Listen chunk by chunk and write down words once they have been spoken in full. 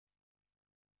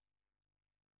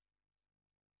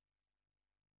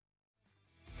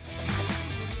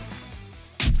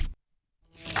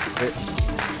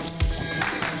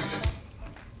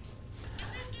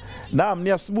Naam, ni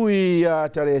asubuhi ya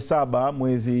tarehe 7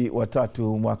 mwezi wa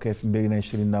 3 mwaka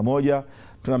 2021.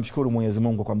 Tunamshukuru Mwenyezi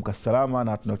Mungu kwa kuamka salama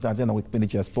na tunakutana tena kwa kipindi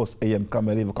cha Sports AM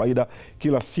kama ilivyo kawaida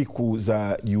kila siku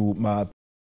za Juma.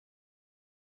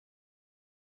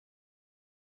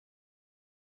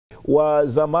 Wa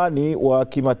zamani wa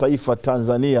kimataifa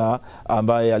Tanzania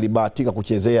ambaye alibahatika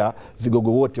kuchezea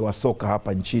vigogo wote wa soka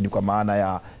hapa nchini kwa maana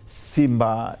ya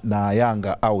Simba na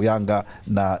Yanga au Yanga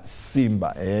na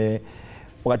Simba.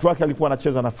 Wakati wake alikuwa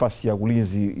anacheza nafasi ya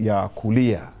ulinzi ya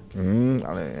kulia.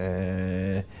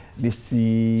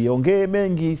 Nisiongee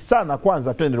mengi sana,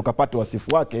 kwanza twende tukapate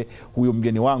wasifu wake huyo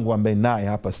mgeni wangu ambaye naye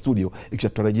hapa studio, ikisha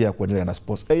tutarejea kuendelea na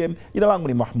Sports AM. Jina langu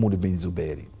ni Mahmoud bin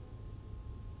Zuberi.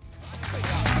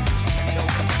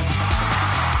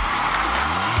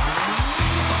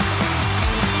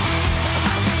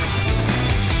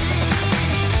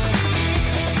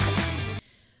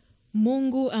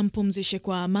 Mungu ampumzishe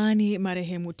kwa amani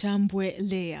marehemu Tambwe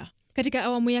Lea. Katika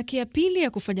awamu yake ya pili ya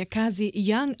kufanya kazi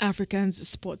Young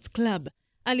Africans Sports Club,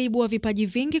 aliibua vipaji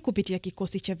vingi kupitia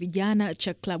kikosi cha vijana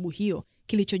cha klabu hiyo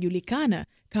kilichojulikana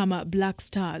kama Black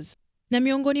Stars. Na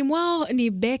miongoni mwao ni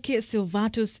beki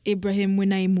Sylivatus Ibrahim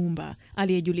Mwinamumba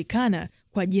aliyejulikana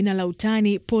kwa jina la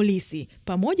utani Polisi,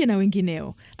 pamoja na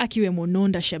wengineo akiwemo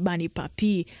Nonda Shabani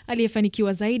Papi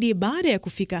aliyefanikiwa zaidi baada ya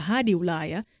kufika hadi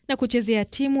Ulaya na kuchezea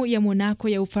timu ya Monaco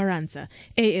ya Ufaransa,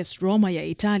 AS Roma ya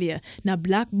Italia na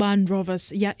Blackburn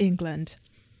Rovers ya England.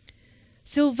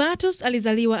 Sylivatus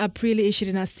alizaliwa Aprili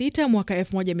 26 mwaka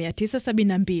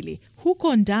 1972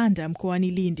 huko Ndanda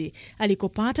mkoani Lindi,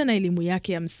 alikopata na elimu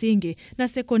yake ya msingi na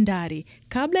sekondari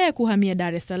kabla ya kuhamia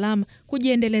Dar es Salaam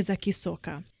kujiendeleza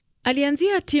kisoka.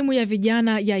 Alianzia timu ya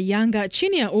vijana ya Yanga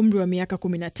chini ya umri wa miaka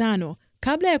 15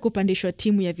 kabla ya kupandishwa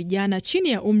timu ya vijana chini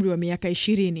ya umri wa miaka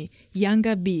 20,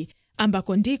 Yanga B,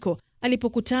 ambako ndiko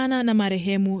alipokutana na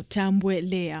marehemu Tambwe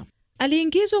Lea.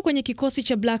 Aliingizwa kwenye kikosi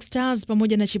cha Black Stars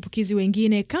pamoja na chipukizi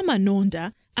wengine kama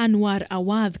Nonda, Anwar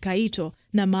Awadh Kaito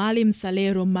na Maalim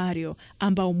Salero Mario,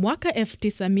 ambao mwaka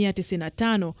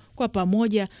 1995 kwa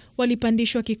pamoja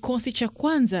walipandishwa kikosi cha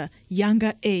kwanza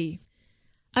Yanga A.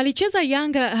 Alicheza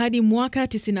Yanga hadi mwaka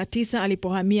 99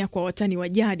 alipohamia kwa watani wa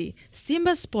jadi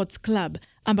Simba Sports Club,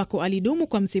 ambako alidumu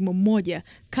kwa msimu mmoja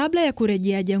kabla ya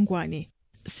kurejea Jangwani.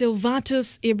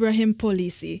 Sylivatus Ibrahim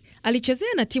Polisi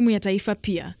alichezea na timu ya taifa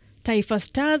pia, Taifa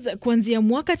Stars, kuanzia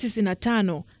mwaka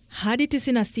 95 hadi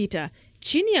 96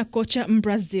 chini ya kocha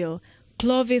Mbrazil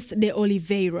Clovis de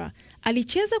Oliveira.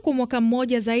 Alicheza kwa mwaka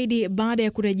mmoja zaidi baada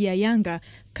ya kurejea Yanga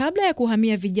kabla ya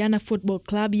kuhamia Vijana Football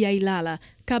Club ya Ilala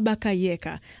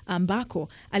Kabakayeka, ambako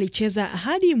alicheza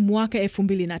hadi mwaka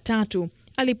 2003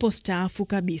 alipostaafu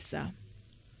kabisa.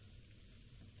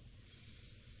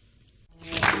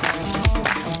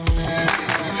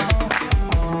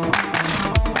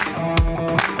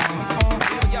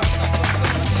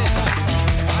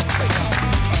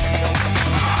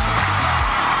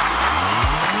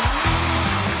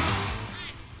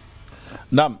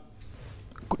 Naam,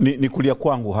 ni kulia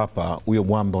kwangu hapa huyo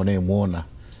mwamba unayemuona,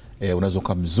 unaweza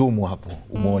kumzoom hapo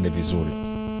umuone vizuri.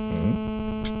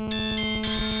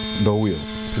 Ndo huyo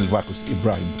Sylivatus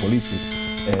Ibrahim Polisi.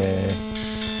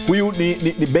 Huyu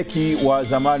ni beki wa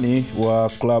zamani wa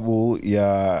klabu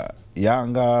ya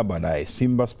Yanga, baadaye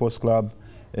Simba Sports Club,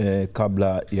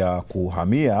 kabla ya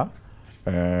kuhamia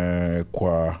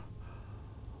kwa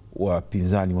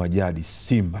wapinzani wa jadi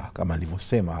Simba, kama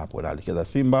nilivyosema hapo. Alicheza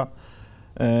Simba,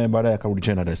 baadaye akarudi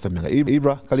tena Dar es Salaam.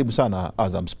 Ibra, karibu sana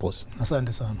Azam Sports.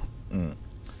 Asante sana.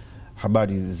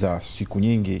 Habari za siku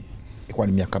nyingi, ilikuwa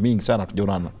ni miaka mingi sana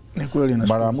tujaonana. Ni kweli na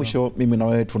mara mwisho mimi na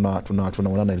wewe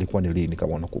tunaonana ilikuwa ni lini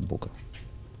kama unakumbuka?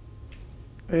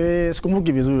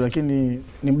 Sikumbuki vizuri lakini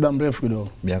ni muda mrefu kidogo.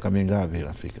 Miaka mingapi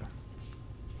inafika?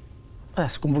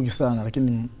 Sikumbuki sana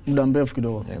lakini muda mrefu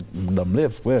kidogo. Muda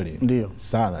mrefu kweli? Ndio.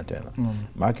 Sana tena.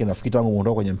 Maana nafikiri tangu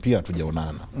muondoka kwenye mpira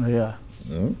tujaonana. Yeah.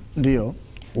 Ndio.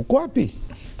 Uko wapi?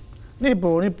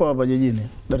 Nipo hapa jijini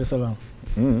Dar es Salaam.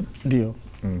 Ndio.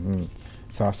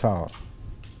 Sawa sawa.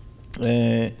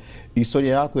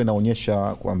 Historia yako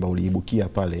inaonyesha kwamba uliibukia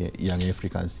pale Young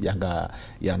Africans,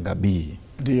 Yanga B.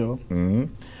 Ndio.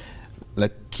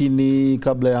 Lakini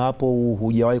kabla ya hapo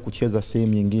hujawahi kucheza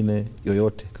sehemu nyingine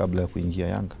yoyote kabla ya kuingia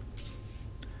Yanga?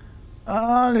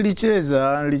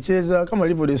 Nilicheza kama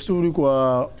ilivyo desturi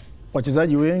kwa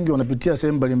wachezaji wengi, wanapitia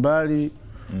sehemu mbalimbali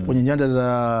kwenye nyanja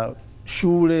za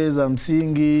shule za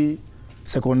msingi,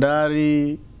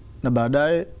 sekondari na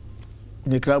baadaye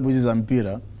kwenye klabu hizi za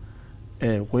mpira.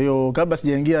 Kwa hiyo kabla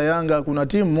sijaingia Yanga kuna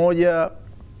timu moja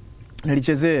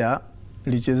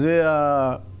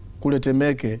nilichezea kule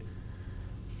Temeke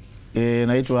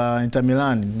naitwa Inter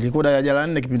Milan. Nilikuwa daraja la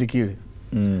 4 kipindi kile.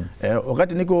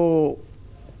 Wakati niko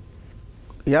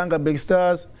Yanga Black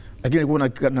Stars, lakini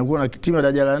nilikuwa na timu ya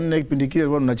daraja la 4 kipindi kile,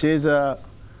 tulikuwa tunacheza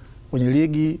kwenye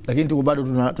ligi, lakini tuko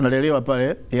bado tunalelewa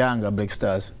pale Yanga Black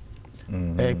Stars.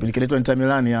 Kipindi kile Inter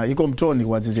Milan iko Mtoni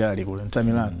kwa Azizi Ali kule Inter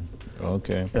Milan.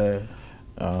 Okay.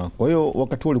 Kwa hiyo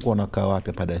wakati huo ulikuwa unakaa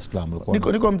wapi hapa Dar es Salaam?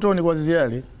 Niko Mtoni kwa Azizi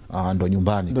Ali. Ndo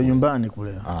nyumbani. Ndo nyumbani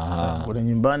kule. Kule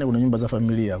nyumbani kuna nyumba za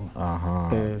familia.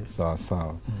 Sawa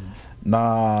sawa.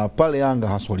 Na pale Yanga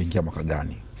hasa uliingia mwaka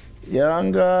gani?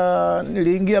 Yanga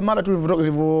niliingia mara tu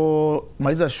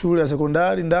nilivyomaliza shule ya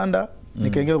sekondari Ndanda,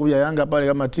 nikaingia kuja Yanga pale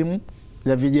kama timu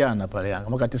ya vijana pale Yanga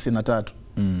mwaka 93.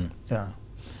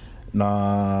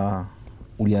 Na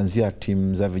ulianzia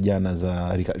timu za vijana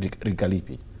za rika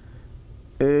lipi?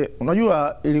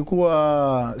 Unajua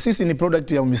ilikuwa sisi ni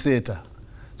product ya UMISETA.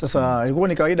 Sasa ilikuwa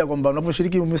ni kawaida kwamba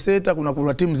unaposhiriki UMISETA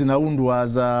kuna timu zinaundwa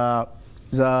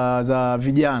za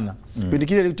vijana. Kipindi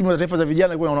kile timu za taifa za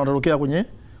vijana ilikuwa wanatokea kwenye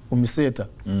UMISETA.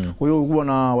 Kwa hiyo kulikuwa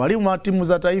na walimu wa timu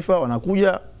za taifa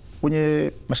wanakuja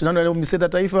kwenye mashindano ya UMISETA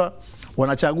taifa,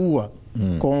 wanachagua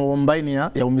combine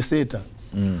ya UMISETA.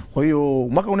 Kwa hiyo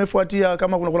mwaka unaofuatia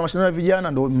kama kuna mashindano ya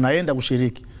vijana ndio mnaenda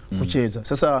kushiriki kucheza.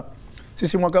 Sasa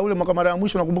sisi mwaka mara ya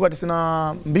mwisho nakumbuka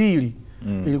 92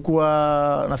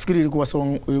 ilikuwa nafikiri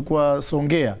ilikuwa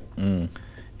Songea.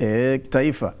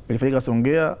 Taifa ilifanyika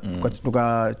Songea,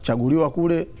 tukachaguliwa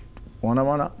kule,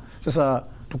 unaona. Sasa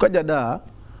tukaja Dar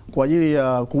kwa ajili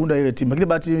ya kuunda ile timu.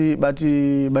 Lakini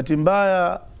bahati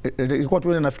mbaya ilikuwa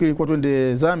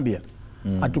tuende Zambia.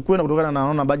 Hatukwenda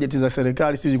kutokana na budget za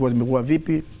serikali sisi zilikuwa zimekuwa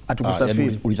vipi,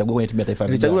 hatukusafiri. Ulichagua kwenye timu ya taifa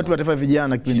vijana? Nilichagua timu ya taifa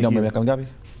vijana kipindi kile. Chini miaka mingapi?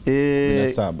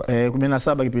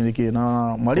 17 kipindi kile.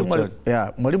 Na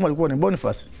mwalimu alikuwa ni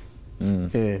Boniface.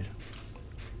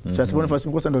 Charles Boniface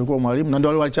Mkosa ndio alikuwa mwalimu na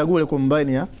ndio walichagua ile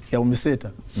combine ya UMISETA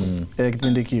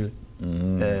kipindi kile.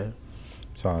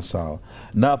 Sawa.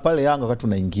 Na pale Yanga wakati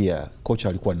unaingia, kocha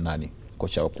alikuwa ni nani?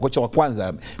 Kocha wa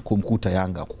kwanza kumkuta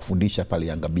Yanga kukufundisha pale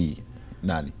Yanga B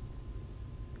nani?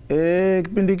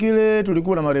 Kipindi kile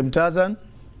tulikuwa na Marem Tazan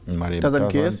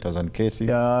Kesi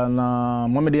na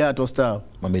Mohamed Yato Star.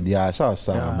 Mohamed Yato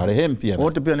sawa. Marehemu pia.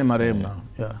 Wote pia ni marehemu.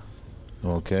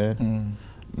 Okay.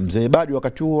 Mzee Badi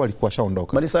wakati huo alikuwa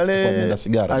shaondoka. Badi Saleh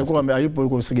alikuwa hayupo,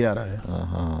 yuko Sigara.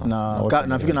 Na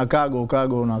nafikiri na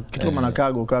Kago na kitu kama na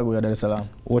Kago ya Dar es Salaam.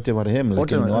 Wote marehemu,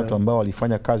 lakini ni watu ambao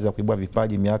walifanya kazi ya kuibua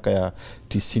vipaji miaka ya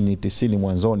 90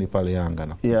 mwanzoni pale Yanga.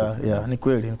 Ni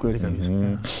kweli kabisa.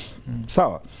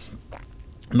 Sawa.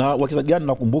 Na wachezaji gani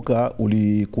nakumbuka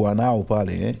ulikuwa nao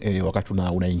pale wakati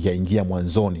unaingia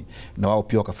mwanzoni na wao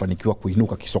pia wakafanikiwa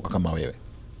kuinuka kisoka kama wewe?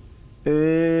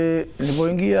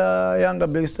 Nilipoingia Yanga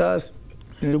Black Stars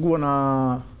nilikuwa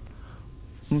na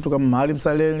mtu kama Maalim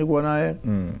Saleh, nilikuwa naye.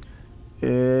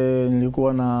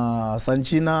 Nilikuwa na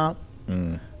Sanchina,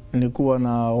 nilikuwa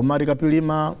na Omari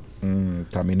Kapilima,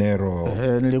 Taminero.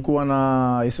 Nilikuwa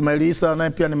na Ismail Isa, naye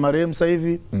pia ni marehemu sasa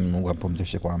hivi. Mungu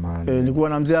ampumzishe kwa amani. Nilikuwa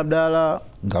na Mzee Abdalla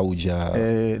Ngauja.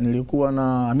 Nilikuwa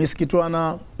na Hamisi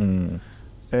Kitwana.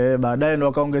 Baadaye ndo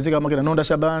wakaongezeka kama kina Nonda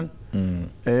Shaban.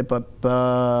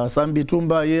 Sambi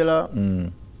Tumba Yela.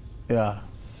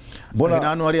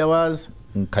 Mbona Anwar Awaz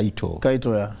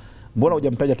Kaito Mbona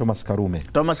hujamtaja Thomas Karume?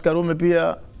 Thomas Karume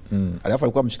pia alafu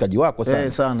alikuwa mshikaji wako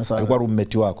sana. Sana. Alikuwa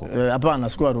roommate wako? Hapana,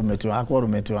 sikuwa roommate wangu. Hakuwa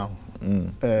roommate wangu.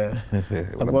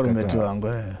 Alikuwa roommate wangu.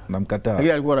 Namkataa.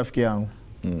 Lakini alikuwa rafiki yangu.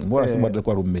 Mbona Simba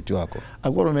alikuwa roommate wako?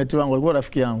 Alikuwa roommate wangu, alikuwa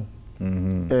rafiki yangu.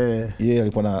 Yeye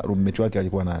alikuwa na roommate wake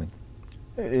alikuwa nani?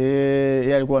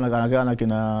 Yeye alikuwa anakaa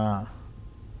kina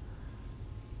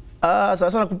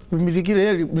sasa kipindi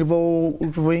kile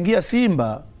nilipoingia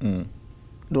Simba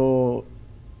ndo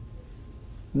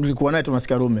nilikuwa naye Thomas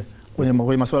Karume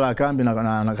kwenye masuala ya kambi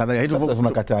na kadhalika. Sasa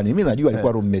tunakataa nini? Mimi najua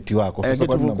alikuwa roommate wako. Sasa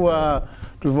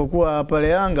tulivyokuwa pale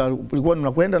Yanga tulikuwa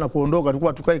tunakwenda na kuondoka,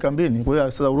 tulikuwa tukai kambini. Kwa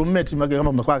hiyo sasa roommate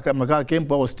kama mnakaa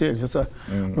camp au hostel. Sasa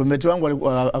roommate wangu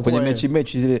alikuwa kwenye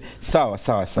mechi zile. Sawa.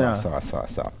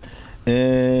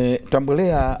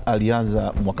 Tambulea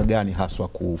alianza mwaka gani haswa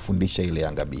kufundisha ile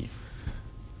Yanga B?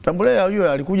 Tambulea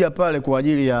huyo alikuja pale kwa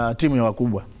ajili ya timu ya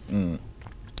wakubwa.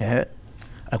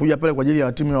 Alikuja pale kwa ajili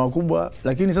ya timu ya wakubwa,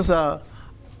 lakini sasa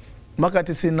mwaka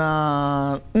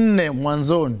 94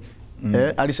 mwanzoni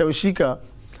alishawishika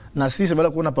na sisi baada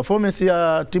kuona performance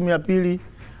ya timu ya pili,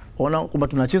 ona kwamba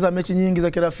tunacheza mechi nyingi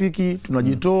za kirafiki,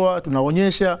 tunajitoa,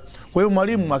 tunaonyesha. Kwa hiyo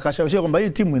mwalimu akashawishika kwamba hii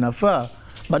timu inafaa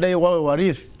baadaye wawe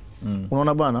warithi.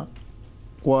 Unaona bwana,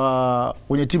 kwa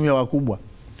kwenye timu ya wakubwa.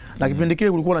 Na kipindi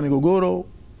kile kulikuwa na migogoro,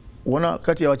 unaona,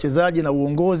 kati ya wachezaji na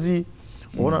uongozi,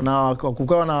 unaona, na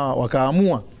kukawa na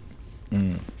wakaamua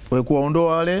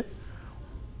kuwaondoa wale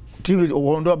timu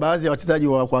huondoa baadhi ya wachezaji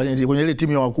kwenye ile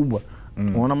timu ya wakubwa.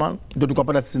 Unaona maana? Ndio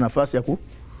tukapata sisi nafasi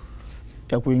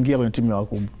ya kuingia kwenye timu ya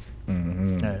wakubwa.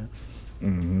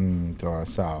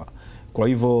 Sawa. Kwa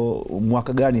hivyo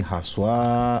mwaka gani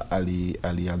haswa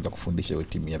alianza kufundisha hiyo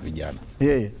timu ya vijana?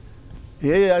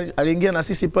 Yeye aliingia na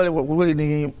sisi pale kwa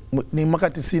kweli ni mwaka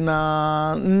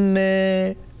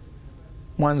 94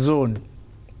 mwanzoni.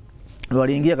 Ndio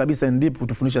aliingia kabisa ndipo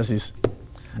kutufundisha sisi.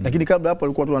 Lakini kabla hapo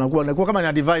alikuwa tu anakuwa kama ni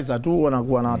advisor tu,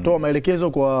 anakuwa anatoa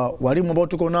maelekezo kwa walimu ambao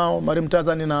tuko nao, Mwalimu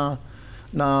Tazani na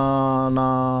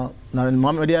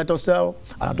Mohamed Stars,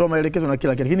 anatoa maelekezo na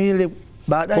kila kitu. Lakini ile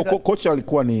baadaye kocha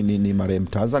alikuwa ni Mwalimu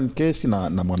Tazani Kesi na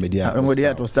Mohamed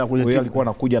Stars. Yeye alikuwa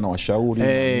anakuja na washauri.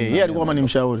 Yeye alikuwa kama ni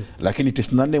mshauri. Lakini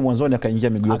 94 mwanzoni akaingia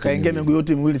miguu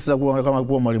yote miwili sasa kama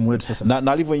kuwa mwalimu wetu sasa.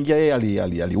 Na alivyoingia yeye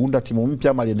aliunda timu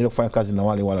mpya ama aliendelea kufanya kazi na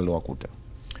wale aliowakuta?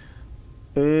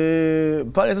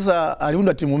 Pale sasa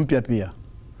aliunda timu mpya pia.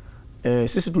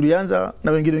 Sisi tulianza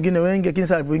na wengine wengi, lakini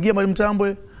sasa alipoingia Mwalimu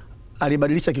Tambwe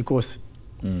alibadilisha kikosi.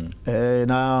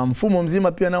 Na mfumo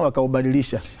mzima pia nao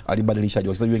akaubadilisha. Alibadilishaje?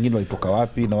 Wachezaji wengine walitoka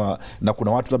wapi na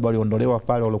kuna watu labda waliondolewa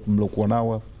pale waliokuwa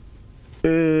nao?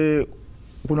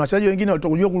 Kuna wachezaji wengine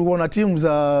walitoka, kulikuwa na timu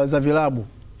za vilabu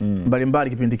mbalimbali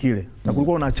kipindi kile. Na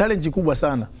kulikuwa na challenge kubwa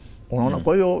sana. Unaona,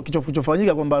 kwa hiyo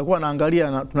kilichofanyika kwamba alikuwa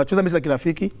anaangalia tunacheza misa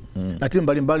kirafiki na timu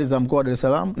mbalimbali za mkoa wa Dar es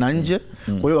Salaam na nje.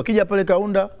 Kwa hiyo wakija pale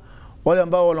Kaunda, wale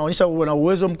ambao wanaonyesha wana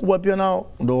uwezo mkubwa pia nao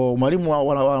ndio mwalimu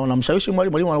wanamshawishi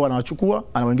mwalimu wanawachukua,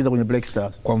 anawaingiza kwenye Black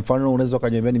Stars. Kwa mfano unaweza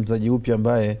kuniambia ni mchezaji upi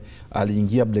ambaye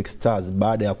aliingia Black Stars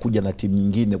baada ya kuja na timu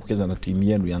nyingine kucheza na timu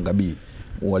yenu Yanga B,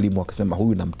 walimu wakasema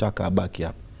huyu namtaka abaki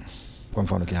hapa? Kwa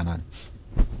mfano kina nani?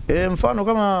 Mfano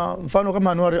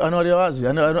kama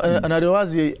Anwar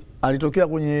Wazi alitokea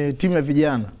kwenye timu ya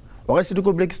vijana. Wakati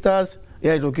tuko Black Stars,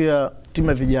 yeye alitokea timu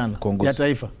ya vijana ya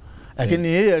Taifa. Lakini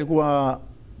yeye alikuwa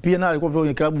pia alikuwa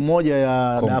kwenye klabu moja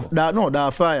ya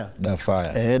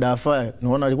Dafaya.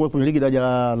 Naona alikuwa kwenye ligi daraja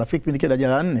la kipindi kile daraja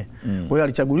la 4. Kwa hiyo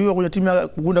alichaguliwa kwenye timu ya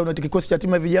kuunda kwenye kikosi cha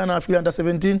timu ya vijana Afrika Under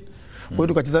 17. Kwa hiyo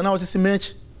tukacheza nao sisi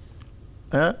mechi.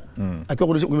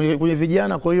 Akiwa kwenye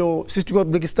vijana, kwa hiyo sisi tulikuwa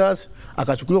Black Stars,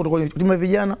 akachukuliwa kutoka kwenye timu ya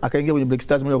vijana akaingia kwenye Black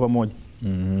Stars moja kwa moja.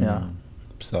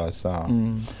 Sawa.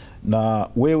 Na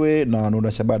wewe na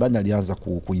Nunda Shabani alianza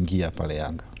kuingia pale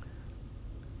Yanga?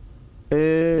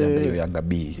 Yanga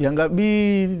B. Yanga B,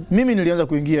 mimi nilianza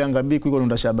kuingia Yanga B kuliko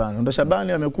Nunda Shabani. Nunda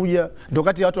Shabani amekuja ndio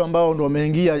kati ya watu ambao ndio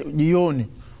wameingia jioni.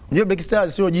 Unajua Black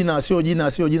Stars sio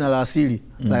jina la asili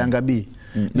la Yanga B.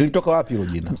 Nilitoka wapi hilo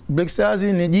jina? Black Stars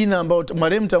ni jina ambao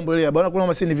marehemu Tambwelea bwana,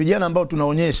 kuna ni vijana ambao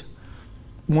tunaonyesha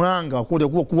mwanga kuja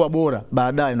kuwa bora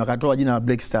baadaye na akatoa jina la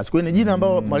Black Stars. Kwa hiyo ni jina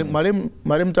ambao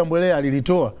marehemu Tambwelea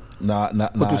alilitoa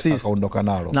na akaondoka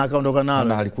nalo.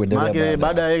 Na alikuendelea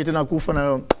baada ya yeye tena kufa,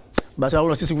 na basi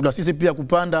au sisi pia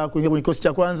kupanda kuingia kwenye kikosi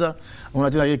cha kwanza,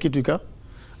 unaona tena ile kitu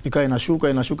ikawa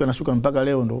inashuka mpaka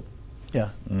leo ndo.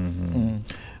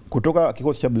 Kutoka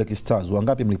kikosi cha Black Stars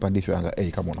wangapi mlipandishwa Yanga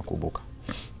A kama unakumbuka?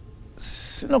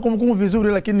 Sina kumbukumbu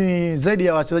vizuri, lakini zaidi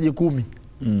ya wachezaji 10.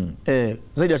 Zaidi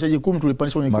ya wachezaji 10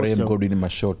 tulipandishwa kwenye kikosi cha Godini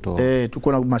Mashoto.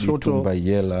 Tuko na Mashoto,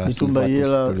 Mitumba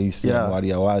Yela, Polisi,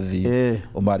 Mwari Awadhi,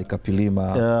 Omari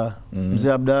Kapilima,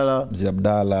 Mzee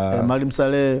Abdalla, Maalim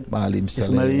Saleh,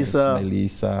 Ismail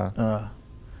Isa.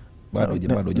 Bado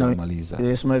hajamaliza.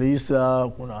 Ismail Isa,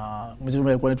 kuna mzee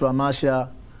mmoja alikuwa anaitwa Amasha.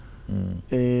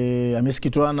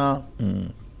 Amesikitwana.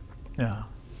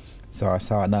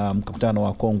 Sawa. Na mkutano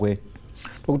wa Kongwe?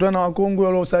 Mkutano wa Kongwe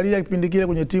waliosalia kipindi kile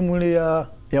kwenye timu ile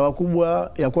ya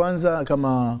wakubwa ya kwanza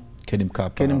kama Ken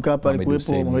Mkapa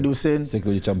alikuwepo, Mohamed Hussein,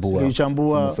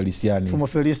 Chambua, Fumo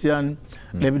Felician,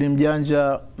 David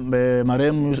Mjanja,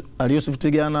 marehemu Ali Yusuf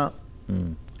Tigana,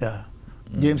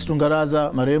 James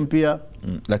Tungaraza marehemu pia.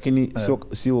 Lakini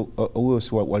sio huyo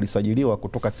walisajiliwa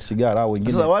kutoka Sigara au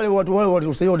wengine? Sasa wale watu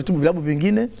walisajiliwa wale timu vilabu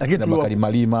vingine, lakini Bakari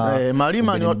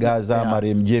Malima ni Gaza,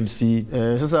 marehemu James,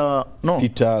 sasa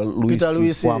Peter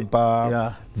Louis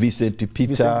Wampa, Vincent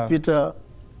Peter.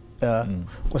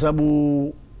 Kwa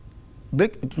sababu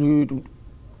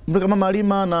kama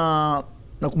Malima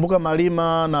nakumbuka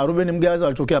Malima na Ruben Mgaza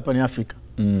walitokea hapa ni Afrika.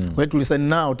 Kwa hiyo tulisaini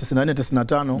nao 94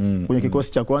 95 kwenye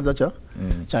kikosi cha kwanza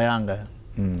cha Yanga.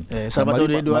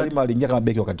 Malima aliingia kama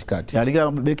beki wa katikati.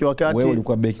 Aliingia beki wa kati. Wewe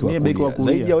ulikuwa beki wa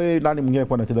kulia. Zaidi ya wewe nani mwingine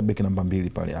alikuwa anacheza beki namba 2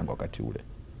 pale Yanga wakati ule?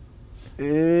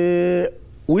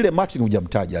 Ule Martin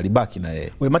hujamtaja, alibaki na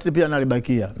yeye. Ule Martin pia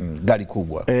alibakia. Gari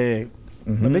kubwa.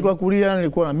 Beki wa kulia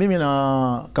nilikuwa na mimi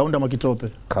na Kaunda Mwakitope.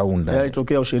 Yeye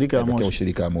alitokea ushirika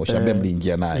wa Moshi. Ambaye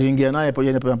mliingia naye. Tuliingia naye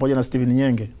pamoja na Steven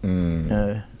Nyenge.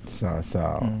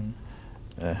 Sawa.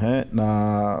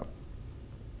 Na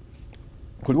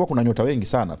kulikuwa kuna nyota wengi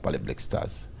sana pale Black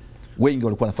Stars. wengi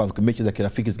walikuwa wanafahamu mechi za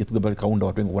kirafiki zikipigwa pale Kaunda,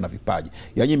 watu wengi wana vipaji.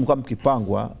 Yaani mlikuwa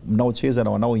mkipangwa mnaocheza na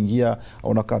wanaoingia au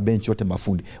wanakaa bench wote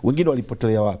mafundi. Wengine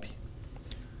walipotelea wapi?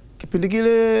 Kipindi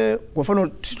kile kwa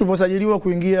mfano sisi tuliposajiliwa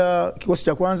kuingia kikosi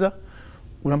cha kwanza,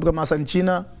 unakumbuka Hassan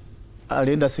China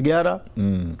alienda Sigara,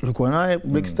 tulikuwa naye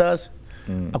Black Stars,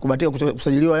 akubatika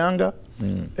kusajiliwa Yanga.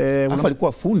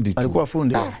 Alikuwa fundi tu. Alikuwa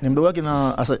fundi. Ni mdogo wake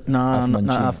na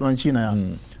Afnan China ya.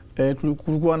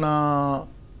 Tulikuwa na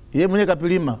yeye mwenyewe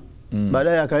Kapilima.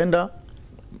 Baadaye akaenda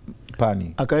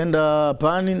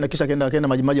Pani na kisha akaenda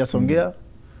Majimaji ya Songea.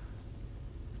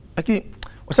 Lakini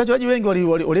wachezaji wengi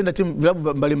walienda timu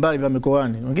vilabu mbalimbali vya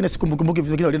mikoani. Wengine sikumbuki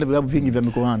vile walienda vilabu vingi vya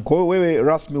mikoani. Kwa hiyo wewe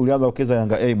rasmi ulianza kucheza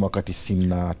Yanga A mwaka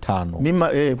 95.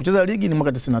 Mimi kucheza ligi ni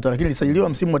mwaka 95, lakini nilisajiliwa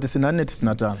msimu wa 94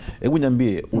 95. Hebu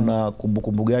niambie una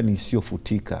kumbukumbu gani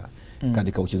isiyofutika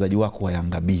katika uchezaji wako wa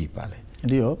Yanga B pale?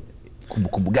 Ndio.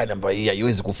 Kumbukumbu gani ambayo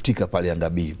haiwezi kufutika pale Yanga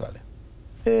B pale?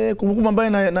 Kumbukumbu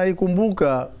ambayo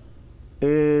naikumbuka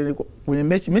kwenye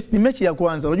mechi ya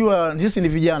kwanza. Unajua sisi ni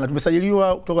vijana,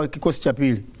 tumesajiliwa kutoka kikosi cha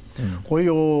pili. Kwa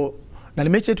hiyo na ni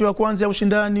mechi yetu ya kwanza ya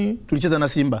ushindani tulicheza na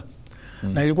Simba.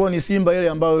 Na ilikuwa ni Simba ile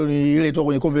ambayo ni ile itoka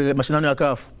kwenye kombe mashindano ya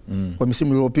CAF kwa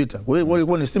misimu iliyopita. Kwa hiyo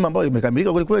ilikuwa ni Simba ambayo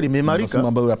imekamilika kweli kweli, imeimarika. Simba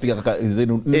ambayo unapiga kaka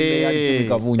zenu 4 hadi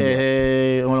tukavunja.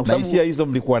 Na hisia hizo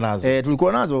mlikuwa nazo?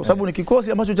 Tulikuwa nazo sababu ni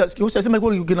kikosi ambacho kikosi cha Simba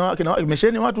kilikuwa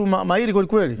kimesheni watu mahiri kweli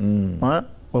kweli.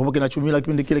 Kwa sababu kina Chumila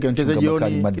kipindi kile kinacheza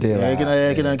jioni,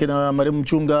 kina Marimu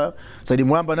Mchunga, Saidi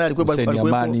Mwamba naye alikuwa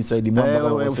Saidi Mwamba,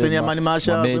 Hussein Amani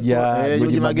Masha,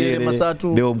 Joji Magere,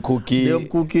 Masatu, Leo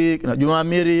Mkuki, na Juma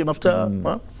Amiri, Mafuta.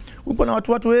 Upo na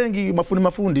watu wengi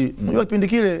mafundi. Unajua kipindi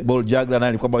kile Ball Jagla naye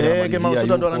alikuwa bado anamalizia. Kama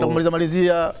anaenda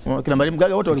malizia, kina Marimu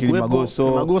Gaga wote walikuwepo.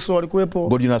 Magoso walikuwepo.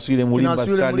 Godi na Swile Mulimba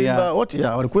Scania wote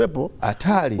walikuwepo.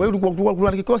 Hatari. Kwa hiyo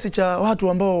kulikuwa kikosi cha watu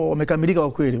ambao wamekamilika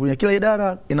kwa kweli. Kwenye kila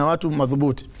idara ina watu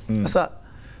madhubuti. Sasa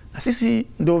na sisi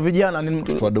ndio vijana ni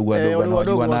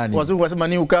wadogo wazungu wasema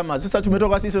ni kama sasa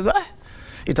tumetoka sisi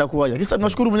itakuwaje? Kisa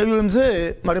tunashukuru mwenye yule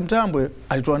mzee Mariam Tambwe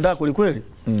alituandaa kweli kweli.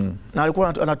 Na alikuwa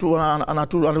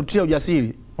anatutia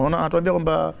ujasiri. Unaona anatuambia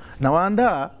kwamba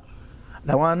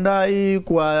nawaandaa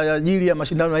kwa ajili ya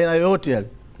mashindano aina yoyote yale.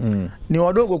 Ni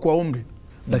wadogo kwa umri.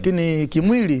 Lakini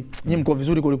kimwili nyinyi mko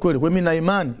vizuri kweli kweli. Kwa hiyo mimi na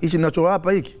imani hichi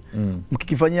ninachowapa hiki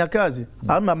mkikifanyia kazi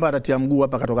ama ambaye atatia mguu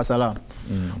hapa katoka salama.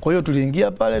 Kwa hiyo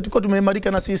tuliingia pale tulikuwa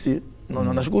tumeimarika na sisi.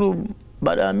 Nashukuru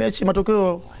baada ya mechi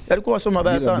matokeo yalikuwa sio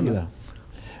mabaya sana.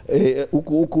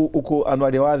 Huko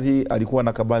Anwar Wadhi alikuwa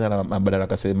anakabana na Badala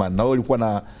Kasemani. Na wewe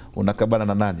ulikuwa unakabana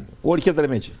na nani? Wewe ulicheza ile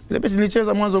mechi? Ile mechi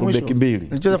nilicheza mwanzo mwisho.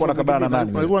 Nilicheza kwa nakabana na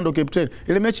nani? Alikuwa ndo captain.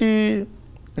 Ile mechi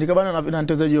nilikabana na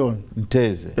Nteze John.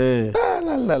 Nteze.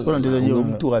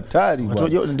 Mtu hatari bwana.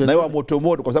 Na yeye moto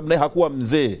kwa sababu naye hakuwa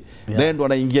mzee. Naye ndo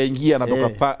anaingia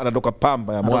anatoka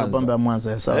Pamba ya Mwanza. Pamba ya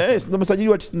Mwanza sasa. Ndio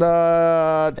msajiliwa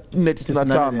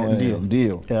 95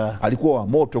 ndio. Alikuwa wa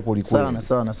moto kuliko. Sana.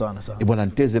 Bwana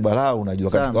Nteze balaa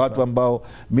unajua katika watu ambao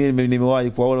mimi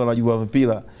nimewahi kuwaona wanajua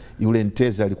mpira, yule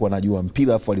Nteze alikuwa anajua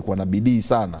mpira afu alikuwa na bidii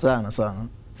sana. Sana.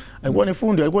 Alikuwa ni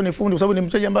fundi kwa sababu ni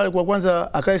mchezaji ambaye alikuwa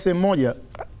kwanza akae sehemu moja.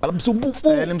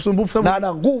 Msumbufu. Ni msumbufu na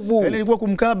ana nguvu. Ilikuwa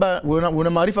kumkaba una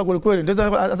maarifa kweli kweli.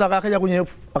 Ndio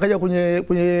akaja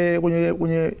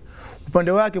kwenye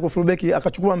upande wake kwa fullback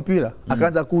akachukua mpira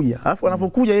akaanza kuja. Alafu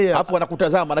anapokuja yeye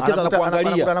anakutazama anacheza na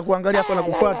kuangalia. Anakuangalia afu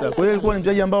anakufuata. Kwa hiyo ilikuwa ni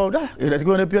mchezaji ambao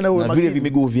ilikuwa pia na vile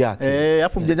vimiguu vyake.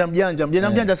 Alafu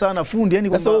mjanja sana fundi yani.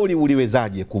 Sasa wewe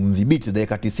uliwezaje kumdhibiti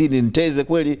dakika 90 Nteze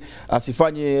kweli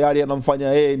asifanye yale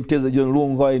anamfanya Nteze John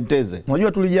Lungu Nteze?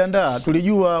 Unajua tulijiandaa,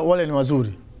 tulijua wale ni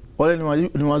wazuri.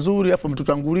 Ni wazuri afu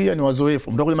mtutangulia ni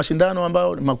wazoefu. Mtoka kwenye mashindano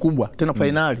ambao ni makubwa tena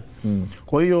finali.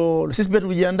 Kwa hiyo sisi pia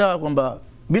tulijiandaa kwamba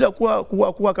bila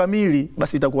kuwa kamili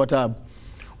basi itakuwa tabu.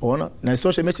 Unaona? Na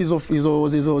social mechi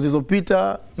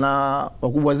zilizopita na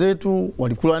wakubwa zetu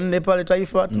walikula 4 pale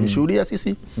Taifa tulishuhudia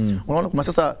sisi. Unaona kama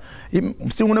sasa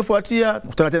msimu unaofuatia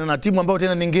kutana tena na timu ambayo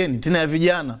tena ni ngeni, tena ya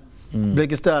vijana.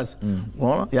 Black Stars.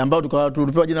 Unaona? Ya ambao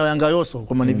tulipewa jina la Yanga Yoso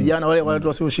kama ni vijana wale watu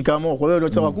wasioshikamo. Kwa hiyo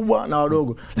ndio wakubwa na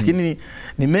wadogo. Lakini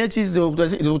ni mechi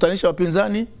zilizokutanisha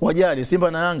wapinzani wajali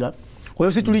Simba na Yanga. Kwa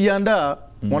hiyo sisi tulijiandaa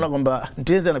unaona kwamba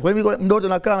Nteze kwa hiyo mdoto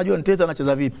nakaa najua Nteze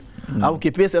anacheza vipi au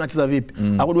Kipesa anacheza vipi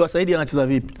au Dua Saidi anacheza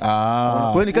vipi.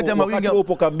 Kwa hiyo ni kati ya mawinga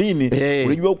upo kambini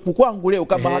unajua kwangu leo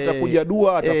kama hata kuja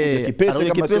Dua atakuja Kipesa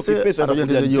kama sio Kipesa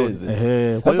atakuja Nteze.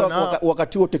 Kwa hiyo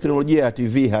wakati huo teknolojia ya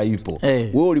TV haipo.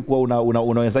 Wewe ulikuwa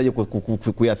unawezaje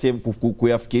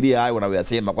kuyafikiria hayo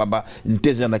unayosema kwamba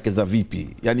Nteze anacheza vipi?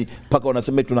 Yaani paka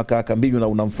unasema tunakaa kambini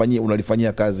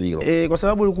unalifanyia kazi hilo. Kwa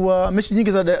sababu ilikuwa mechi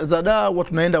nyingi za dawa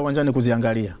tunaenda uwanjani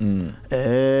kuziangalia.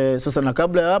 Sasa na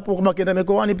kabla ya hapo kama kienda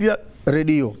mikoani pia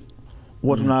redio.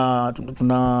 huwa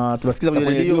tunasikiza kwenye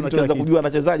redio na tunaweza kujua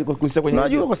anachezaji kwa kusikia kwenye redio.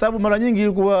 Unajua kwa sababu mara nyingi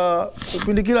ilikuwa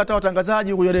kipindi kile hata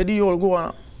watangazaji kwenye redio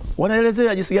walikuwa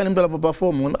wanaelezea jinsi gani mtu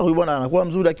anavyoperform. Huyu bwana anakuwa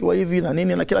mzuri akiwa hivi na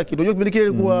nini na kila kitu. Unajua kipindi kile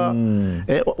ilikuwa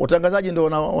watangazaji ndio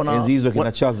wana hizo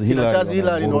kina Charles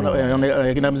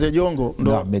Hilary kina Mzee Jongo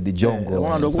ndio Ahmed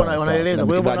Jongo ndio wanaeleza.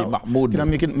 Kwa hiyo bwana kina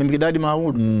Mikidadi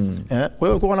Mahmud. Kwa hiyo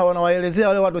walikuwa wanawaelezea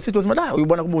wale watu, sisi tunasema huyu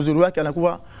bwana kwa uzuri wake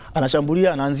anakuwa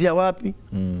anashambulia, anaanzia wapi,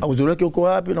 uzuri wake uko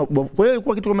wapi. Kwa hiyo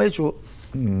ilikuwa kitu kama hicho.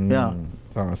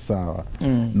 Sawa.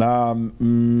 Na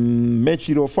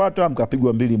mechi iliyofuata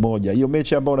mkapigwa 2-1. Hiyo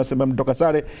mechi ambayo unasema mtoka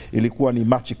sare ilikuwa ni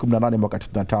Machi 18 mwaka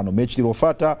 95. Mechi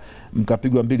iliyofuata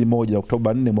mkapigwa 2-1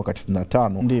 Oktoba 4 mwaka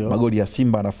 95. Magoli ya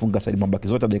Simba anafunga Said Mwamba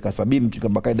zote dakika 70, Mchika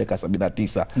Bakari dakika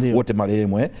 79. Wote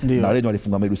marehemu na Reno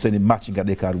alifunga Meduseni Machi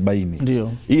dakika 40.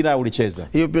 Hii nayo ulicheza?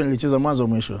 Hiyo pia nilicheza mwanzo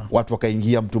mwisho. Watu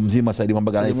wakaingia mtu mzima Said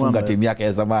Mwamba anaifunga timu yake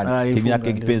ya zamani, timu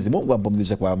yake kipenzi. Mungu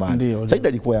ampumzishe kwa amani. Said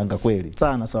alikuwa Yanga kweli.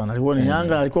 Sana. Alikuwa ni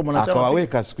Yanga, alikuwa mwanachama.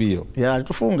 Akawaweka siku hiyo.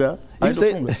 Alitufunga.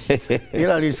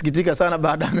 Ila alisikitika sana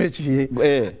baada ya mechi.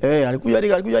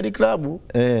 Alikuja hadi klabu.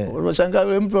 Unashangaa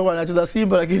yule mtu anacheza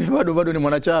Simba lakini bado ni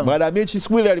mwanachama. Baada ya mechi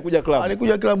siku ile alikuja klabu.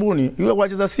 Alikuja klabuni. Yule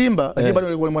anacheza Simba lakini bado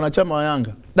alikuwa ni mwanachama wa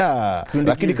Yanga.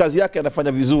 Lakini kazi yake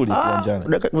anafanya vizuri kiwanjani.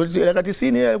 Dakika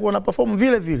 90 yeye alikuwa ana perform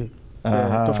vile vile.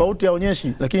 Tofauti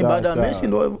haonyeshi, lakini baada ya mechi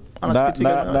ndio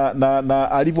anasikitika.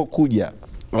 Na alivyokuja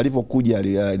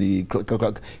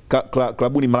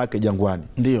klabuni Malaki Jangwani.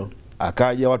 Ndio.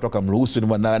 Akaja watu wakamruhusu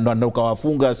na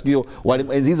ukawafunga sikio.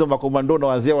 Enzi hizo makomando na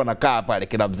wazee wanakaa pale,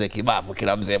 kina Mzee Kibafu,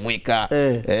 kina Mzee Mwika.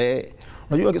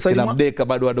 Unajua kina Mdeka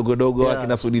bado wadogodogo,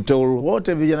 kina Suditol.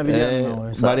 Wote vijana.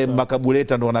 Wale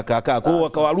Makabuleta ndo wanakaa. Kwa hiyo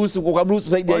wakamruhusu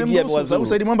Saidi aingie wazuri.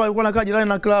 Saidi Mwamba alikuwa anakaa jirani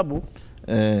na klabu.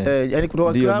 Yani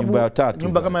kutoka klabu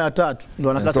nyumba kama ya tatu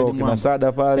ndio anakaa Saidi Mwamba.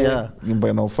 Masada pale, nyumba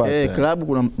inayofuata. Klabu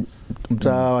kuna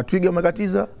mtaa wa Twiga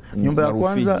umekatiza, nyumba ya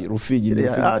kwanza Rufiji.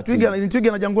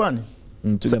 Twiga na Jangwani.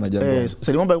 Twiga na Jangwani.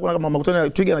 Saidi Mwamba alikuwa kama makutano ya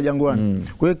Twiga na Jangwani.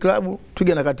 Kwa hiyo klabu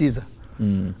Twiga na katiza.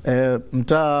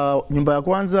 Mtaa nyumba ya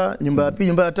kwanza, nyumba ya pili,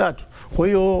 nyumba ya tatu. Kwa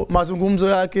hiyo mazungumzo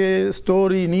yake,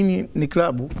 story nini ni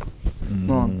klabu.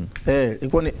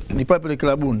 Ilikuwa ni pale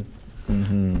klabuni.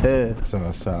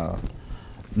 Sawa.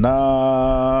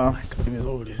 Na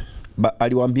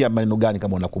aliwaambia maneno gani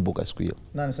kama unakumbuka siku hiyo?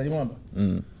 Nani, Said Mwamba?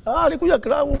 Alikuja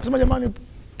klabu kusema jamani,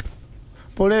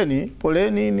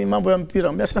 poleni ni mambo ya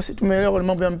mpira. Mbona sisi tumeelewa ni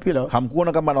mambo ya mpira.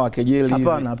 Hamkuona kama na wakejeli hivi?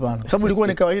 Hapana. Kwa sababu ilikuwa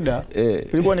ni kawaida.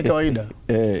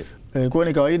 Ilikuwa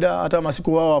ni kawaida. Hata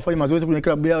masiku wao wafanye mazoezi kwenye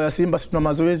klabu yao ya Simba, sisi tuna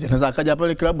mazoezi. Anaweza akaja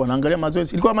pale klabu anaangalia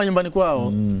mazoezi. Ilikuwa kama nyumbani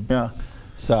kwao.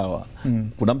 Sawa.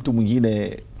 Kuna mtu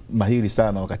mwingine mahiri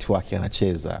sana wakati wake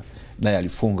anacheza, naye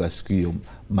alifunga siku hiyo,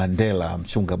 Mandela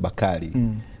Mchunga Bakari.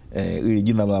 Ili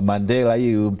jina la Mandela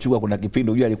hii Mchunga, kuna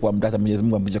kipindi unajua alikuwa mtata, Mwenyezi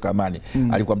Mungu ampe amani.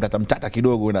 Alikuwa mtata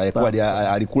kidogo, na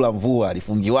alikula mvua,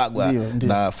 alifungiwagwa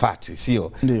na Fati,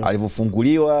 sio?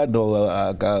 Alivyofunguliwa ndo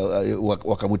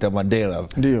wakamuita Mandela.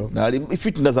 Na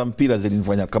fitna za mpira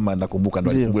zilinifanya kama nakumbuka,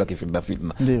 ndo alifungulia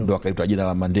fitna. Ndo akaitwa jina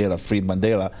la Mandela, Free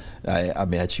Mandela.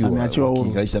 Ameachiwa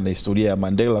ukilinganisha na historia ya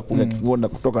Mandela kuona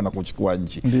kutoka na kuchukua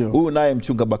nchi. Huyu naye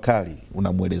Mchunga Bakari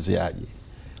unamuelezeaje?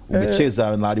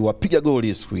 Umecheza na aliwapiga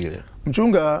goli siku ile.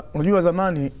 Mchunga, unajua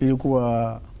zamani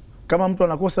ilikuwa kama mtu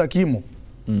anakosa kimo,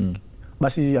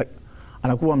 basi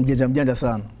anakuwa mjanja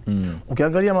sana.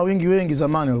 Ukiangalia mawingi wengi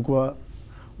zamani walikuwa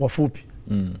wafupi.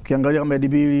 Ukiangalia kama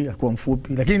Edibili alikuwa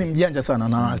mfupi, lakini mjanja sana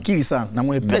na akili sana na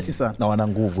mwepesi sana na wana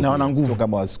nguvu. Sio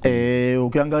kama wasiku.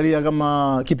 Ukiangalia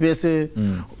kama Kipese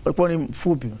alikuwa ni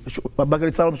mfupi.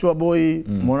 Bakari Salum Shua Boy,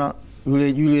 umeona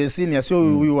yule senior,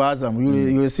 sio huyu wa Azam,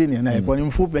 yule senior naye alikuwa ni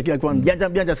mfupi lakini alikuwa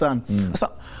mjanja sana. Sasa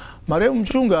marehemu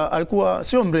Mchunga alikuwa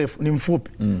sio mrefu, ni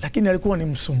mfupi, lakini alikuwa ni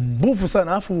msumbufu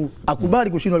sana, afu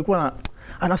akubali kushindwa, alikuwa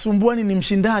anasumbua, ni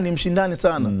mshindani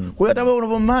sana. Kwa hiyo hata wewe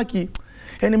unavyomaki,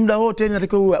 yani muda wote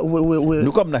inatakiwa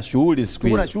nilikuwa mna shughuli siku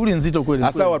hiyo. Kuna shughuli nzito kweli.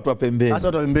 Hasa watu wa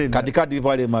pembeni. Katikati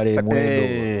pale marehemu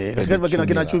katikati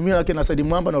kina Chumia kina Said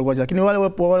Mwamba na walikuwa, lakini wale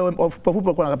wafupi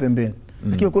walikuwa na pembeni.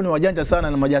 Lakini kwa ni wajanja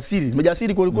sana na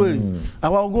majasiri kweli.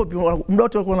 Hawaogopi, muda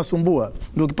wote walikuwa wanasumbua.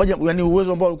 Ndio kipaji, yani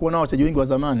uwezo ambao walikuwa nao wachezaji wengi wa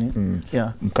zamani.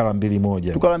 Mkala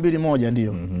 2-1. Tukala 2-1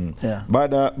 ndio.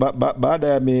 Baada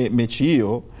ya mechi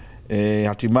hiyo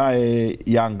hatimaye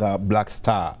Yanga Black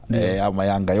Star ama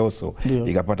Yanga Yoso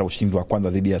ikapata ushindi wa kwanza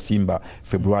dhidi ya Simba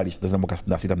Februari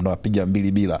 26, mnawapiga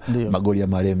 2-0. Magoli ya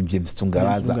marehemu James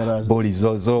Tungaraza, Boli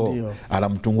Zozo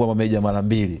anamtungua Mameja mara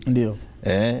 2.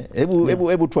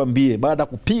 Hebu tuambie, baada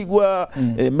kupigwa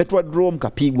Metrodrome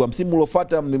kapigwa, msimu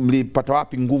uliofuata mlipata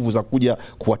wapi nguvu za kuja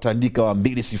kuwatandika wa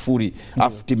 2-0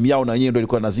 afu timu yao na yenyewe ndio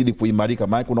ilikuwa inazidi kuimarika?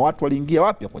 Maana kuna watu waliingia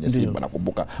wapya kwenye Simba,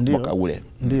 nakumbuka mwaka ule.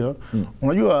 Ndio.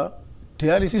 Unajua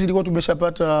tayari sisi tulikuwa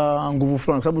tumeshapata nguvu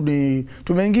fulani kwa sababu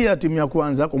tumeingia timu ya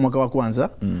kwanza kwa mwaka wa kwanza,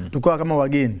 tukawa kama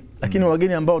wageni, lakini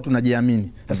wageni ambao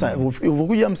tunajiamini. Sasa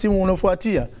uvukuja msimu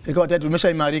unaofuatia ikawa tayari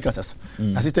tumeshaimarika sasa.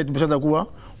 Na sisi tumeshaanza kuwa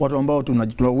watu ambao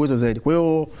tuna uwezo zaidi. Kwa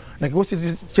hiyo na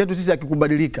kikosi chetu sisi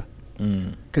hakikubadilika.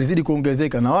 Kilizidi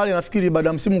kuongezeka, na wale nafikiri baada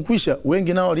ya msimu kuisha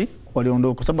wengi nao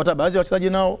waliondoka kwa sababu hata baadhi ya wachezaji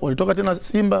nao walitoka tena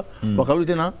Simba wakarudi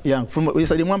tena Yanga.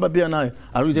 Saidi Mwamba pia naye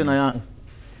arudi tena Yanga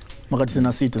mwaka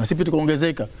 96 na sisi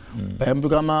tukaongezeka. Mtu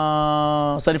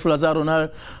kama Salifu Lazaro naye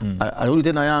alirudi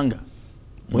tena Yanga.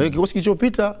 Kwa hiyo kikosi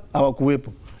kilichopita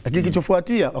hawakuwepo, lakini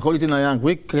kilichofuatia wakarudi tena Yanga.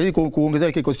 Kwa hiyo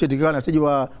kuongezeka kikosi chetu kikawa na wachezaji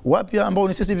wapya ambao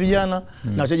ni sisi vijana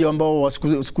na wachezaji ambao wa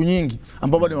siku nyingi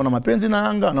ambao bado wana mapenzi na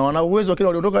Yanga na wana uwezo, kila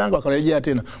waliondoka Yanga wakarejea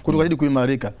tena. Kwa hiyo tukazidi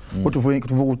kuimarika. Kwa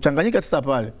tuvuchanganyika sasa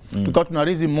pale. Tukawa tuna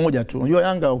rizi mmoja tu. Unajua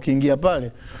Yanga ukiingia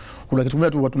pale kuna kitu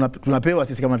moja tunapewa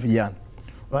sisi kama vijana.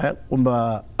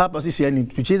 Kwamba hapa sisi yani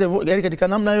tucheze yani katika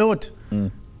namna yote.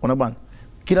 Unaona bwana,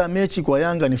 kila mechi kwa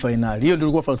Yanga ni finali. Hiyo ndio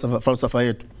ilikuwa falsafa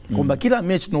yetu. Kwamba kila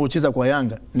mechi tunaocheza kwa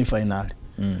Yanga ni finali.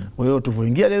 Kwa hiyo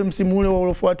tuvoingia ile msimu ule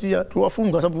uliofuatia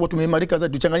tuwafunga sababu tumeimarika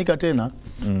zaidi, tuchanganyika tena.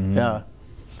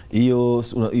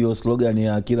 Hiyo slogan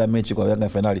ya kila mechi kwa Yanga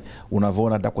finali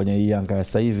unavyoona hata kwenye hii Yanga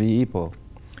sasa hivi ipo.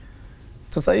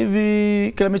 Sasa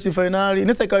hivi kila mechi finali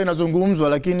inaweza ikawa inazungumzwa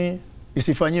lakini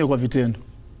isifanyiwe kwa vitendo.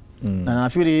 Na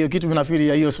nafikiri hiyo kitu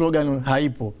nafikiri hiyo slogan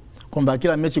haipo kwamba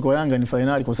kila mechi kwa Yanga ni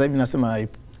finali. Kwa sababu nasema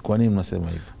haipo. Kwa nini mnasema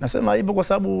hivyo? Nasema haipo kwa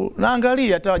sababu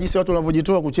naangalia hata jinsi watu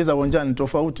wanavyojitoa kucheza uwanjani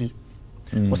tofauti.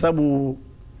 Kwa sababu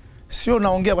sio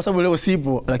naongea kwa sababu leo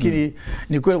sipo, lakini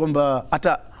ni kweli kwamba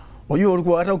hata unajua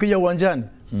ulikuwa hata ukija uwanjani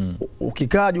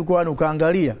ukikaa jukwani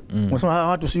ukaangalia unasema hawa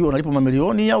watu sio wanalipa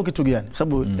mamilioni au kitu gani? Kwa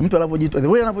sababu mtu anavyojitoa, the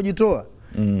way anavyojitoa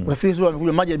unafikiri sio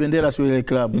amekuja maji ya bendera sio ile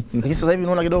club. Lakini sasa hivi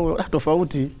unaona kidogo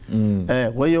tofauti.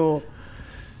 Kwa hiyo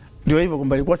ndio hivyo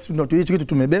kwamba ilikuwa sisi hicho kitu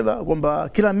tumebeba kwamba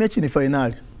kila mechi ni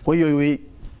finali. Kwa hiyo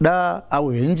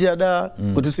au nje ya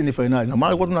kwetu sisi ni finali. Na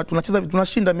maana kwa tunacheza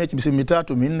tunashinda mechi misimu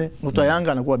 3-4, nuta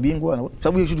Yanga anakuwa bingwa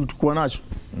sababu hiyo kitu tulikuwa nacho.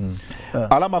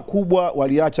 Alama kubwa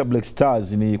waliacha Black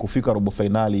Stars ni kufika robo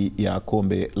finali ya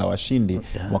kombe la washindi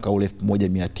mwaka ule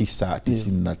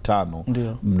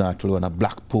 1995 mnatolewa na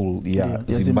Blackpool ya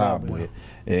Zimbabwe.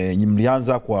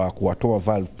 Mlianza kwa kuwatoa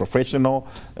Val Professional,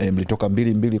 mlitoka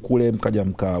 2-2 kule, mkaja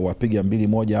mkawapiga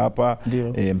 2-1 hapa,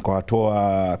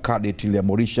 mkawatoa Cadet ile ya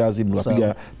Mauritius,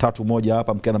 mliwapiga 3-1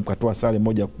 hapa, mkaenda mkatoa sare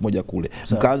 1-1 kule.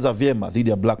 Mkaanza vyema dhidi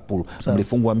ya Blackpool,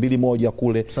 mlifungwa 2-1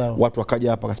 kule. Watu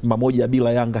wakaja hapa akasema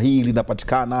 1-0 Yanga hii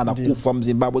linapatikana na kufa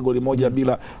Mzimbabwe goli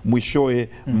 1-0, mwishoe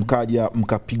mkaja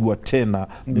mkapigwa tena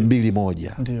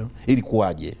 2-1.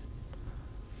 Ilikuwaje?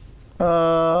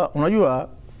 Unajua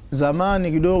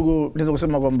zamani kidogo naweza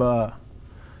kusema kwamba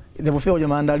inapofika kwenye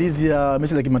maandalizi ya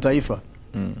mechi za kimataifa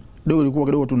kidogo ilikuwa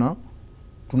kidogo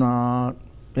tuna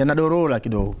yanadorola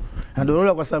kidogo.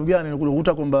 Yanadorola kwa sababu gani?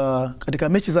 Unakuta kwamba katika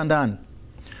mechi za ndani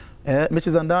mechi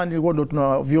za ndani ilikuwa ndio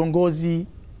tuna viongozi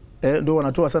ndio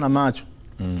wanatoa sana macho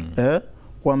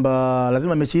kwamba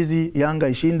lazima mechi hizi Yanga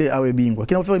ishinde awe bingwa.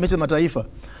 Kila mfano mechi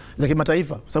za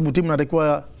kimataifa kwa sababu timu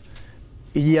inatakiwa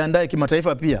ijiandae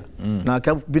kimataifa pia. Na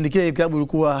kipindi kile klabu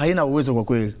ilikuwa haina uwezo kwa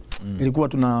kweli.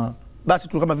 Ilikuwa basi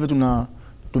tu kama vile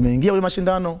tumeingia kwenye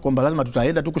mashindano kwamba lazima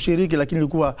tutaenda tu kushiriki, lakini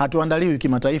ilikuwa hatuandaliwi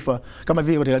kimataifa kama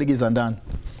vile katika ligi za ndani.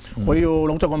 Kwa hiyo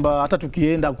unakuta kwamba hata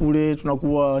tukienda kule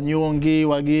tunakuwa nyonge,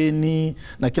 wageni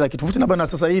na kila kitu. Tofauti na bana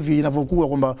sasa hivi inavyokuwa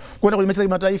kwamba kwenda kwenye mechi za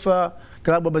kimataifa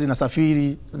klabu baba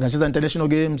zinasafiri, zinacheza international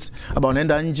games, aba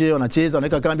wanaenda nje, wanacheza,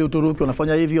 wanaweka kambi Uturuki,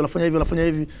 wanafanya hivi.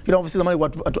 Kila ofisi zamani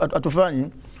atufanyi.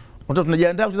 Unataka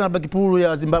tunajiandaa kucheza na Blackpool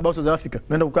ya Zimbabwe au South Africa.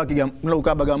 Naenda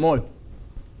kukaa Bagamoyo.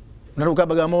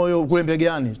 Kule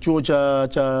Mbegani, chuo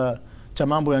cha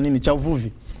mambo ya nini cha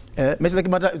uvuvi. Mechi za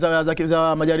kimataifa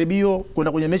za majaribio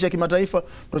kwenda kwenye mechi ya kimataifa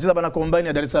tunacheza bana combine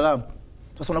ya Dar es Salaam.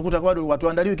 Sasa unakuta kwa watu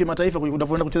waandaliwe kimataifa kwenda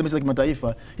kucheza mechi za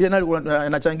kimataifa. Ile nayo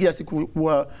inachangia siku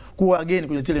kuwa again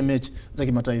kwenye zile mechi za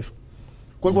kimataifa.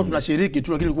 Kwa hiyo tunashiriki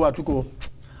tu, lakini ilikuwa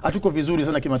hatuko vizuri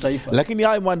sana kimataifa. Lakini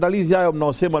hayo maandalizi hayo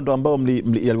mnaosema ndo ambao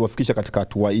yaliwafikisha katika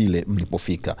hatua ile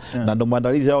mlipofika. Na ndo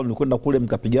maandalizi hayo mlikwenda kule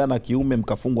mkapigana kiume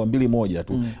mkafungwa 2-1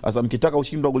 tu. Sasa mkitaka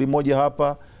ushindi wa goli 1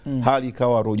 hapa hali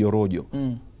ikawa rojo.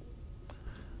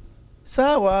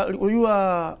 Sawa,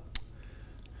 unajua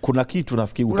kuna kitu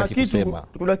nafikiri utaki kusema.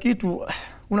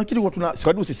 Kuna kitu kwa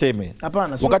Sikadi usiseme.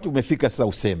 Hapana, wakati umefika sasa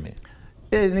useme.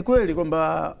 Ni kweli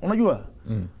kwamba unajua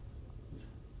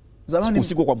Zamani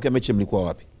usiku kwa mkia mechi mlikuwa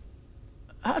wapi?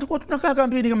 Tulikuwa tunakaa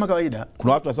kambini kama kawaida.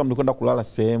 Kuna watu wanasema mlikwenda kulala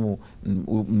sehemu,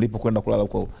 mlipokwenda kulala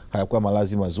huko hayakuwa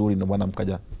malazi mazuri ndio maana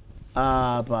mkaja.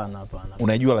 Hapana.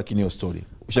 Unajua lakini hiyo story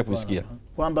ushakusikia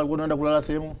kwamba unaenda kulala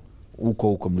sehemu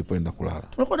huko mlipoenda kulala?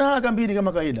 Tulikuwa tunalala kambini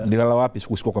kama kawaida. Nilala wapi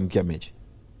usiku kwa mkia mechi?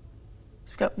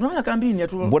 Tunalala kambini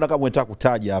tu. Mbona kama unataka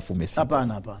kutaja afu umesita?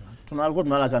 Hapana. Tulikuwa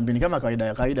tunalala kambini kama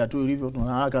kawaida tu ilivyo.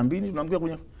 Tunalala kambini tunamkia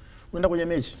kwenda kwenye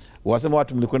mechi. Wasema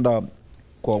watu mlikwenda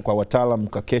kwa wataalamu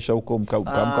mkakesha huko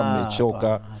mkaamka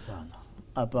mmechoka.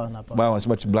 Hapana. Bwana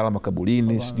wanasema tumlala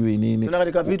makaburini sijui nini. Tuna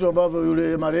katika vitu ambavyo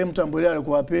yule marehemu Tambwe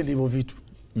alikuwa hapendi hivyo vitu.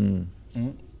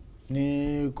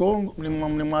 Ni Kongo,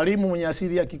 ni mwalimu mwenye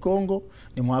asili ya Kikongo,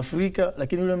 ni Mwafrika,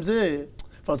 lakini yule mzee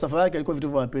falsafa yake ilikuwa vitu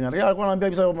vya hapendi. Alikuwa ananiambia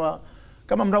kabisa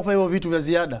kama mtaka kufanya hivyo vitu vya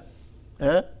ziada,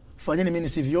 fanyeni mimi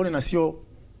nisivione na sio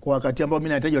kwa wakati ambao mimi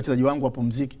nahitaji wachezaji wangu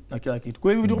wapumzike na kila kitu.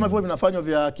 Kwa hiyo vitu kama hivyo vinafanywa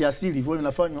vya kiasili, hivyo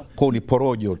vinafanywa. Kwa ni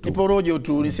porojo tu. Ni porojo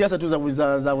tu, ni siasa tu za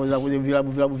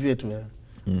vilabu vyetu.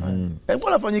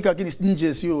 Alikuwa anafanyika lakini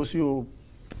nje sio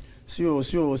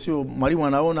mwalimu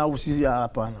anaona au sisi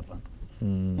hapana.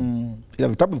 Ila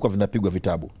vitabu vilikuwa vinapigwa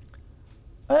vitabu.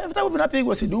 Vitabu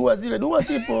vinapigwa si dua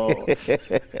zipo.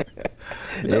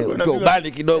 Kwa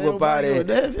ubali kidogo pale.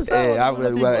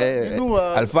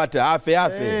 Alfata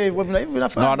afe.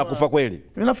 Na wanakufa kweli.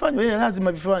 Vinafanywa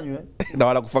lazima vifanywe. Na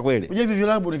wanakufa kweli. Unajua hivi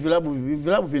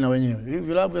vilabu vina wenyewe. Hivi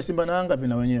vilabu vya Simba na Yanga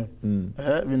vina wenyewe.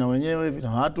 Vina wenyewe,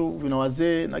 vina watu, vina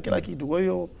wazee na kila kitu. Kwa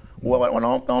hiyo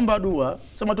wanaomba dua.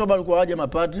 Sema tu bado kwa aje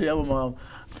mapadri au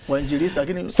wainjilisi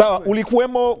lakini sawa.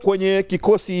 Ulikuwemo kwenye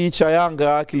kikosi cha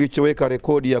Yanga kilichoweka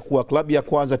rekodi ya kuwa klabu ya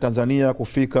kwanza Tanzania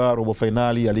kufika robo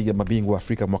finali ya ligi ya mabingwa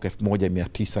Afrika mwaka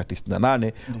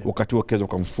 1998 wakati wakezwa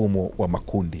kwa mfumo wa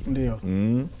makundi. Ndio.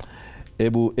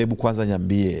 Ebu kwanza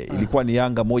niambie, ilikuwa ni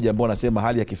Yanga moja ambao nasema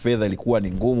hali ya kifedha ilikuwa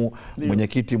ni ngumu.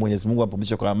 Mwenyekiti Mwenyezi Mungu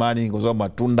ampumzishe kwa amani Ngozo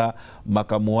Matunda,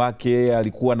 makamu wake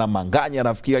alikuwa na manganya,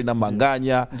 nafikiri na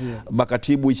manganya.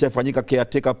 Makatibu ishafanyika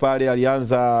caretaker pale,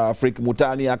 alianza Afrika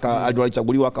Mutani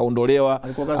alichaguliwa akaondolewa.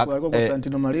 Alikuwa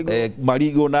Santino Marigo.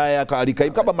 Marigo naye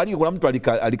alikaimu kama Marigo kuna mtu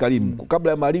alikalimu.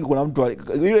 Kabla ya Marigo kuna mtu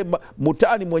yule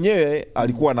Mutani mwenyewe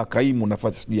alikuwa na kaimu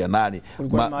nafasi ya nani?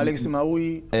 Kulikuwa Alex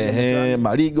Maui.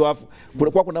 Marigo afu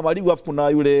kuna Marigo afu kuna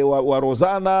yule wa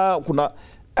Rozana, kuna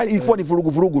ilikuwa ni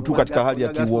vurugu tu katika hali ya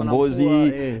kiuongozi.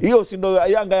 Hiyo si ndio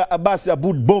Yanga ya Abbas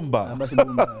Abud Bomba.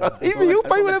 Hivi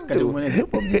yupo yule mtu.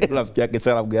 Rafiki yake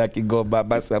sana mgaya Kigoma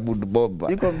Abbas Abud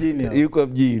Bomba. Yuko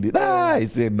mjini.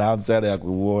 Ise sana ya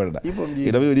kuona.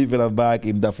 Inabidi nipe namba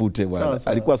yake mtafute bwana.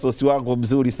 Alikuwa sosi wangu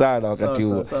mzuri sana wakati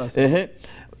huo.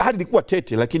 Hadi ilikuwa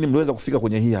tete lakini mliweza kufika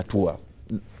kwenye hii hatua.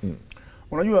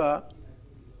 Unajua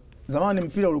zamani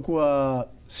mpira ulikuwa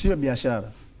sio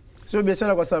biashara. Sio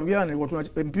biashara kwa sababu gani?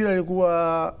 Mpira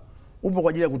ilikuwa upo kwa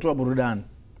ajili ya kutoa burudani.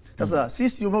 Sasa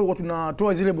sisi ambao tulikuwa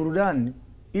tunatoa zile burudani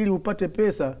ili upate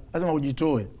pesa, lazima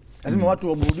ujitoe. Lazima watu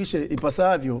waburudishe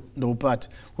ipasavyo ndio upate.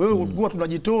 Kwa hiyo tulikuwa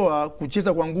tunajitoa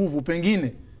kucheza kwa nguvu,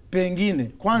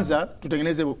 pengine kwanza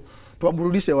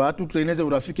tuwaburudishe watu, tutengeneze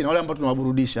urafiki na wale ambao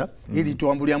tunawaburudisha ili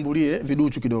tuambulie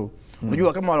viduchu kidogo.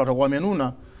 Unajua kama wale watakuwa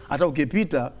wamenuna hata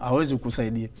ukipita hawezi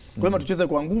kukusaidia. Kwa hiyo tucheze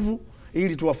kwa nguvu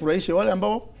ili tuwafurahishe wale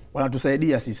ambao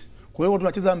wanatusaidia sisi. Kwa hiyo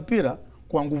tunacheza mpira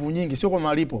kwa nguvu nyingi, sio kwa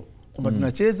malipo. Kwamba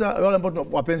tunacheza wale ambao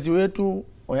wapenzi wetu,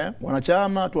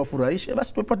 wanachama tuwafurahishe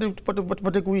basi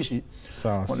tupate kuishi.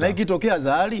 Sawa. Na ikitokea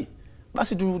zali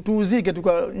basi tuuzike nje,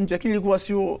 lakini ilikuwa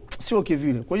sio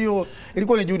kivile. Kwa hiyo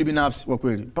ilikuwa ni juhudi binafsi kwa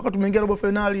kweli. Mpaka tumeingia robo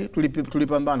finali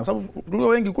tulipambana. Sababu tulio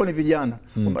wengi ilikuwa ni vijana.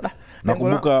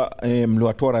 Nakumbuka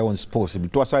mliwatoa Rayon Sports,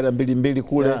 mlitoa sare 2-2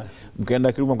 kule,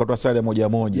 mkaenda Kiruma mkatoa sare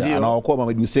 1-1. Anaokoa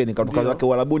Mohamed Hussein katoka zake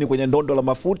Warabuni kwenye ndondo la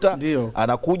mafuta.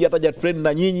 Anakuja ataja trend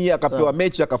na nyinyi, akapewa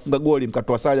mechi akafunga goli,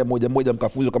 mkatoa sare 1-1,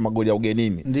 mkafuzu kama goli ya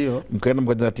ugenini. Mkaenda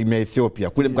mkacheza timu ya Ethiopia.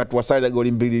 Kule mkatoa sare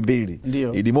goli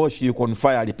 2-2. Idimoshi yuko on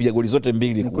fire, alipiga goli zote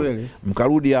 2 kule.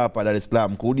 Mkarudi hapa Dar es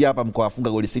Salaam, kurudi hapa mkawafunga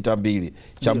goli 6-2.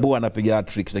 Chambua anapiga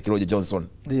hat-trick za Kiroje Johnson.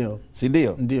 Si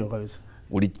ndio? Ndio kabisa.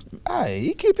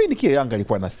 Hiki kipindi kile Yanga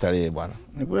ilikuwa na starehe bwana.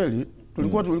 Ni kweli.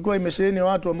 Tulikuwa imesheheni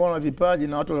watu ambao wana vipaji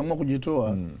na watu waliamua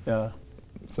kujitoa.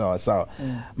 Sawa.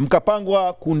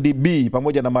 Mkapangwa kundi B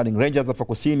pamoja na Manning Rangers Afrika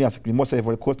Kusini, Asikimosa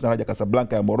Ivory Coast na Raja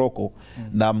Casablanca ya Morocco,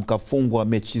 na mkafungwa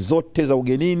mechi zote za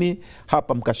ugenini.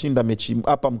 Hapa mkashinda mechi,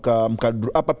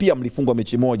 hapa pia mlifungwa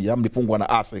mechi moja, mlifungwa na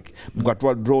ASEC.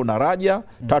 Mkatoa draw na Raja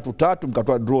 3-3,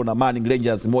 mkatoa draw na Manning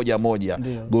Rangers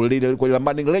 1-1. Goli lile kwa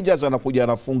Manning Rangers anakuja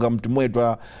anafunga mtu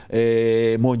mmoja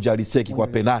Monja Liseki kwa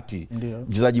penalti.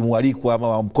 Mchezaji mwalikwa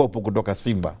ama mkopo kutoka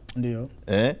Simba.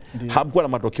 hamkuwa na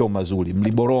matokeo mazuri,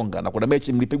 mliboronga, na kuna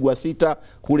mechi mlipigwa 6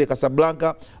 kule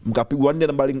Casablanca, mkapigwa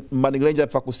 4 na Mingine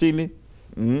Afrika Kusini.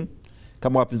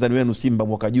 Kama wapinzani wenu Simba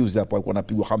mwaka juzi hapo walikuwa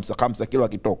wanapigwa 5 kilo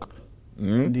akitoka.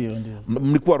 Ndio.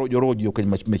 Mlikuwa rojo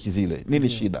kwenye mechi zile. Nini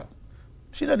shida?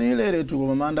 Shida ni ile tu,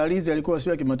 kwa maandalizi yalikuwa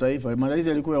sio ya kimataifa, maandalizi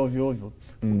yalikuwa ya ovyo ovyo.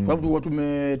 Kwa sababu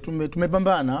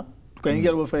tumepambana,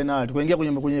 tukaingia robo finali, tukaingia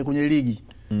kwenye ligi.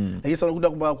 Lakini sasa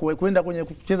unakuta kwenda kwenye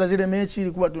kucheza zile mechi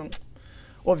ilikuwa tu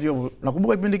ovyo ovyo.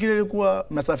 Nakumbuka kipindi kile ilikuwa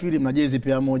mnasafiri mna jezi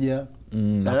pia moja.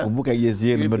 Nakumbuka jezi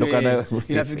yenu mmetoka nayo.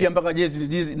 Inafikia mpaka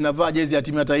jezi navaa jezi ya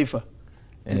timu ya taifa.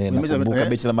 Nakumbuka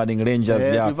mechi na Mading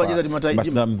Rangers hapa.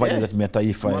 Mashindano mvaji za timu ya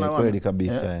taifa, kweli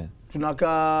kabisa.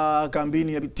 Tunakaa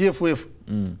kambini TFF.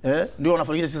 Ndio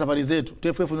wanafanikisha sisi safari zetu.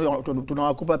 TFF ndio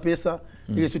tunawakopa pesa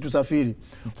ili sisi tusafiri.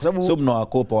 Kwa sababu sio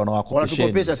mnawakopa,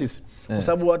 wanatukopesha sisi. Kwa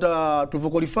sababu hata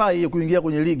tulivyoqualify kuingia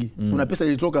kwenye ligi, kuna pesa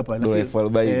ilitoka pale.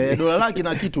 Dola laki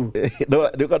na kitu. Dola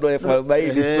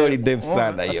 $40,000 story ndefu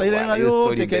sana hiyo. Sasa ile hela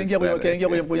yote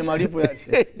kaingia kwenye malipo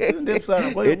yake. Ndefu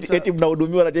sana. Kwa hiyo eti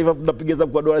mnahudumiwa na taifa, mnapigiza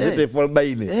kwa dola zetu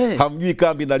 $40,000. Hamjui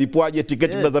kambi nalipwaje,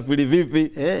 tiketi mnasafiri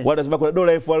vipi? Wanasema kuna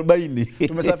dola $40,000.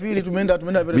 Tumesafiri, tumeenda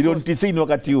milioni 90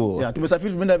 wakati huo.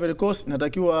 Tumesafiri, tumeenda Ivory Coast,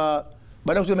 natakiwa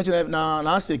baada ya kucheza mechi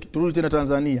na ASEC turudi tena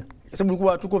Tanzania. Kwa sababu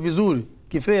tulikuwa tuko vizuri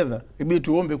kifedha, ibidi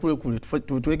tuombe kule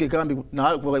tuweke kambi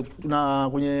na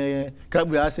kwenye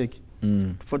klabu ya ASEC.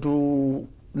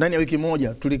 Ndani ya wiki moja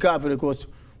tulikaa Ivory Coast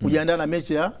kujiandaa na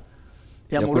mechi ya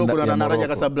Morocco na Raja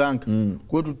Casablanca.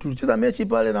 Kwa hiyo tulicheza mechi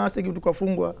pale na ASEC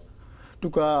tukafungwa.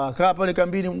 Tukakaa pale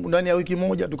kambini ndani ya wiki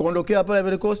moja, tukaondokea pale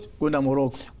Ivory Coast kwenda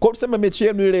Morocco. Kwa tuseme mechi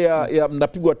yenu ile ya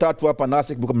mnapigwa 3 hapa na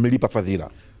ASEC mlipa fadhila.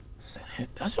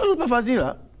 Sio lipa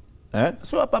fadhila.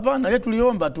 Sio hapana, ile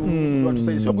tuliomba tu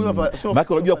watusaidie, sio kulipa. Maana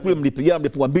unajua kule mlipigana,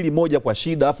 mlifungwa 2-1 kwa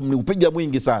shida, afu mliupiga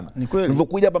mwingi sana.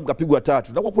 Mlivyokuja hapa mkapigwa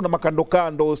 3. Na kuna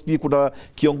makando, sijui kuna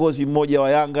kiongozi mmoja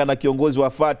wa Yanga na kiongozi wa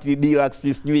Fati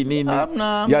Deluxe sijui nini.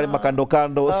 Yale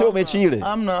makando, sio mechi ile.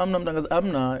 Hamna mtangaza,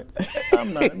 hamna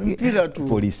mpira tu.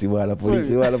 Polisi wala.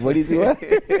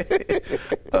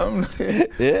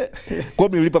 Kwa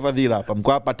mlipa fadhila hapa.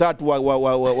 Mko hapa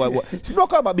 3 sio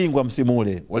kama mabingwa msimu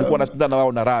ule. Walikuwa wanashindana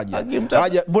wao na Raja.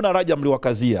 Mbona Raja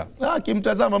mliwakazia?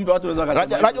 Kimtazama mtu watu waweza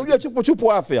kasema. Raja unajua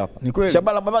chupu afi hapa.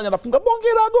 Shabala Ramadhani anafunga bonge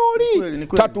la goli.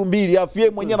 3-2 afi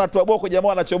yeye mwenyewe anatoa boko,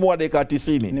 jamaa anachomoa dakika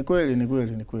 90. Ni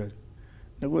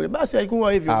kweli. Basi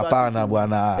haikuwa hivyo basi. Hapana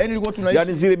bwana.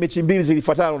 Yaani zile mechi mbili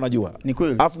zilifuatana unajua. Ni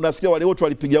kweli. Alafu nasikia wale wote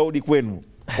walipiga hodi kwenu.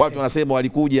 Watu wanasema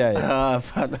walikuja.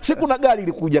 Hapana. Si kuna gari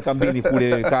ilikuja kambini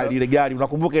kule, ile gari,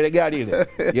 unakumbuka ile gari ile?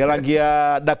 Ya rangi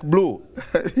ya dark blue.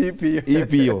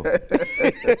 Ipi hiyo.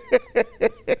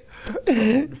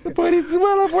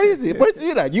 Polisi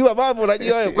unajua mambo,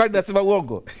 unajua wewe, kwani nasema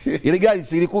uongo? Ile gari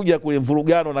si ilikuja kule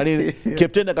mvurugano na nini?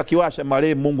 Captain akakiwasha,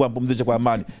 marehemu Mungu ampumzishe kwa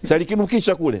amani. Sasa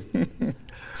likinukisha kule.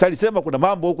 Sasa alisema kuna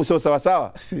mambo huku sio sawa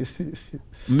sawa.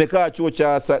 Mmekaa chuo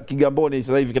cha Kigamboni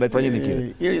sasa hivi kinaitwa nini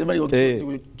kile?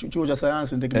 Ile chuo cha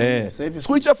sayansi na teknolojia. Sasa hivi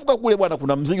sikulichafuka kule bwana,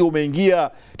 kuna mzigo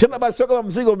umeingia. Tena basi sio kama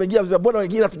mzigo umeingia, mbona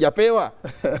wengine hatujapewa?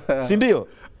 Si ndio?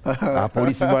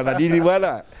 Polisi bwana, dili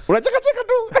bwana. Unacheka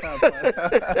tu.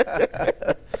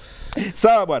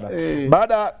 Sawa bwana.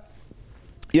 Baada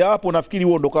ya hapo nafikiri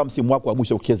huo ndo kama msimu wako wa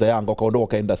mwisho ukicheza Yanga, ukaondoka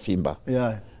kaenda Simba.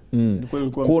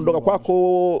 Kuondoka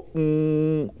kwako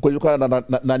kulitokana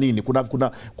na nini?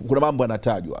 Kuna mambo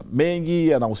yanatajwa mengi,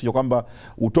 yanahusishwa kwamba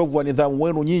utovu wa nidhamu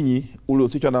wenu nyinyi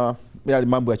uliohusishwa na yale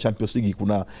mambo ya Champions League.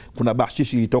 Kuna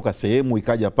bashishi ilitoka sehemu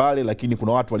ikaja pale, lakini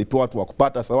kuna watu walipewa, watu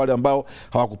wakupata. Sasa wale ambao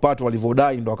hawakupata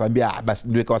walivodai ndo wakaambia basi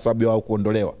ndio kwa sababu wao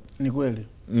kuondolewa. Ni kweli.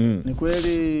 Ni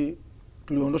kweli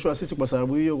tuliondoshwa sisi kwa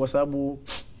sababu hiyo, kwa sababu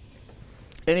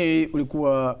yani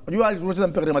ulikuwa unajua tunacheza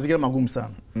mpira katika mazingira magumu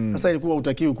sana. Sasa ilikuwa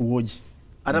utakiwi kuhoji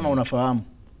hata kama unafahamu.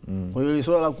 Kwa hiyo ile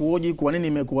swala la kuhoji kwa nini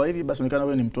imekuwa hivi, basi onekana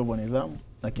wewe ni mtovu wa nidhamu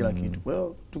na kila kitu. Kwa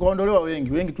hiyo tukaondolewa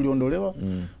wengi tuliondolewa.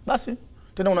 Basi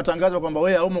tena unatangazwa kwamba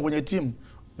wewe haumo kwenye timu.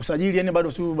 Usajili yani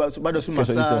bado si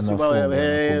masaa,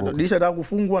 dirisha la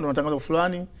kufungwa ndio unatangazwa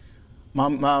fulani.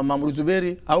 Mamuru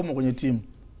Zuberi haumo kwenye timu.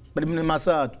 Bado ni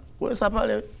masaa tu. Kwa hiyo sasa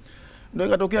pale ndio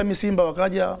ikatokea Simba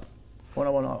wakaja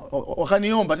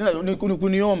wakaniomba tena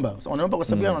kuniomba. Wanaomba kwa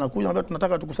sababu wanakuja wanambia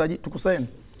tunataka tukusaini.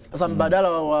 Sasa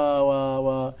mbadala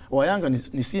wa Yanga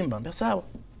ni Simba. Mbona sawa.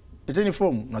 Leteni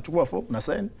fomu, nachukua fomu na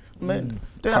sign.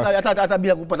 Tena hata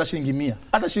bila kupata shilingi 100.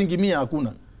 Hata shilingi 100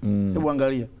 hakuna. Hebu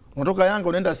angalia. Unatoka Yanga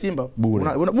unaenda Simba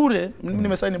bure. Mimi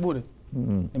nimesaini bure.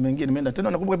 Nimeenda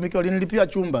tena, nakumbuka mimi walinilipia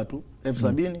chumba tu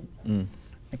 70,000.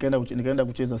 nikaenda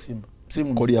kucheza Simba.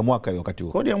 Kodi ya mwaka wakati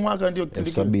huo. Kodi ya mwaka ndio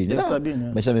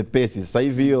 70. Maisha mepesi. Sasa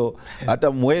hivi hiyo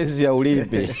hata mwezi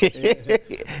haulipi.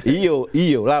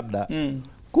 Hiyo labda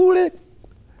kule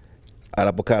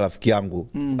anapokaa rafiki yangu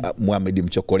Mohamed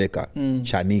Mchokoleka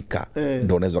Chanika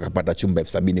ndio unaweza kupata chumba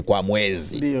 70 kwa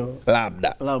mwezi. Ndio.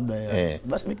 Labda.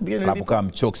 Basi mimi anapokaa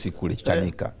Mchoksi kule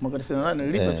Chanika. Mwaka 98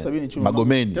 nilipa 70 chumba.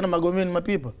 Magomeni. Tena Magomeni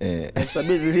mapipa.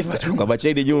 70 nilipa chumba. Kwa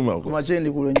Macheni Juma huko. Kwa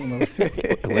Macheni kule nyuma.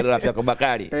 Wewe rafiki yako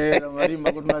Bakari. Na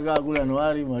Marimba tunakaa kule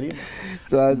Anuari Marimba.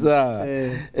 Sasa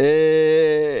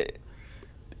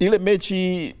ile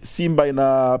mechi Simba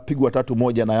inapigwa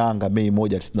 3-1 na Yanga Mei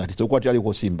 199. Ulikuwa tayari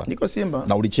uko Simba? Niko Simba.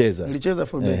 Na ulicheza? Nilicheza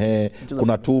fullback.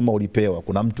 Kuna tuma ulipewa.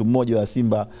 Kuna mtu mmoja wa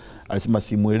Simba alisema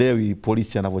simuelewi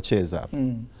polisi anavyocheza.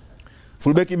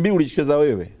 Fullback 2 ulicheza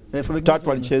wewe?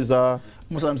 3 alicheza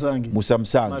Musa Msangi.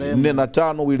 4 na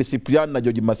 5 Willy Cyprian na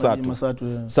George Masatu.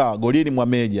 Sawa, golini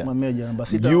Mwameja. Namba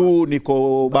 6. Juu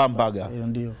niko Bambaga.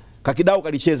 Ndio. Kakidau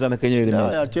kalicheza na kenye ile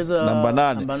mechi. Namba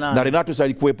 8. Na Renatus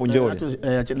alikuwepo Njole.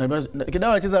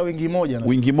 Kidau alicheza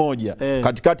wingi moja.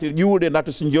 Katikati juu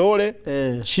Renatus Njole,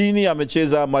 chini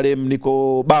amecheza marehemu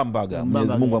Niko Bambaga.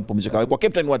 Mwenyezi Mungu ampumzike. Alikuwa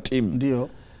captain wa timu. Ndio.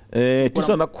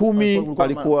 9 na 10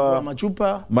 alikuwa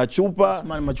Machupa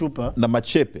na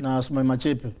Machepe.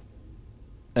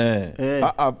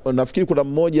 Nafikiri kuna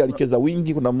mmoja alicheza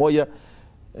wingi, kuna mmoja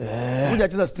mmoja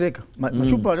alicheza striker.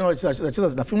 Machupa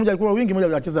alicheza nafikiri mmoja alikuwa wingi,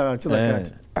 mmoja alicheza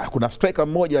kati. Kuna striker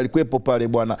mmoja alikuwepo pale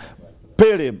bwana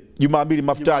Pele Jumapili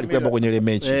Mafuta alikuwepo kwenye ile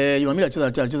mechi. Jumapili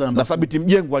alicheza na Thabiti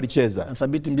Mjengo alicheza.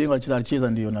 Thabiti Mjengo alicheza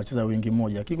ndio na alicheza wingi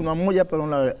mmoja. Lakini kuna mmoja hapa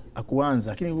naona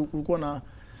akuanza. Lakini kulikuwa na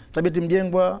Thabiti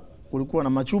Mjengwa, kulikuwa na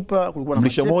Machupa, kulikuwa na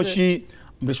Mrisho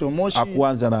Moshi.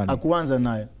 Akuanza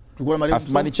naye. Kulikuwa na Mariam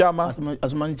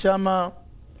Asmani Chama.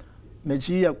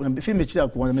 Mechi ya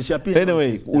kwanza, mechi ya pili.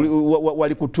 Anyway,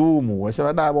 walikutuhumu.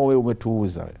 Walisema da wewe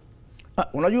umetuuza.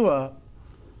 Unajua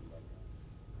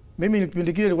mimi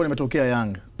kipindi kile nilikuwa nimetokea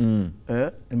Yanga.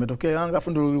 Nimetokea Yanga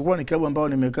afu ndio ilikuwa ni klabu ambayo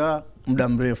nimekaa muda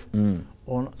mrefu.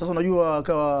 Sasa unajua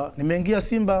akawa nimeingia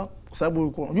Simba kwa sababu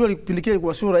unajua kipindi kile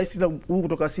ilikuwa sio rahisi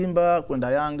kutoka Simba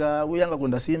kwenda Yanga, Yanga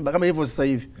kwenda Simba kama hivyo sasa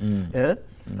hivi.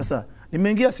 Sasa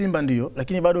nimeingia Simba ndio,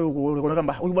 lakini bado unaona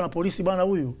kama huyu bwana polisi bwana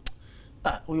huyu.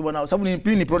 Huyu bwana sababu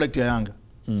ni product ya Yanga.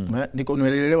 Niko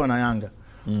nimelelewa na Yanga.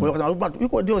 Kwa hiyo kama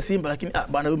yuko ndio Simba lakini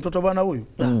bwana huyu mtoto bwana huyu.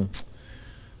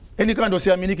 Yaani kama ndio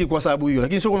siaminiki kwa sababu hiyo,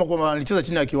 lakini sio kwamba nilicheza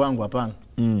chini ya kiwango, hapana.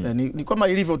 Ni kama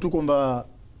ilivyo tu kwamba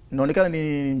inaonekana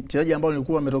ni mchezaji ambao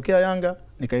nilikuwa nimetokea Yanga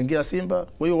nikaingia Simba.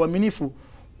 Kwa hiyo uaminifu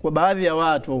kwa baadhi ya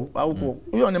watu au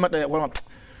huyo ni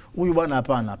huyu bwana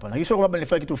hapana. Lakini sio kwamba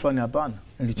nilifanya kitu fulani, hapana.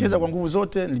 Nilicheza kwa nguvu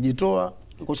zote, nilijitoa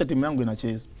kuacha timu yangu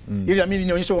inacheza. Ili mimi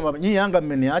nionyeshe kwamba nyinyi Yanga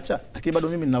mmeniacha, lakini bado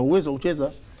mimi nina uwezo wa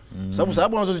kucheza.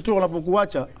 Sababu wanazozitoa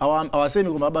wanapokuacha hawasemi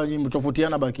kwamba baba nyinyi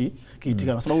mtofautiana baki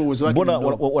kiitika. Kwa sababu uwezo wake. Mbona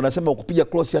wanasema kupiga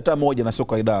cross hata moja na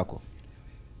soka kaida yako?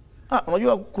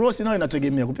 Unajua cross nayo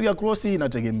inategemea. Kupiga cross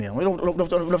inategemea.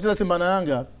 Unafuatilia Simba na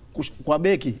Yanga kwa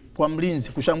beki, kwa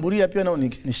mlinzi, kushambulia pia nao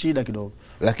ni shida kidogo.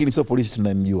 Lakini sio polisi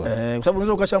tunamjua. Kwa sababu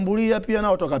unaweza ukashambulia pia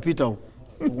nao utakapita huko.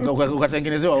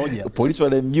 Ukatengenezewa hoja. Polisi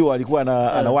wale mjua alikuwa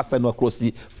ana wastani wa cross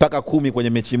mpaka 10 kwenye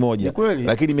mechi moja.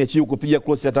 Lakini mechi hii kupiga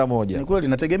cross hata moja. Ni kweli,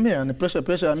 nategemea ni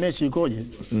pressure ya mechi ikoje.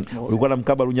 Ulikuwa na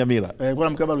Mkaba Lunyamila. Ulikuwa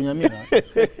na Mkaba Lunyamila.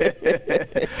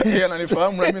 Yeye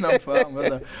ananifahamu na mimi namfahamu.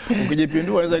 Sasa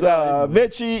ukijipindua unaweza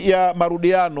mechi ya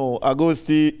marudiano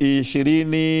Agosti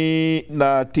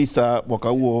 29 mwaka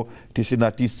huo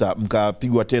 99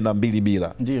 mkapigwa tena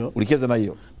 2-2. Ndio. Ulicheza na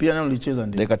hiyo? Pia nao nilicheza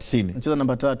ndio. Dakika 90. Nilicheza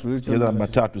namba 3, nilicheza namba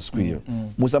 3 siku hiyo.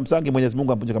 Musa Msangi Mwenyezi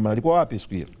Mungu amponye kama alikuwa wapi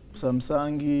siku hiyo? Musa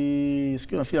Msangi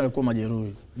siku nafikiri alikuwa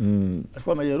majeruhi.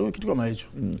 Alikuwa majeruhi kitu kama hicho.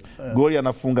 Goli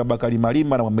anafunga Bakari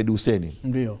Malima na Mohamed Hussein.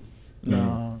 Ndio.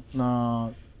 Na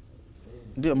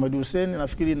ndio Mohamed Hussein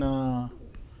nafikiri na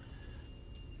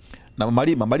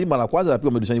Malima la kwanza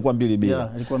alipigwa Mohamed Hussein ilikuwa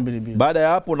 2-2. Ilikuwa 2-2. Baada ya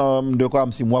hapo na ndio kwa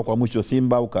msimu wako wa mwisho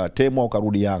Simba ukatemwa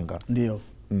ukarudi Yanga. Ndio.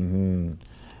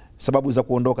 Sababu za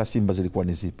kuondoka Simba zilikuwa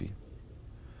ni zipi?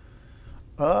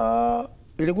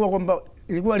 Ilikuwa kwamba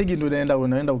ilikuwa ligi ndio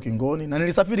inaenda ukingoni na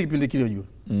nilisafiri kipindi kile juu.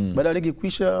 Baada ya ligi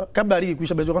kuisha, kabla ya ligi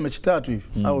kuisha baada ya mechi 3 hivi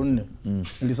au 4.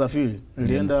 Nilisafiri,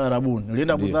 nilienda Arabuni,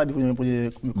 nilienda Abu Dhabi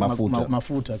kwenye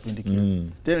mafuta kipindi kile.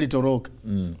 Tena nilitoroka.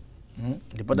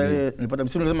 Nilipata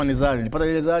msimu nasema nizali, nilipata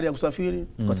ile zali ya kusafiri,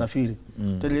 tukasafiri.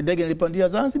 Tena ile ndege nilipandia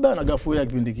Zanzibar na gafu ya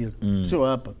kipindi kile. Sio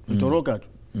hapa, nilitoroka tu.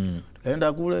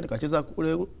 Kaenda kule, nikacheza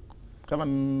kule kama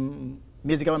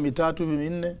miezi kama 3 hivi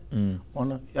 4.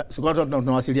 Unaona? Sikuwa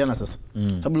tunawasiliana sasa.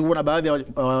 Sababu nilikuwa na baadhi ya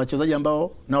wachezaji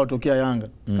ambao nao tokea Yanga.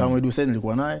 Kama Mohamed Hussein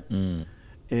nilikuwa naye.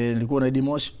 Nilikuwa na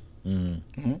Edimoshi.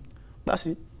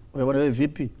 Basi wewe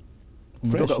vipi?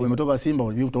 Umetoka Simba,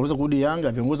 utaweza kurudi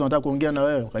Yanga, viongozi wanataka kuongea na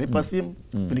wewe. Kanipa simu,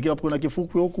 pilikia hapo kuna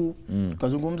kifuku huku,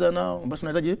 kazungumza nao, basi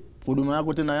unahitaji huduma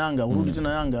yako tena Yanga, urudi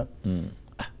tena Yanga.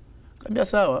 Kaambia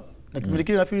sawa. Na kipindi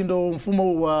kile nafikiri ndo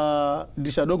mfumo wa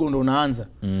dirisha dogo ndo unaanza.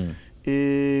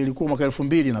 Ilikuwa mwaka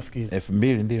 2000 nafikiri.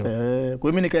 2000 ndio. Kwa hiyo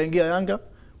mimi nikaingia Yanga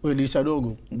kwa dirisha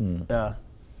dogo.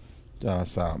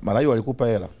 Sawa. Mara hiyo walikupa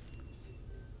hela?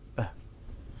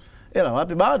 Hela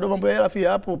wapi? Bado mambo ya hela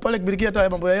pia hapo. Pale kibirikia hata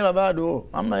mambo ya hela bado.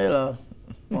 Hamna hela.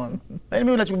 Unaona?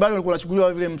 Yaani mimi bado nilikuwa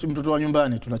nachukuliwa vile mtoto wa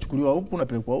nyumbani. Tunachukuliwa huku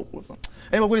napelekwa huku.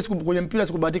 Yaani kwa kweli kwenye mpira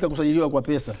sikubahatika kusajiliwa kwa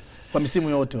pesa kwa misimu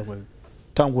yote kwa kweli.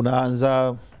 Tangu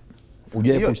naanza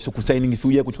uje kusigning fee,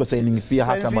 uje kuchukua signing fee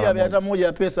hata mara moja. Hata moja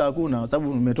ya pesa hakuna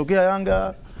sababu nimetokea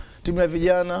Yanga, timu ya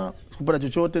vijana, sikupata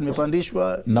chochote,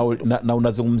 nimepandishwa. Na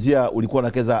unazungumzia ulikuwa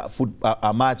unacheza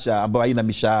amacha ambayo haina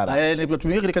mishahara.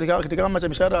 Nilitumia katika amacha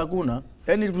mishahara hakuna.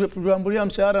 Yaani tuliambulia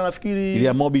mshahara nafikiri ile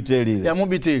ya Mobitel ile. Ya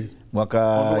Mobitel.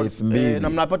 Mwaka 2000. Na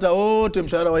mnapata wote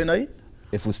mshahara wa aina hii?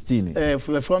 60,000.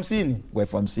 50,000. Kwa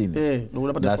 50,000. Ndio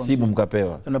unapata simu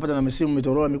mkapewa. Unapata na misimu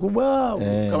mitorora mikubwa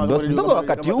kama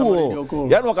wakati huo.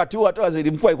 Yaani wakati huo hata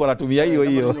waziri mkuu alikuwa anatumia hiyo.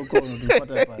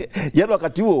 Yaani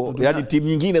wakati huo, yaani timu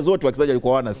nyingine zote wachezaji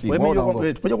walikuwa hawana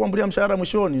simu. Tupoje kuambulia mshahara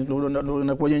mwishoni ndio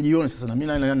inakuwa jioni sasa na mimi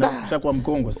naenda kwa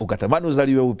mkongwe sasa. Ukatamani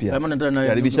uzaliwe upya.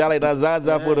 Yaani mishahara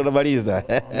inaanza afu ndo unamaliza.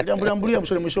 Niliambulia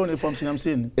mwishoni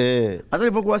 50,000. Hata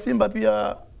nilipokuwa Simba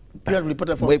pia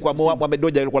tulipata kwa Mohamed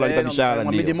Doja alikuwa analipa mishahara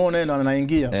ndio. Mohamed Mo naye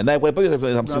anaingia. Naye kwa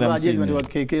 50,000. Ndio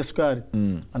KK Sukari.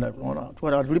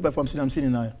 Unaona tulipa 50,000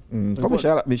 nayo.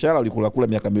 Kwa mishahara ulikula kula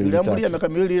miaka 2 3. Niliambulia miaka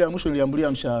 2 ile ya mwisho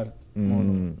niliambulia mshahara.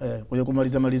 Kwenye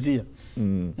kumalizia.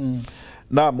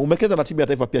 Naam, umekeza na timu ya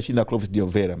taifa pia chini ya Clovis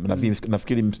Diovera.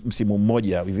 Nafikiri msimu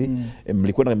mmoja hivi.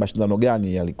 Mlikuwa na mashindano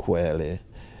gani yalikuwa yale?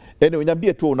 Yaani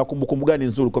niambie tu una kumbukumbu gani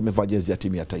nzuri kwa umevaa jezi ya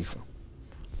timu ya taifa?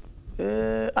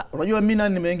 Unajua mimi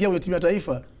nimeingia kwenye timu ya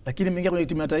taifa, lakini nimeingia kwenye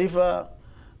timu ya taifa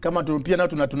kama pia nao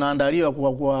tunaandaliwa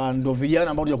kwa ndo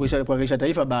vijana ambao tunakuisha kuhakikisha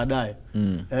taifa baadaye.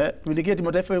 Tuingikie timu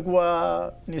ya taifa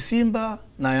ilikuwa ni Simba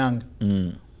na Yanga.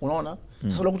 Unaona?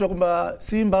 Sasa unakuta kwamba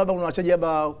Simba labda kuna wachezaji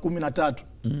labda 13.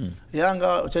 Yanga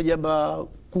wachezaji labda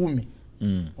 10.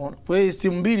 Kwa hiyo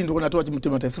timu mbili ndio kunatoa timu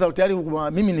ya taifa. Sasa tayari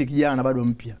mimi ni kijana bado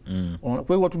mpya.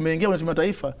 Kwa hiyo tumeingia kwenye timu ya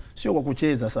taifa sio kwa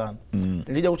kucheza sana.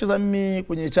 Nilija kucheza mimi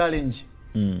kwenye challenge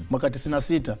mwaka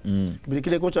 96. Kipindi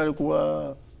kile kocha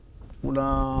alikuwa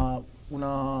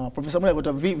una profesa mmoja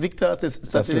anaitwa Victor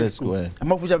Stasilescu.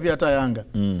 Amefundisha pia hata Yanga.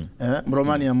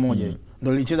 Mromania mmoja.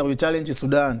 Ndio nilicheza kwenye challenge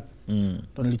Sudan.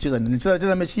 Ndio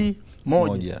nilicheza mechi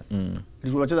moja.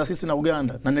 Nilicheza sisi na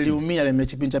Uganda na niliumia ile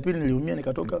mechi pincha pili niliumia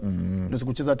nikatoka ndio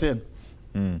sikucheza tena.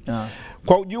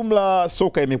 Kwa ujumla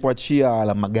soka imekuachia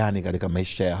alama gani katika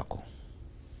maisha yako?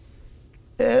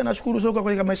 Nashukuru soka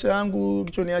katika maisha yangu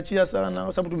kilichoniachia sana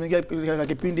kwa sababu tumeingia katika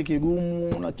kipindi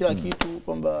kigumu na kila kitu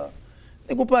kwamba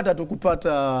ni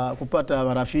kupata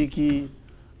marafiki,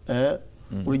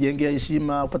 kujengea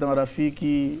heshima, kupata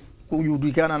marafiki,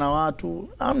 kujulikana na watu.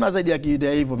 Hamna zaidi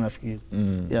ya hivyo nafikiri.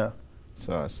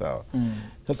 Sawa.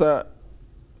 Sasa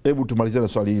hebu tumalizie na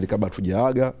swali hili kabla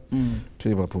tujaaga.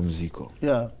 Tulipa pumziko.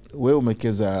 Wewe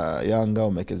umekeza Yanga,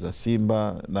 umekeza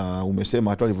Simba na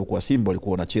umesema hata ulivyokuwa Simba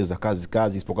ulikuwa unacheza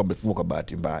kazi isipokuwa mlifungwa kwa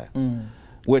bahati mbaya.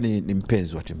 Wewe ni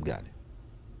mpenzi wa timu gani?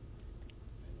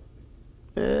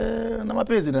 Na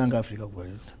mapenzi na Yanga Afrika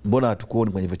kweli. Mbona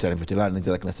hatukuoni kwenye veterani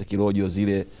za kina Sekirojo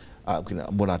zile?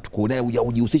 Mbona hatukuoni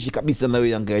hujihusishi kabisa na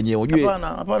Yanga yenyewe unajue?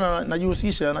 Hapana,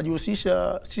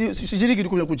 najihusisha sishiriki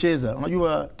tu kucheza.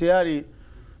 Unajua tayari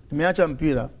nimeacha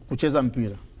kucheza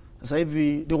mpira. Sasa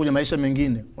hivi ndio kwenye maisha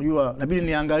mengine. Unajua inabidi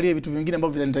niangalie vitu vingine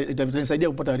ambavyo vitanisaidia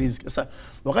kupata riziki. Sasa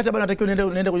wakati bado natakiwa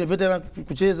niende kwenye veterani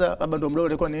kucheza, labda ndio mdogo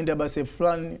nilikuwa niende basi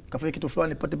fulani, kafanya kitu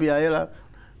fulani pate pia hela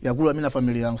ya kula mimi na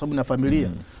familia yangu sababu na familia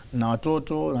na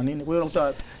watoto na nini. Kwa hiyo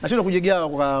nakuta nashinda kujigawa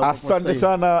kwa asante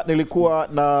sana. Nilikuwa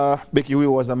na beki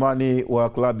huyo wa zamani wa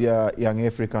klabu ya Young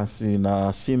Africans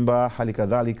na Simba, hali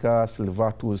kadhalika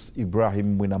Sylivatus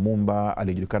Ibrahim Mwinamumba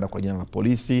aliyejulikana kwa jina la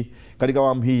Polisi katika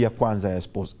awamu hii ya kwanza ya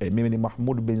Sports. Mimi ni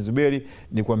Mahmoud Benzuberi,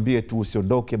 nikwambie tu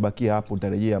usiondoke, bakia hapo,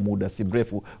 nitarejea muda si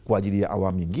mrefu kwa ajili ya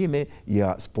awamu nyingine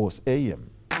ya Sports AM.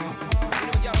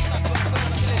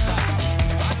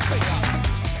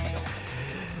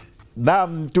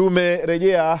 Naam,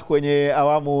 tumerejea kwenye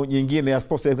awamu nyingine ya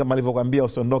Sports. Kama nilivyokuambia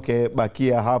usiondoke,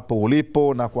 bakia hapo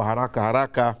ulipo, na kwa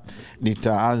haraka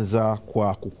nitaanza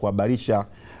kwa kukuhabarisha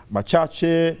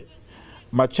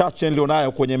machache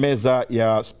nilionayo kwenye meza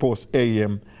ya Sports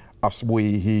AM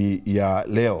asubuhi hii ya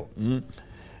leo.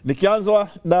 Nikianza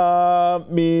na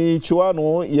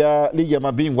michuano ya ligi ya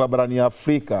mabingwa barani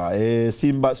Afrika,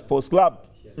 Simba Sports Club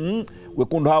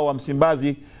Wekundu hao wa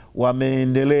Msimbazi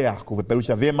wameendelea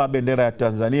kupeperusha vyema bendera ya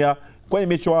Tanzania kwenye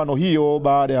michuano hiyo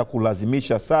baada ya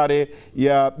kulazimisha sare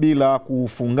ya bila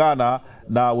kufungana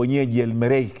na wenyeji El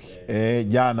Merreikh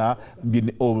jana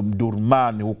mjini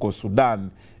Omdurman huko Sudan,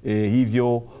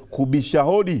 hivyo kubisha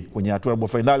hodi kwenye hatua ya robo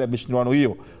finali ya michuano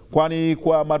hiyo, kwani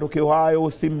kwa matokeo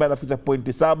hayo Simba inafikisha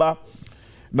pointi 7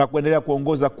 na kuendelea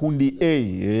kuongoza kundi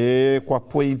A kwa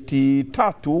pointi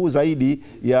 3 zaidi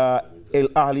ya El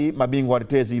Ahly, mabingwa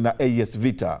watetezi, na AS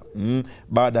Vita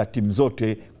baada ya timu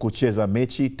zote kucheza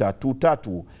mechi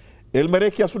 3-3. El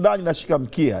Merreikh ya Sudan inashika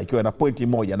mkia ikiwa na pointi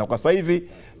 1, na kwa sasa hivi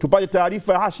tupate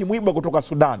taarifa ya Hashim Mwinamumba kutoka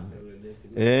Sudan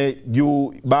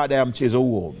juu baada ya mchezo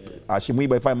huo. Hashim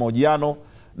Mwinamumba ifanya mahojiano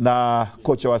na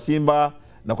kocha wa Simba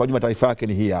na kwa jumla taarifa yake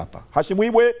ni hii hapa. Hashim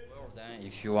Mwinamumba: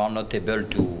 If you are not able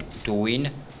to win,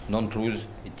 don't lose.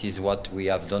 It is what we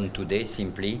have done today.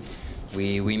 Simply,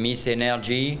 we miss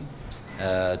energy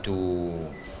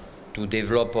to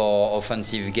develop our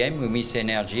offensive game. We miss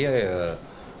energy.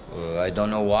 I don't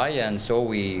know why, and so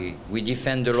we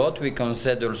defend a lot. We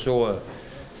concede also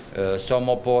some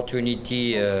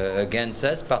opportunity against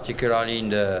us, particularly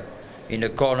in the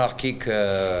corner kick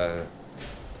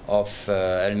of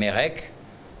El Merreikh.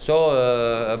 So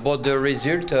about the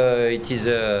result, it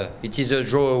is a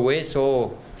draw away,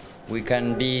 so we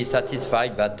can be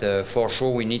satisfied, but for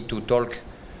sure we need to talk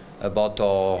about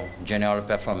our general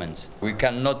performance. We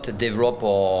cannot develop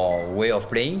our way of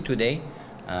playing today.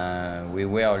 We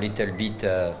were a little bit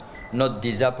not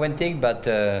disappointing, but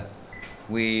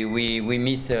we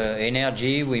miss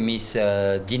energy, we miss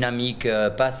dynamic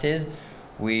passes.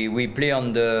 We play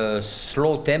on the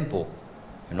slow tempo,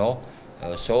 you know.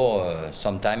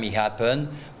 Sometimes it happens,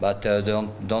 but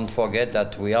don't forget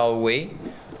that we are away.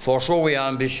 For sure, we are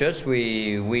ambitious.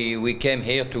 We came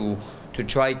here to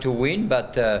try to win,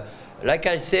 but like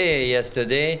I say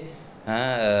yesterday,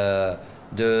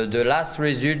 the last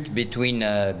result between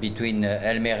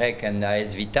El Merreikh and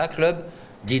AS Vita Club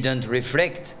didn't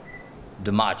reflect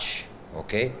the match.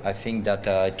 Okay, I think that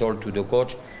I told to the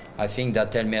coach, I think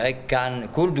that El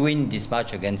Merreikh could win this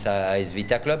match against AS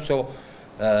Vita Club. So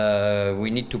we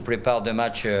need to prepare the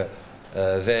match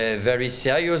very, very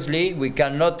seriously. We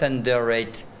cannot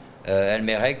underrate El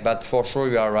Merreikh, but for sure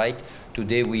you are right.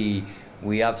 Today we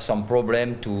have some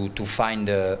problem to find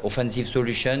offensive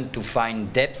solution, to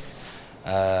find depth.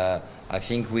 I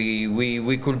think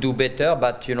we could do better,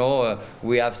 but you know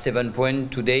we have 7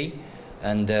 points today,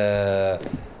 and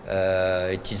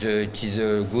it is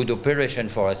a good operation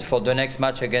for us. For the next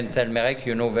match against El Merreikh,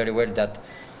 you know very well that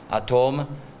at home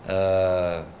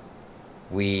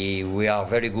we are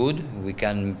very good. We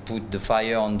can put the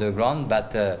fire on the ground,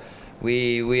 but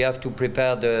we have to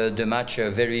prepare the match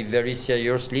very, very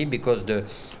seriously, because the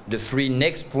 3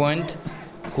 next point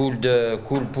could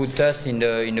put us in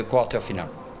the quarter final.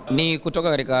 Ni kutoka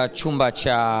katika chumba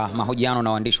cha mahojiano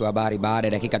na waandishi wa habari baada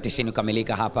ya dakika 90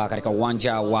 kukamilika hapa katika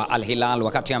uwanja wa Al Hilal,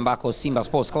 wakati ambako Simba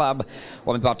Sports Club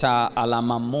wamepata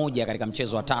alama 1 katika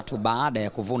mchezo wa 3 baada ya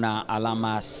kuvuna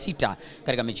alama 6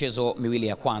 katika michezo miwili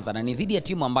ya kwanza, na ni dhidi ya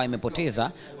timu ambayo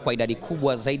imepoteza kwa idadi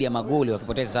kubwa zaidi ya magoli,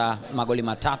 wakipoteza magoli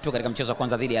 3 katika mchezo wa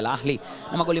kwanza dhidi ya Al Ahly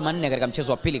na magoli 4 katika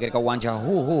mchezo wa pili katika uwanja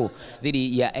huu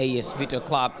dhidi ya AS Vita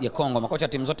Club ya Kongo. Makocha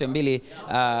timu zote mbili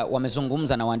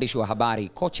wamezungumza na waandishi wa habari.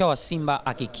 Kocha wa Simba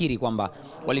akikiri kwamba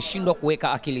walishindwa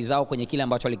kuweka akili zao kwenye kile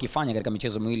ambacho walikifanya katika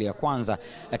michezo miwili ya kwanza,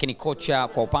 lakini kocha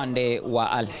kwa upande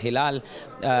wa Al Hilal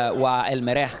wa El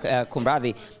Merreikh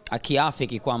kumradhi,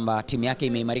 akiafiki kwamba timu yake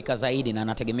imeimarika zaidi na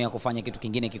anategemea kufanya kitu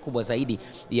kingine kikubwa zaidi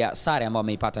ya sare ambayo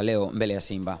ameipata leo mbele ya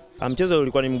Simba. Mchezo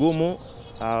ulikuwa ni mgumu,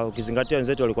 ukizingatia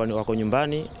wenzetu walikuwa wako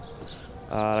nyumbani,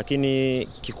 lakini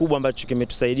kikubwa ambacho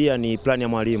kimetusaidia ni plani ya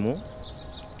mwalimu.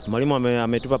 Mwalimu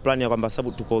ametupa plani ya kwamba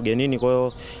sababu tuko ugenini, kwa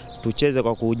hiyo tucheze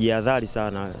kwa kujihadhari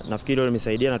sana. Nafikiri hilo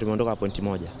limesaidia na tumeondoka pointi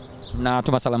 1. Na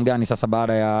tuma salamu gani sasa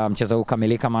baada ya mchezo huu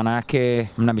kamilika? Maana yake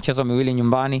mna michezo miwili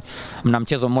nyumbani, mna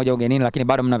mchezo mmoja ugenini, lakini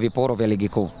bado mna viporo vya ligi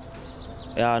kuu.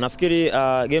 Nafikiri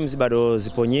games bado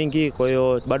zipo nyingi, kwa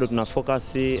hiyo bado tuna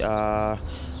focus.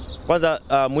 Kwanza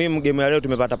muhimu game ya leo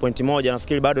tumepata pointi 1,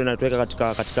 nafikiri bado inatuweka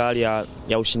katika hali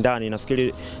ya ushindani.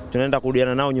 Nafikiri tunaenda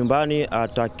kurudiana nao nyumbani,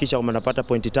 tutahakikisha kwamba tunapata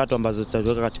pointi 3 ambazo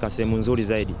tutatuweka katika sehemu nzuri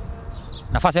zaidi.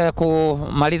 Nafasi ya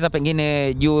kumaliza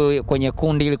pengine juu kwenye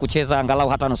kundi ili kucheza angalau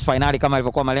hata nusu finali kama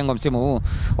ilivyokuwa malengo msimu huu,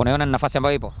 unaiona ni nafasi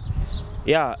ambayo ipo?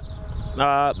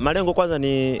 Malengo kwanza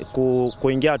ni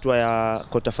kuingia hatua ya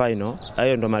quarter final.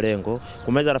 Hayo ndo malengo.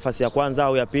 Kumaliza nafasi ya kwanza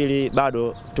au ya pili,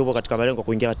 bado tupo katika malengo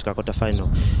kuingia katika quarter final.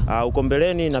 Uko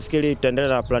mbeleni nafikiri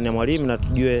tutaendelea na plan ya mwalimu na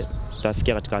tujue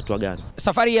tutafikia katika hatua gani.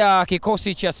 Safari ya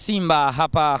kikosi cha Simba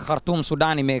hapa Khartoum,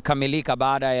 Sudan imekamilika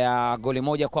baada ya goli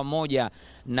 1-1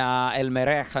 na El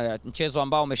Merreikh, mchezo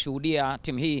ambao umeshuhudia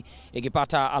timu hii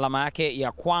ikipata alama yake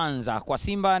ya kwanza. Kwa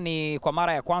Simba ni kwa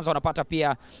mara ya kwanza wanapata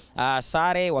pia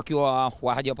sare wakiwa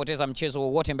hawajapoteza mchezo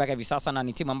wowote mpaka hivi sasa, na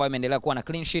ni timu ambayo imeendelea kuwa na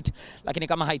clean sheet. Lakini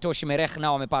kama haitoshi, Merreikh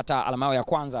nao wamepata alama yao ya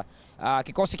kwanza.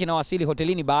 Kikosi kinawasili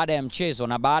hotelini baada ya mchezo,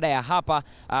 na baada ya hapa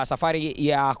safari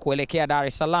ya kuelekea Dar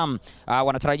es Salaam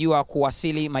wanatarajiwa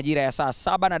kuwasili majira ya saa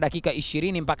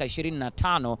 7:20 mpaka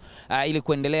 25 ili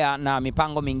kuendelea na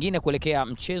mipango mingine kuelekea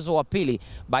mchezo wa pili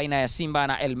baina ya Simba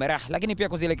na El Merreikh, lakini pia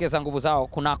kuzielekeza nguvu zao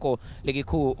kunako ligi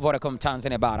kuu Vodacom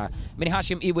Tanzania Bara. Mimi ni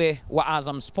Hashim Ibwe wa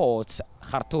Azam Sports,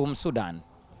 Khartoum, Sudan.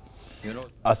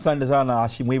 Asante sana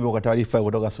Hashim Ibwe kwa taarifa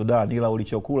kutoka Sudan. Ila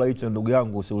ulichokula hicho ndugu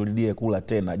yangu usirudie kula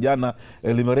tena. Jana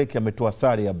El Merreikh ametoa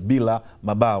sare ya bila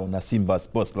mabao na Simba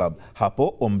Sports Club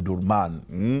hapo Omdurman.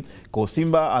 Kwa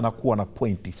Simba anakuwa na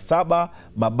pointi 7,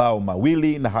 mabao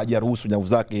 2 na hajaruhusu nyavu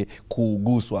zake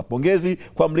kuguswa. Pongezi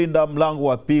kwa mlinda mlango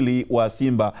wa pili wa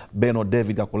Simba Beno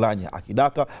David Kakulanya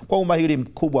akidaka kwa umahiri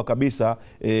mkubwa kabisa,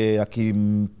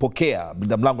 akimpokea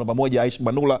mlinda mlango namba 1 Aish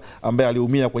Manula ambaye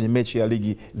aliumia kwenye mechi ya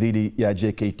ligi dhidi ya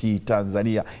JKT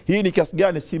Tanzania. Hii ni kiasi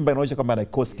gani Simba inaonyesha kama na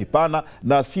kikosi kipana,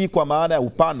 na si kwa maana ya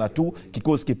upana tu,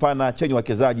 kikosi kipana chenye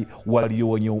wachezaji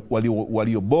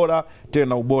walio bora,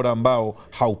 tena ubora ambao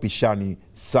haupishani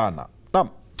sana. Naam.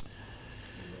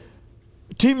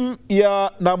 Timu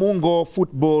ya Namungo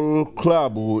Football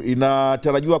Club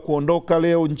inatarajiwa kuondoka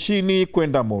leo nchini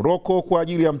kwenda Morocco kwa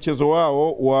ajili ya mchezo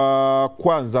wao wa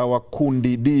kwanza wa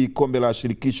kundi D kombe la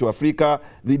shirikisho Afrika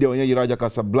dhidi ya wenyeji Raja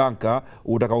Casablanca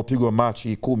utakaopigwa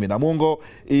Machi 10. Namungo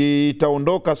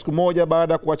itaondoka siku moja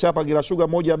baada ya kuwachapa Gira Sugar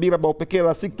 1-0 bao pekee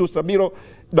la Siktu Sabiro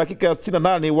dakika ya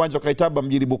 68 uwanja wa Kaitaba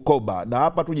mjini Bukoba. Na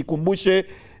hapa tujikumbushe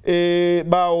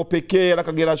bao pekee la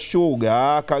Kagera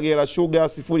Sugar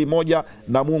 0-1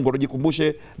 Namungo.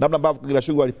 Tujikumbushe namna ambavyo Kagera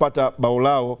Sugar walipata bao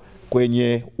lao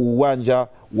kwenye uwanja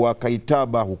wa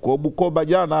Kaitaba huko Bukoba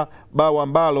jana, bao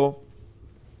ambalo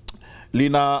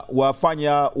lina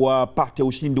wafanya wapate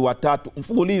ushindi wa 3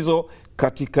 mfululizo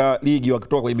katika ligi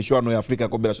wakitoka kwenye michuano ya Afrika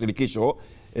kombe la shirikisho.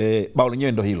 Bao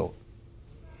lenyewe ndo hilo.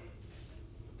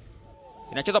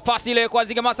 Inacheza pasi ile kwa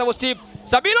Nzinga Masabo Steve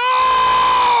Sabilo!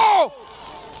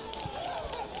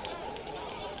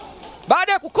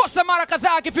 Baada ya kukosa mara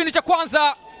kadhaa kipindi cha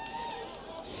kwanza,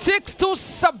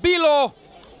 Sixtus Sabilo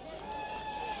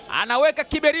anaweka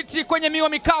kiberiti kwenye miwa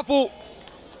mikavu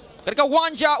katika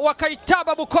uwanja wa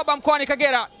Kaitaba Bukoba mkoani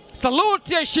Kagera.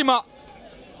 Saluti ya heshima.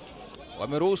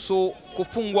 Wameruhusu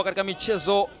kufungwa katika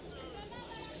michezo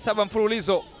 7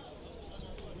 mfululizo.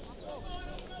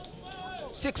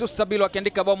 Sixtus Sabilo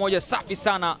akiandika bao moja safi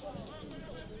sana,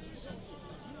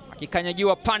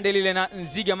 akikanyagiwa pande lile na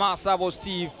Nziga Masabo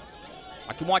Steve,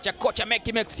 akimwacha kocha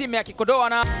Meki Maxime akikodoa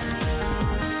na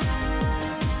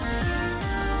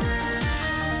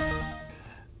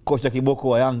kocha kiboko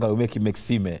wa Yanga Meki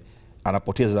Maxime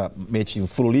anapoteza mechi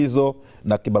mfululizo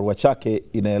na kibarua chake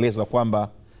inaelezwa kwamba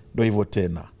ndio hivyo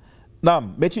tena.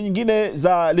 Naam, mechi nyingine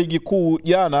za ligi kuu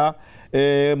jana,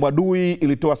 Mwadui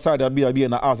ilitoa sare ya 2-2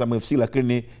 na Azam FC,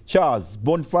 lakini Charles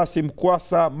Boniface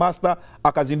Mkwasa Master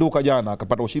akazinduka jana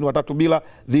akapata ushindi wa 3-0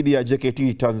 dhidi ya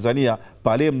JKT Tanzania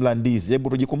pale Mlandizi. Hebu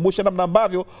tujikumbushe namna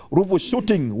ambavyo Ruvu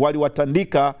Shooting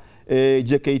waliwatandika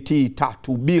JKT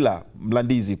 3-0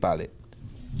 Mlandizi pale.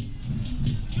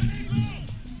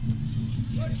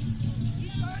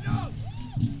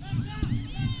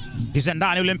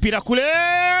 Ndani ule mpira kule,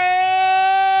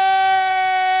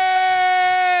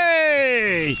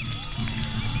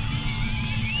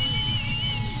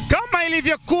 kama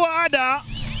ilivyokuwa ada,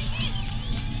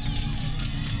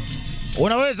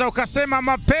 unaweza ukasema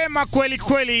mapema kweli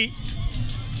kweli.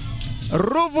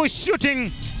 Ruvu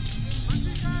Shooting,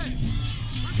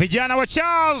 vijana wa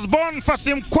Charles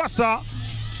Boniface Mkwasa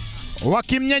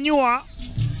wakimnyanyua.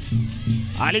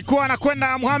 Alikuwa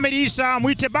anakwenda Mohamed Isa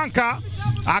Mwite Banka,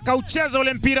 akaucheza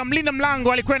ule mpira, mlinda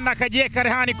mlango alikwenda akajieka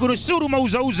rehani kunusuru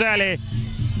mauzauza yale.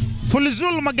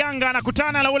 Fulzul Maganga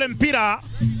anakutana na ule mpira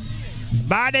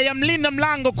baada ya mlinda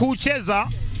mlango kuucheza,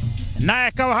 naye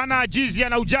akawa hana ajizi,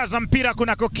 anaujaza mpira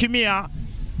kunako kimia,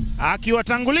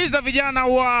 akiwatanguliza vijana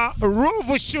wa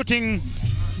Ruvu Shooting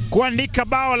kuandika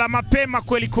bao la mapema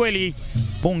kweli kweli.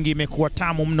 Pungi imekuwa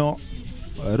tamu mno.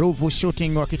 Ruvu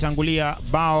Shooting wakitangulia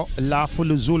bao la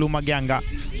Fulzul Maganga.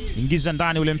 Ingiza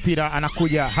ndani ule mpira,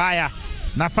 anakuja haya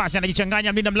nafasi,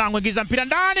 anajichanganya mlinda mlango, ingiza mpira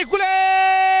ndani kule,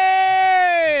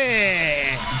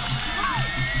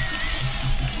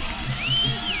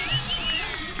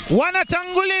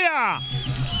 wanatangulia.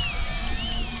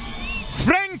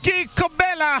 Frankie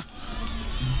Kobela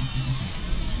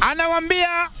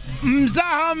Anawaambia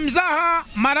mzaha mzaha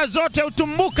mara zote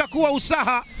utumbuka kuwa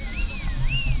usaha.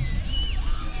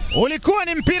 Ulikuwa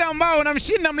ni mpira ambao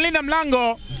unamshinda mlinda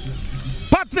mlango.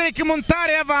 Patrick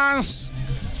Muntari Evans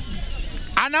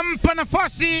anampa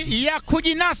nafasi ya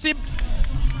kujinasib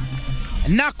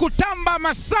na kutamba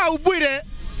Masau Bwire.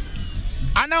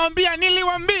 Anawaambia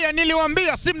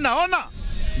niliwaambia si mnaona?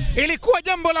 Ilikuwa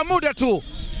jambo la muda tu.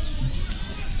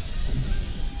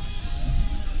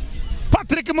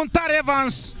 Patrick Muntari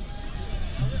Evans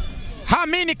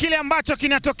haamini kile ambacho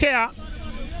kinatokea.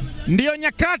 Ndio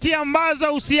nyakati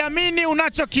ambazo usiamini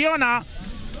unachokiona,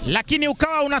 lakini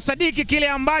ukawa unasadiki kile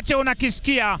ambacho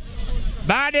unakisikia.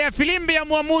 Baada ya filimbi ya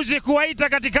muamuzi kuwaita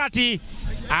katikati,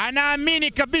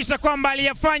 anaamini kabisa kwamba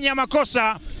aliyafanya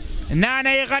makosa na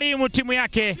anayegharimu timu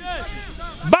yake.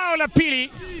 Bao la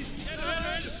pili,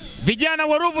 vijana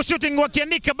wa Ruvu Shooting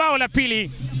wakiandika bao la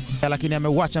pili, lakini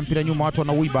ameuacha mpira nyuma, watu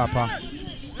wanauiba hapa.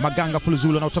 Maganga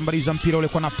Fuluzulu anautambaliza mpira ule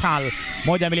kwa Naftal.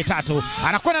 1 2 3.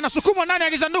 Anakwenda anasukumwa ndani ya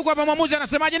kisanduku hapa, mwamuzi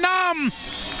anasemaje? Naam.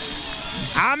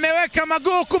 Ameweka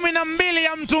maguu 12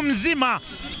 ya mtu mzima.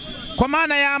 Kwa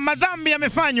maana ya madhambi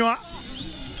yamefanywa.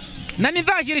 Na ni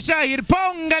dhahiri shahiri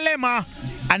Pongalema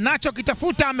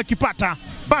anachokitafuta amekipata.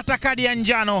 Pata kadi ya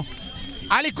njano.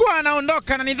 Alikuwa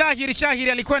anaondoka na ni dhahiri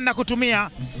shahiri alikwenda kutumia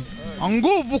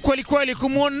nguvu kweli kweli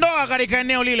kumuondoa katika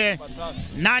eneo lile.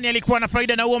 Nani alikuwa na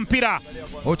faida na huo mpira?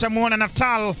 Utamuona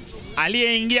Naftal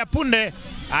aliyeingia punde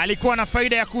alikuwa na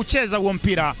faida ya kucheza huo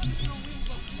mpira.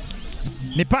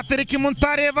 Ni Patrick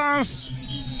Muntari Evans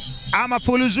ama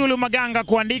Fuluzulu Maganga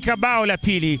kuandika bao la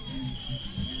pili.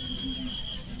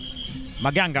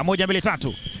 Maganga 1 2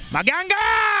 3. Maganga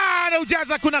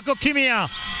anaujaza kunako kimia.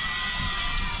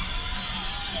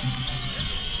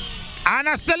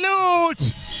 Ana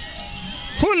salute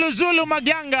Fuluzulu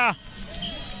Maganga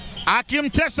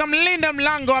akimtesa mlinda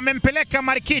mlango, amempeleka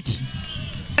Marikiti.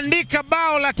 Andika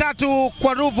bao la 3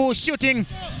 kwa Ruvu Shooting.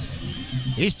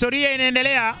 Historia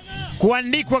inaendelea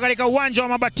kuandikwa katika uwanja wa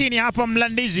Mabatini hapa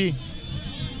Mlandizi.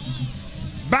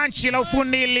 Banchi la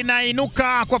ufundi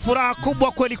linainuka kwa furaha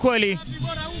kubwa kweli kweli.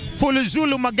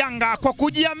 Fuluzulu Maganga kwa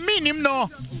kujiamini mno.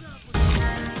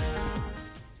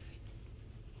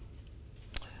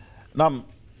 Naam.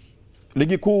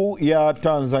 Ligi kuu ya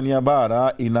Tanzania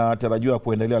bara inatarajiwa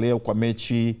kuendelea leo kwa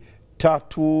mechi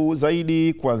 3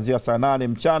 zaidi kuanzia saa 8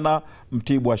 mchana.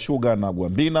 Mtibwa Sugar na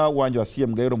Gwambina, uwanja wa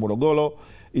CM Gairo Morogoro.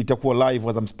 Itakuwa live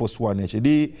Azam Sports 1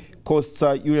 HD.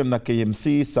 Coastal Union na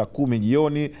KMC saa 10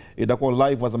 jioni. Itakuwa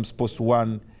live Azam Sports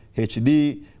 1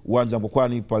 HD. Uwanja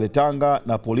Mkokwani pale Tanga,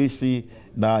 na Polisi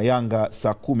na Yanga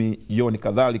saa 10 jioni.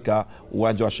 Kadhalika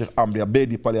uwanja wa Sheikh Amri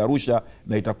Abedi pale Arusha,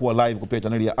 na itakuwa live kupitia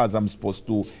chaneli ya Azam Sports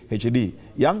 2 HD.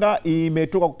 Yanga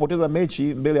imetoka kupoteza mechi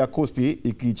mbele ya Coastal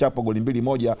ikichapa goli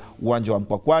 2-1 uwanja wa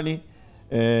Mkokwani,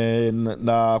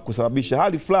 na kusababisha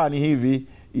hali fulani hivi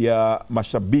ya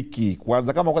mashabiki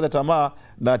kwanza kama wakati tamaa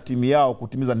na timu yao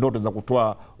kutimiza ndoto za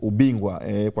kutoa ubingwa,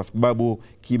 kwa sababu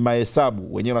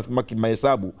kimahesabu wenyewe wanasema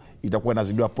kimahesabu itakuwa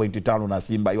inazidiwa pointi 5 na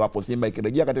Simba. Iwapo Simba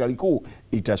ikirejea katika ligi kuu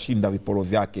itashinda viporo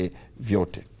vyake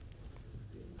vyote.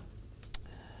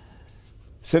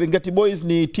 Serengeti Boys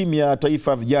ni timu ya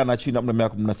taifa vijana chini ya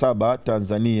miaka 17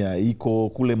 Tanzania, iko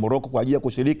kule Morocco kwa ajili ya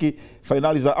kushiriki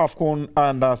finali za AFCON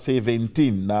Under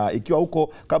 17, na ikiwa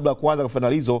huko kabla ya kuanza kwa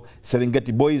finali hizo,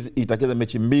 Serengeti Boys itacheza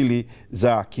mechi 2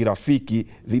 za kirafiki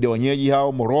dhidi ya wenyeji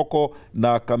hao Morocco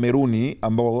na Kameruni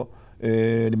ambao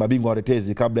ni mabingwa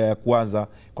watetezi kabla ya kuanza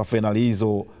kwa finali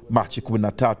hizo Machi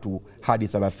 13 hadi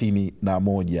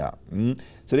 31.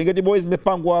 Serengeti Boys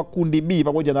imepangwa kundi B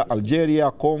pamoja na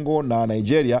Algeria, Congo na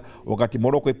Nigeria, wakati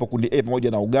Morocco ipo kundi A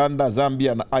pamoja na Uganda,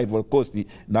 Zambia na Ivory Coast,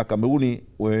 na Kameruni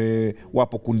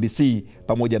wapo kundi C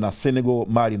pamoja na Senegal,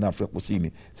 Mali na Afrika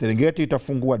Kusini. Serengeti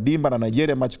itafungua dimba na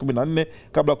Nigeria Machi 14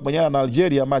 kabla ya kumenyana na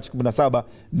Algeria Machi 17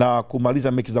 na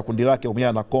kumaliza mechi za kundi lake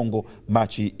kumenyana na Congo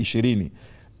Machi 20.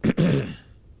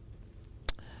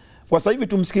 Kwa sasa hivi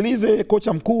tumsikilize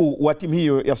kocha mkuu wa timu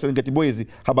hiyo ya Serengeti Boys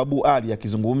Hababu Ali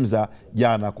akizungumza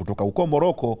jana kutoka huko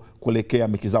Morocco kuelekea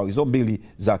mechi zao hizo 2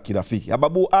 za kirafiki.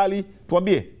 Hababu Ali,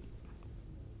 tuambie.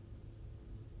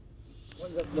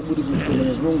 Kwanza tunabudi kumshukuru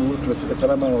Mwenyezi Mungu, tumefika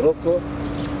salama Morocco.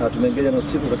 Tumeingia na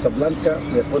usiku Casablanca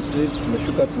airport,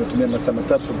 tumeshuka, tumetumia masaa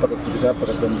 3 mpaka kufika hapa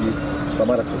katika mji wa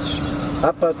Marrakech.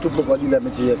 Hapa tupo kwa ajili ya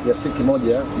mechi ya kirafiki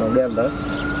moja na Uganda.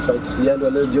 Tutajaliwa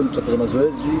leo jioni tutafanya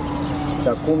mazoezi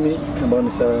saa 10 ambayo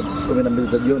ni saa 12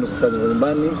 za jioni kwa saa za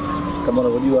nyumbani. Kama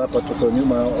unavyojua hapa tuko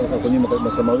nyuma kwa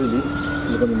masaa 2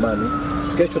 tuko nyumbani.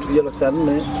 Kesho tukijaliwa saa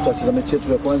 4 tutacheza mechi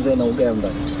yetu ya kwanza na Uganda.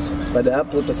 Baada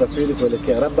hapo tutasafiri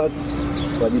kuelekea Rabat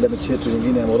kwa ajili ya mechi yetu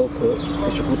nyingine ya Morocco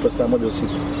kesho kutwa saa 1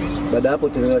 usiku. Baada hapo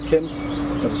tutaenda camp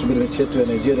na kusubiri mechi yetu ya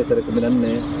Nigeria tarehe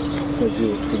 14 mwezi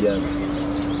huu tukijana.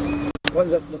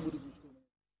 Kwanza tunabudi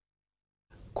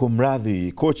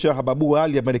kumradhi, kocha Hababu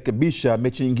Ali amerekebisha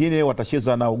mechi nyingine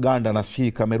watacheza na Uganda na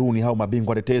si Kameruni, hao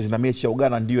mabingwa tetezi, na mechi ya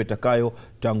Uganda ndiyo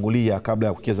itakayotangulia kabla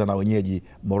ya kucheza na wenyeji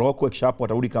Morocco. Kisha hapo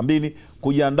watarudi kambini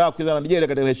kujiandaa kucheza na Nigeria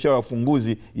katika mechi ya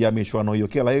ufunguzi ya michuano hiyo.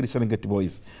 Kila laheri Serengeti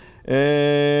Boys.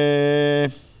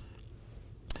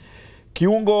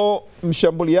 Kiungo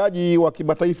mshambuliaji wa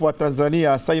kimataifa wa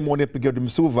Tanzania Simon Epigodi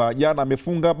Msuva jana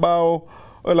amefunga bao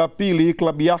la pili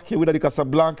klabu yake Wydad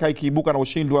Casablanca ikiibuka na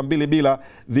ushindi wa 2-0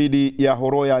 dhidi ya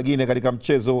Horoya Guinea katika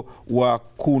mchezo wa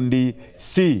kundi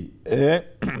C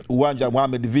uwanja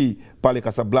Mohamed V pale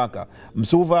Casablanca.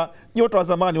 Msuva, nyota wa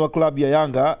zamani wa klabu ya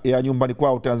Yanga ya nyumbani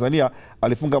kwao Tanzania,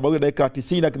 alifunga bao dakika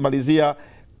 90 akimalizia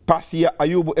pasi ya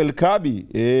Ayubu El Kabi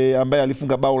ambaye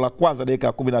alifunga bao la kwanza dakika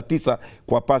 19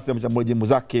 kwa pasi ya mshambuliaji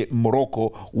mwenzake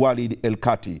Morocco Walid El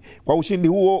Kati. Kwa ushindi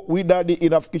huo Wydad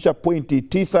inafikisha pointi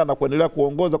 9 na kuendelea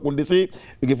kuongoza kundi C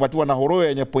ikifuatiwa na Horoya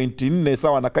yenye pointi 4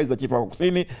 sawa na Kaizer Chiefs wa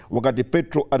Kusini, wakati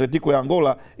Petro Atletico ya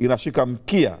Angola inashika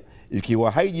mkia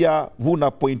ikiwa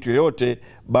haijavuna pointi yoyote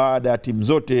baada ya timu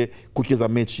zote kucheza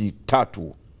mechi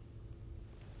 3.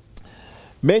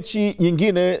 Mechi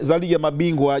nyingine za ligi ya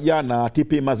mabingwa jana,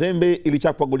 TP Mazembe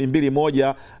ilichapwa goli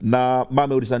 2-1 na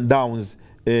Mamelodi Sundowns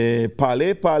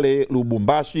pale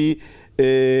Lubumbashi.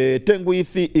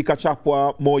 Tenguithi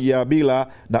ikachapwa 1-0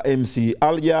 na MC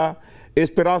Alger.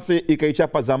 Esperance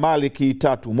ikaichapa Zamalek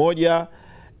 3-1.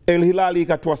 El Hilali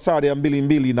ikatoa sare ya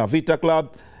 2-2 na Vita Club,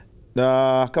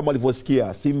 na kama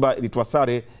walivyosikia Simba ilitoa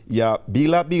sare ya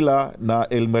 0-0 na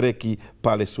El Mereki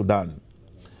pale Sudan.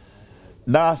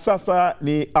 Na sasa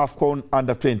ni AFCON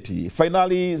Under 20.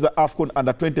 Finali za AFCON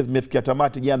Under 20 zimefikia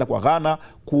tamati jana kwa Ghana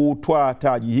kutwaa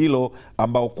taji hilo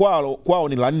ambao kwao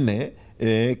ni la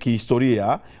 4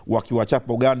 kihistoria,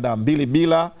 wakiwachapa Uganda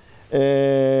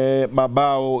 2-0.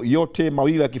 Mabao yote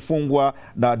mawili yakifungwa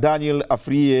na Daniel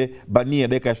Afriye Bania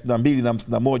dakika 22 na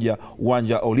 51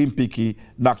 uwanja Olympic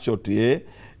Nouakchott.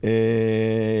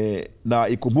 Na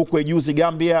ikumbukwe juzi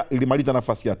Gambia ilimaliza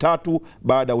nafasi ya 3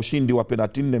 baada ya ushindi wa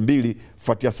penalti 4-2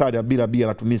 kufuatia sare ya 0-0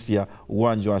 na Tunisia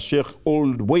uwanja wa Sheikh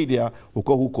Ould Waidia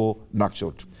huko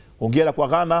Nouakchott. Hongera kwa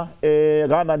Ghana.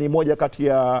 Ghana ni moja kati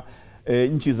ya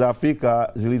nchi za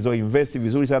Afrika zilizoinvesti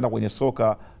vizuri sana kwenye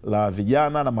soka la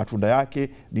vijana, na matunda yake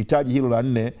ni taji hilo la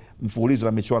 4 mfululizo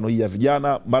la michuano hii ya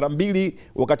vijana, mara 2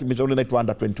 wakati michuano inaitwa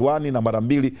Under 21 na mara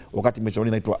 2 wakati michuano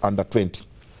inaitwa Under 20.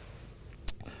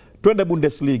 Twende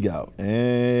Bundesliga.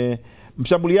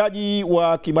 Mshambuliaji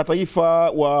wa kimataifa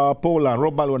wa Poland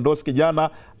Robert Lewandowski jana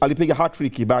alipiga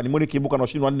hat-trick Bayern Munich ikiibuka na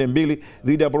ushindi wa 4-2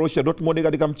 dhidi ya Borussia Dortmund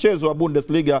katika mchezo wa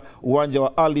Bundesliga uwanja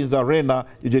wa Allianz Arena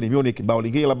jijini Munich. Bao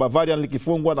lingine la Bavarian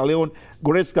likifungwa na Leon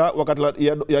Goretzka, wakati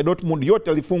ya Dortmund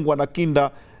yote alifungwa na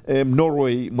kinda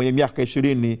Norway mwenye miaka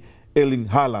 20 Erling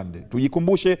Haaland.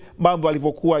 Tujikumbushe mambo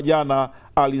alivyokuwa jana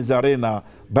Allianz Arena.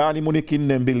 Bayern Munich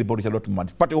 4-2 Borussia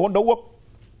Dortmund. Pate honda huo.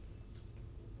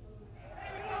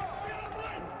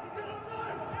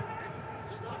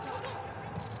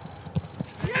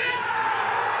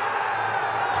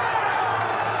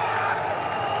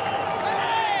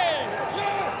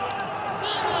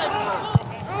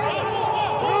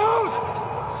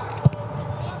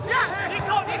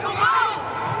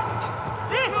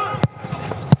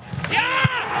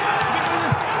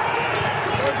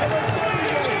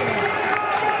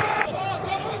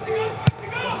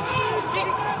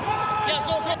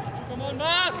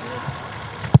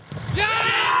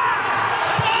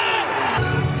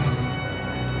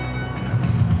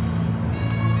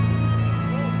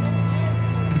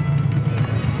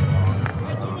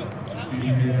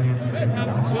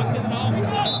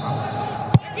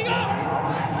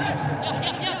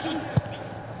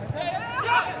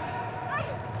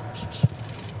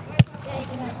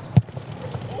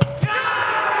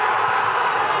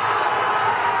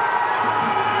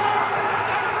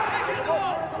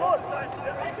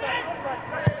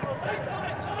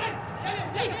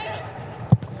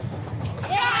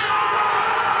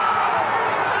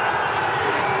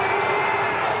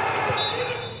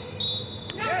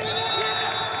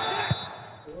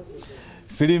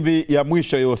 Filimbi ya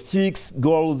mwisho hiyo 6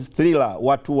 goals thriller,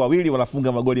 watu wawili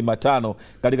wanafunga magoli 5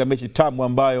 katika mechi tamu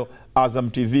ambayo Azam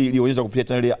TV ilionyesha kupitia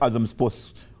chaneli ya Azam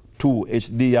Sports 2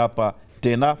 HD hapa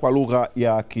tena kwa lugha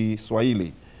ya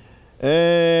Kiswahili.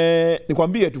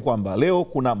 Nikwambie tu kwamba leo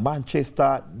kuna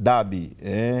Manchester Derby.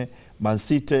 Man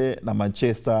City na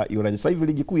Manchester United. Sasa hivi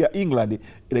ligi kuu ya England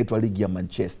inaitwa ligi ya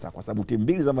Manchester kwa sababu timu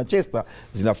mbili za Manchester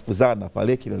zinafukuzana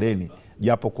pale kileleni,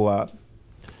 japo kwa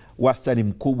wastani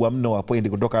mkubwa mno wa pointi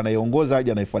kutoka anayeongoza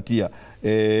hadi anayefuatia.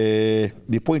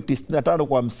 Ni pointi 65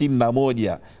 kwa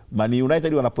 51. Man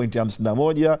United wana pointi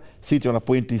 51, City wana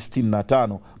pointi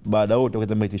 65, baada wote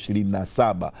wakati mechi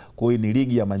 27. Kwa hiyo ni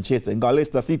ligi ya Manchester, ingawa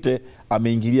Leicester City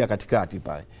ameingilia katikati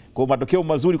pale. Kwa matokeo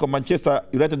mazuri kwa Manchester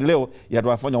United leo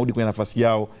yatawafanya warudi kwenye nafasi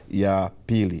yao ya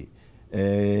pili.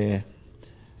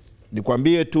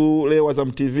 Nikwambie tu leo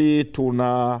Azam TV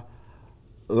tuna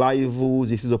live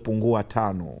zisizopungua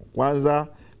 5. Kwanza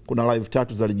kuna live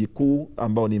 3 za ligi kuu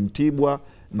ambao ni Mtibwa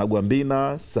na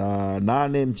Gwambina saa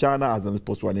 8 mchana Azam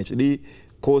Sports 1 HD,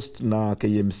 Coast na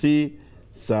KMC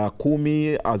saa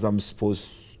 10 Azam Sports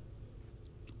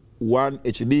 1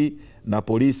 HD, na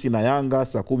Polisi na Yanga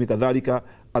saa 10 kadhalika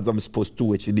Azam Sports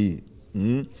 2 HD.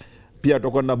 Pia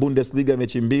tutakuwa na Bundesliga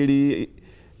mechi 2,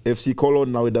 FC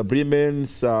Cologne na Werder Bremen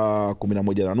saa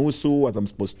 11:30 Azam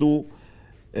Sports 2,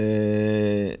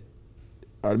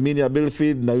 Arminia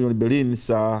Bielefeld na Union Berlin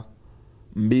saa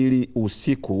 2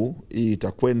 usiku. Hii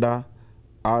itakwenda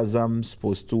Azam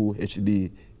Sports 2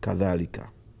 HD kadhalika.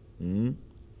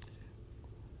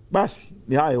 Basi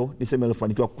ni hayo niseme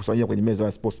alifanikiwa kukusanyia kwenye meza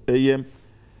ya Sports AM.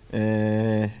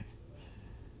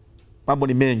 Mambo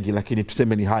ni mengi lakini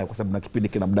tuseme ni hayo kwa sababu na kipindi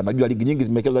kina muda. Najua ligi nyingi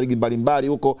zimewekezwa, ligi mbalimbali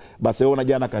huko. Barcelona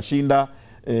jana kashinda,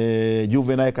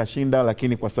 Juve naye kashinda,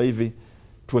 lakini kwa sasa hivi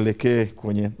tuelekee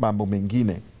kwenye mambo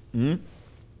mengine.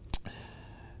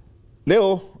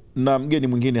 Leo na mgeni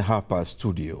mwingine hapa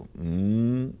studio.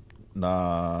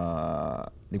 Na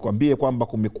nikwambie kwamba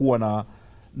kumekuwa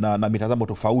na mitazamo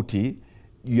tofauti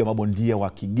juu ya mabondia wa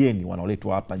kigeni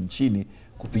wanaoletwa hapa nchini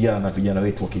kupigana na vijana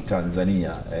wetu wa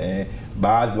Kitanzania.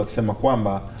 Baadhi wakisema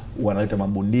kwamba wanaleta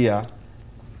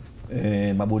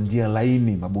mabondia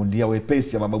laini, mabondia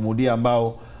wepesi, mabondia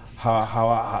ambao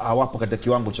hawapo katika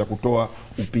kiwango cha kutoa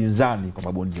upinzani kwa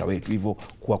mabondia wetu, hivyo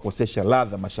kuwakosesha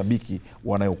ladha mashabiki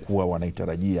wanayokuwa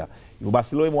wanaitarajia. Hivyo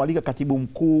basi leo imewalika katibu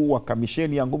mkuu wa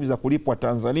kamisheni ya ngumi za kulipwa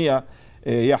Tanzania,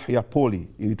 Yahya Poli,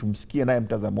 ili tumsikie naye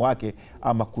mtazamo wake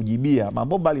ama kujibia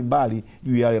mambo mbalimbali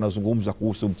juu yale yanazungumza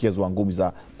kuhusu mchezo wa ngumi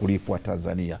za kulipwa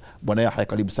Tanzania. Bwana Yahya,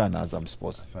 karibu sana Azam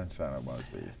Sports. Asante sana bwana.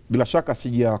 Bila shaka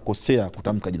sijakosea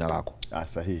kutamka jina lako.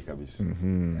 Sahihi kabisa.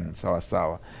 Sawa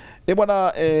sawa.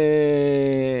 Bwana,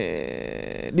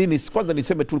 nini kwanza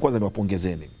niseme tu kwanza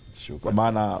niwapongezeni. Kwa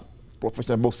maana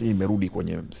professional boxing imerudi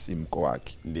kwenye msimko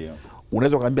wake. Ndio.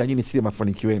 Unaweza kuambia nini siri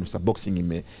mafanikio yenu? Sababu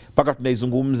boxing mpaka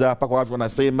tunaizungumza, mpaka watu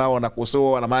wanasema,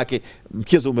 wanakosoa, na maana yake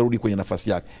mchezo umerudi kwenye nafasi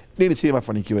yake. Nini siri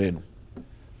mafanikio yenu?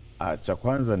 Cha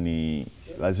kwanza ni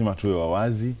lazima tuwe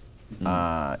wawazi,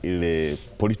 ile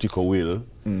political will,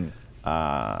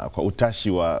 kwa utashi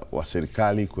wa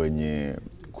serikali kwenye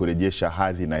kurejesha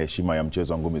hadhi na heshima ya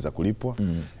mchezo wa ngumi za kulipwa.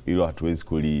 Hilo hatuwezi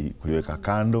kuliweka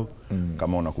kando.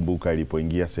 Kama unakumbuka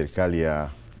ilipoingia serikali ya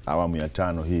awamu ya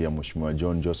 5 hii ya Mheshimiwa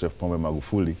John Joseph Pombe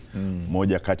Magufuli,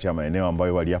 moja kati ya maeneo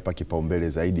ambayo waliapa kipaumbele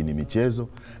zaidi ni michezo,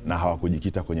 na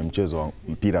hawakujikita kwenye mchezo wa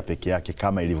mpira peke yake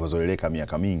kama ilivyozoeleka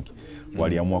miaka mingi.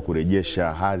 Waliamua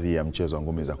kurejesha hadhi ya mchezo wa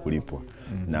ngumi za kulipwa.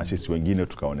 Na sisi wengine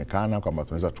tukaonekana kwamba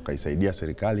tunaweza tukaisaidia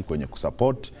serikali kwenye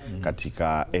kusupport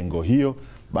katika engo hiyo.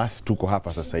 Basi tuko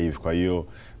hapa sasa hivi. Kwa hiyo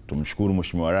tumshukuru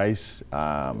Mheshimiwa Rais,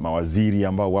 mawaziri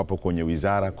ambao wapo kwenye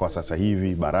wizara kwa sasa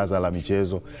hivi, baraza la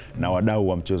michezo na wadau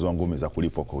wa mchezo wa ngumi za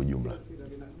kulipwa kwa ujumla.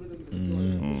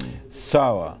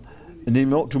 Sawa.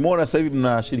 Tumeona sasa hivi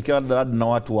mnashirikiana na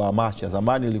watu wa Amasha.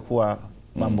 Zamani ilikuwa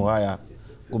mambo haya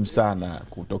ngumu sana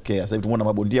kutokea. Sasa hivi tumeona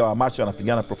mabondia wa Amasha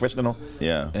wanapigana professional.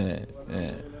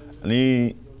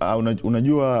 Ni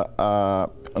unajua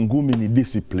ngumi ni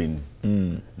discipline.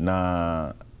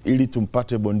 Na ili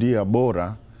tumpate bondia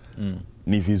bora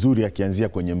ni vizuri akianzia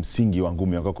kwenye msingi wa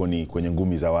ngumi ambako ni kwenye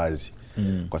ngumi za wazi.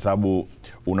 Kwa sababu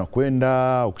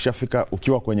unakwenda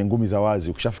ukiwa kwenye ngumi za wazi,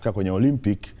 ukishafika kwenye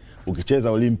Olympic,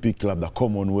 ukicheza Olympic labda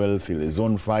Commonwealth ile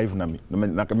zone 5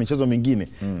 na michezo mingine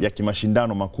ya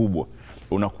kimashindano makubwa,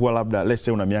 unakuwa labda let's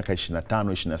say una miaka 25,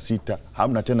 26,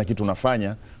 hamna tena kitu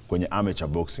unafanya kwenye amateur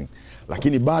boxing.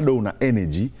 Lakini bado una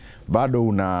energy, bado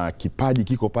una kipaji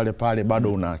kiko pale pale,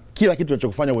 bado una kila kitu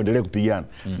unachokufanya uendelee kupigana.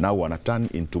 Now wana turn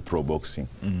into pro boxing.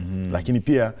 Lakini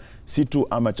pia si tu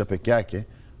amateur peke yake,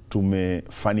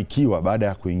 tumefanikiwa baada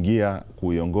ya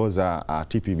kuiongoza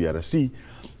TPBRC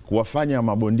kuwafanya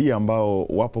mabondia ambao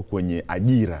wapo kwenye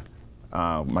ajira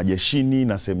majeshini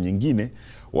na sehemu nyingine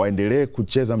waendelee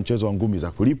kucheza mchezo wa ngumi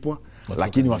za kulipwa,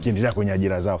 lakini wakiendelea kwenye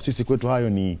ajira zao. Sisi kwetu hayo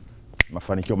ni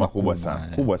mafanikio makubwa sana,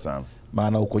 kubwa sana.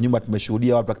 Maana huko nyuma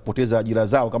tumeshuhudia watu wakipoteza ajira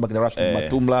zao kama kina Rashid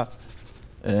Matumla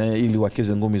ili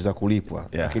wacheze ngumi za kulipwa.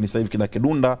 Lakini sasa hivi kina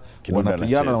Kidunda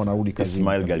wanapigana na wanarudi kazi.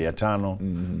 Ismail Galiatano.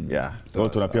 Kwa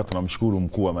hiyo pia tunamshukuru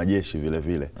mkuu wa majeshi vile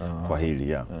vile kwa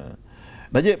hili.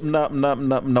 Na je,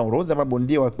 mna orodha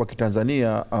mabondia wa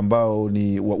Kitanzania ambao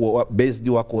ni based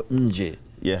wako nje?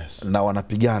 Yes. Na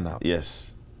wanapigana? Yes.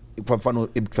 Kwa mfano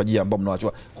tutajia ambao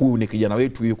mnawachua huyu ni kijana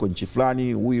wetu yuko nchi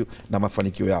fulani, huyu na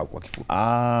mafanikio yao kwa kifupi.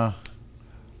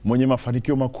 Mwenye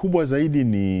mafanikio makubwa zaidi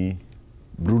ni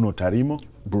Bruno Tarimo,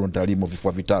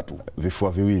 vifua vitatu.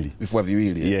 Vifua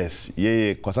viwili. Yes.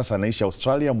 Yeye kwa sasa anaishi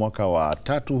Australia, mwaka wa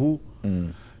 3 huu.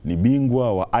 Ni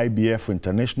bingwa wa IBF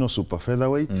International Super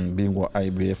Featherweight. Bingwa wa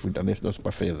IBF International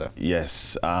Super Feather.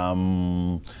 Yes.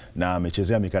 Na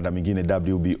amechezea mikanda mingine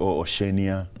WBO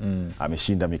Oceania.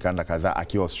 Ameshinda mikanda kadhaa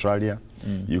akiwa Australia.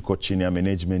 Yuko chini ya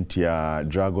management ya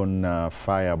Dragon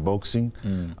Fire Boxing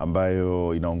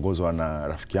ambayo inaongozwa na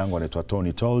rafiki yangu anaitwa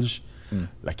Tony Tolj.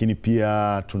 Lakini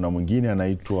pia tuna mwingine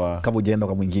anaitwa, kama hujaenda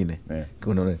kwa mwingine,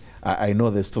 I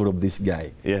know the story of this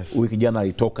guy. Yes. Huyu kijana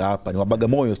alitoka hapa, ni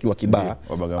Wabagamoyo, sio wa Kibaa.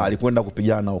 Alikwenda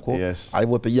kupigana huko. Yes.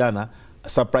 Alivyopigana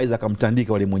surprise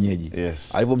akamtandika wale mwenyeji.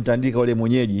 Yes. Alivyomtandika wale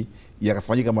mwenyeji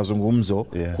yakafanyika mazungumzo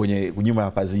kwenye nyuma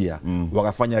ya pazia.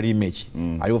 Wakafanya rematch.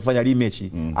 Alivyofanya rematch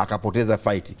akapoteza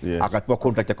fight. Akapewa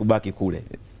contract ya kubaki kule.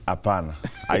 Hapana,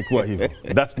 haikuwa hivyo.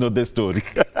 That's not the story.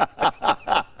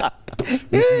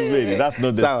 That's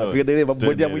not the story.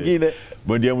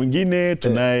 Bondia mwingine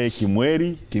tunaye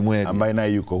Kimweri ambaye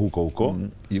naye yuko huko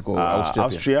yuko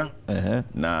Austria.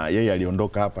 Na yeye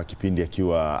aliondoka hapa kipindi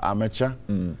akiwa amateur.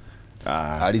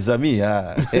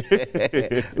 Alizamia.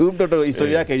 Huyu mtoto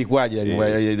historia yake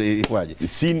ilikuwaje?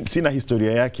 Sina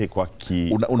historia yake kwa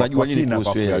unajua nini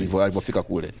kuhusu yeye alipofika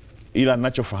kule? Ila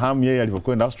ninachofahamu yeye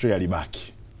alipokwenda Austria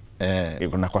alibaki.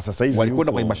 Na kwa sasa hivi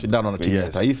walikwenda kwenye mashindano na timu ya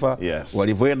taifa.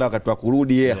 Walivyoenda wakati wa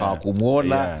kurudi yeye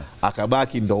hawakumuona,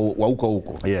 akabaki ndo wa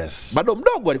huko. Bado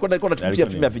mdogo alikuwa anatupitia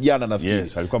timu ya vijana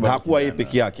nafikiri. Na hakuwa yeye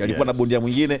peke yake, alikuwa na bondia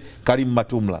mwingine Karim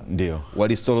Matumla. Ndio.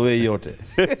 Walistolowei yote.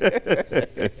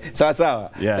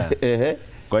 Sawa.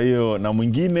 Kwa hiyo na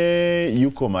mwingine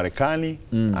yuko Marekani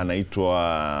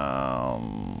anaitwa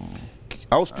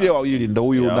Austria wawili ndo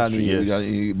huyu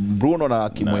nani, Bruno na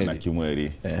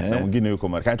Kimweri. Na mwingine yuko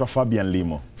Marekani anaitwa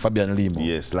Fabian Limo.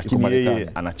 Yes, lakini yeye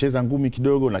anacheza ngumi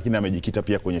kidogo, lakini amejikita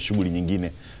pia kwenye shughuli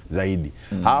nyingine zaidi.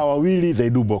 Hawa wawili they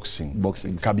do boxing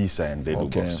kabisa, and they do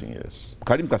boxing. Yes.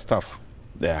 Karim kastaafu.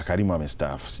 Karim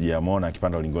amestaafu. Sijamuona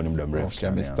akipanda ulingoni muda mrefu.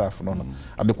 Amestaafu, naona.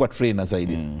 Amekuwa trainer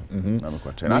zaidi.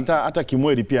 Amekuwa trainer. Hata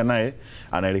Kimweri pia naye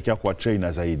anaelekea kuwa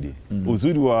trainer zaidi.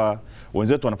 Uzuri wa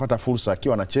wenzetu wanapata fursa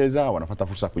akiwa anacheza, wanapata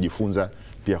fursa kujifunza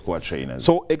pia kuwa trainers.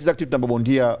 So exactly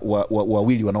tunabondia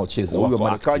wawili wanaocheza, huyu wa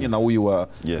Marekani na huyu wa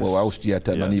Austria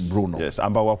nani Bruno. Yes,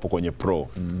 ambao wapo kwenye pro.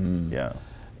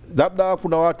 Labda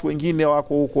kuna watu wengine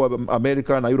wako huko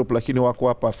Amerika na Europe, lakini wako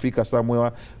hapa Afrika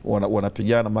somewhere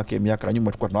wanapigana. Miaka ya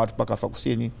nyuma tulikuwa tuna watu mpaka Afrika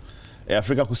Kusini.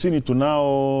 Afrika Kusini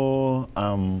tunao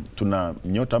tuna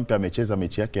nyota mpya amecheza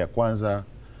mechi yake ya kwanza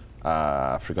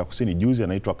Afrika Kusini juzi,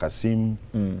 anaitwa Kasim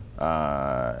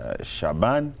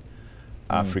Shaban.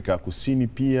 Afrika Kusini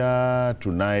pia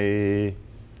tunaye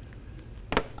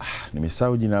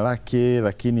nimesahau jina lake,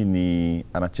 lakini ni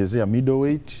anachezea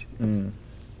middleweight.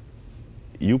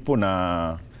 Yupo,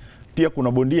 na pia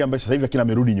kuna bondia ambaye sasa hivi lakini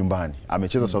amerudi nyumbani.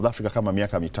 Amecheza South Africa kama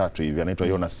miaka 3 hivi, anaitwa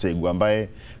Jonas Segu, ambaye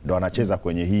ndo anacheza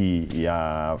kwenye hii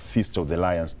ya Feast of the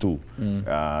Lions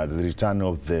 2. The Return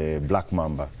of the Black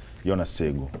Mamba. Jonas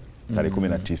Segu tarehe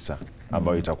 19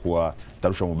 ambayo itakuwa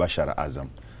tarushwa mubashara Azam.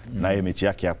 Na yeye mechi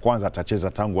yake ya kwanza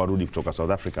atacheza tangu arudi kutoka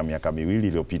South Africa miaka 3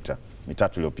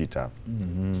 iliyopita.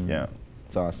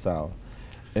 Sawa.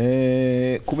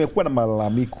 Kumekuwa na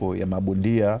malalamiko ya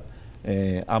mabondia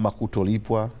ama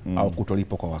kutolipwa au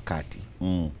kutolipwa kwa wakati.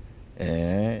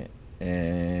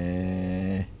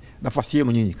 Nafasi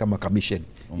yenu nyinyi kama commission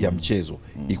ya mchezo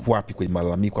iko wapi kwenye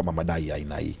malalamiko ama madai ya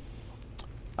aina hii?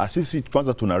 Sisi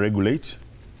kwanza tuna regulate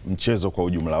mchezo kwa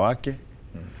ujumla wake.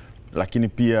 Lakini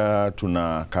pia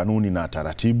tuna kanuni na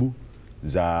taratibu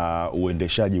za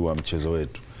uendeshaji wa mchezo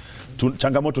wetu.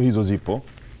 Changamoto hizo zipo.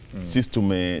 Sisi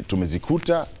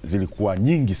tumezikuta, zilikuwa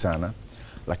nyingi sana,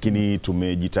 lakini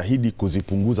tumejitahidi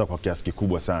kuzipunguza kwa kiasi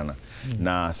kikubwa sana.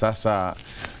 Na sasa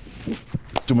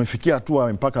tumefikia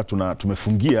hatua mpaka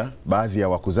tumefungia baadhi ya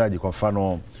wakuzaji. Kwa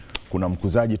mfano, kuna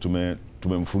mkuzaji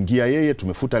tumemfungia yeye,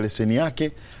 tumefuta leseni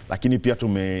yake, lakini pia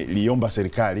tumeliomba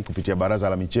serikali kupitia Baraza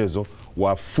la Michezo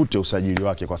wafute usajili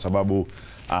wake, kwa sababu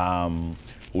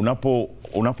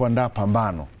unapoandaa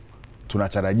pambano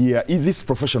tunatarajia this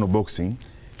professional boxing,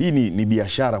 hii ni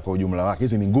biashara kwa ujumla wake.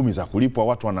 Hizi ni ngumi za kulipwa,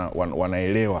 watu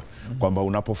wanaelewa kwamba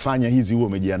unapofanya hizi huo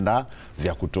umejiandaa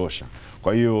vya kutosha.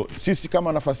 Kwa hiyo sisi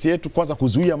kama nafasi yetu kwanza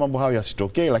kuzuia mambo hayo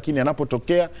yasitokee, lakini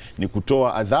yanapotokea ni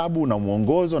kutoa adhabu na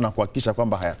mwongozo na kuhakikisha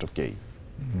kwamba hayatokei.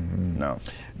 No.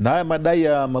 Na haya madai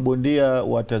ya mabondia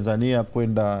wa Tanzania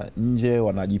kwenda nje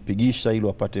wanajipigisha ili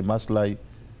wapate maslahi,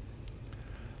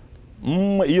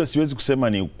 hiyo siwezi kusema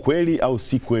ni kweli au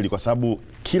si kweli, kwa sababu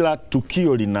kila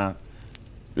tukio lina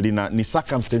ni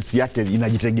circumstance yake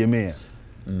inajitegemea.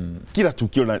 Kila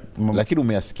tukio lakini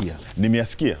umeyasikia.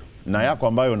 Nimeyasikia na yako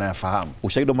ambayo unayafahamu.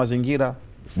 Ushahidi wa mazingira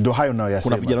ndio hayo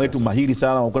nayoyasema. Kuna vijana wetu mahiri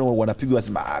sana wanapigwa,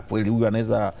 wasema kweli huyu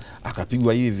anaweza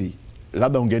akapigwa hivi.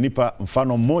 Labda ungenipa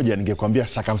mfano mmoja ningekwambia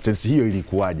circumstance hiyo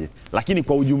ilikuwaje, lakini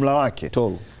kwa ujumla wake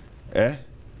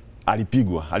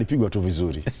alipigwa tu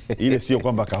vizuri. Ile sio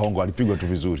kwamba kahongo, alipigwa tu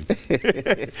vizuri.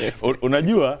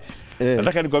 Unajua,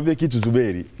 nataka nikwambie kitu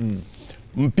Zuberi.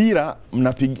 Mpira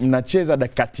mnacheza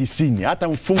dakika 90, hata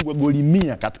mfungwe goli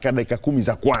 100 katika dakika 10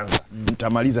 za kwanza,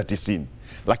 mtamaliza 90.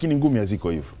 Lakini ngumi haziko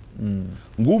hivyo.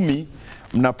 Ngumi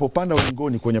mnapopanda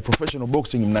ulingoni kwenye professional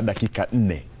boxing mna dakika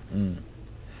 4.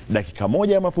 Dakika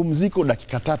 1 ya mapumziko,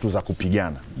 dakika 3 za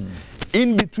kupigana.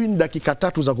 In between dakika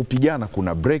 3 za kupigana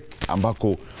kuna break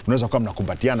ambako unaweza kuwa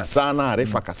mnakumbatiana sana,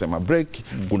 refa akasema break,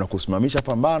 kuna kusimamisha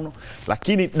pambano,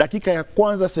 lakini dakika ya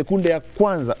kwanza, sekunde ya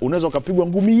kwanza unaweza ukapigwa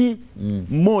ngumi hii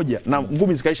moja na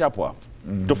ngumi zikaisha hapo hapo.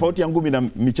 Tofauti ya ngumi na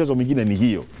michezo mingine ni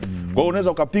hiyo. Kwa hiyo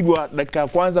unaweza ukapigwa dakika ya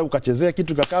kwanza ukachezea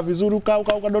kitu kakaa vizuri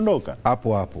ukadondoka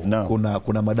hapo hapo.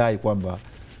 Kuna madai kwamba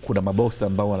kuna maboksi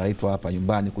ambao wanaitwa hapa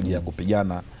nyumbani kuja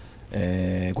kupigana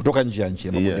kutoka nje ya nchi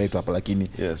yetu hapa, lakini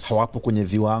hawapo kwenye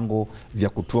viwango vya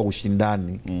kutoa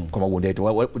ushindani kwa mabondia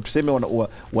yetu. Tuseme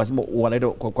wanaita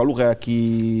kwa lugha ya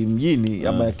kimjini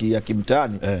ama ya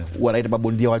kimtaani wanaita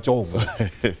mabondia wachovu.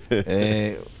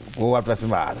 Kwa watu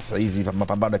wanasema sasa hizi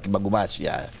mapambano ya kibagumashi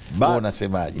haya.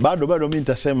 Unasemaje? Bado mimi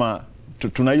nitasema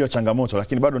tuna hiyo changamoto,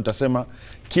 lakini bado nitasema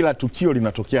kila tukio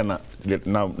linatokea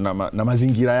na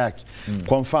mazingira yake.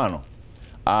 Kwa mfano,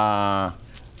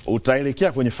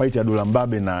 utaelekea kwenye fight ya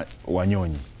Dulambabe na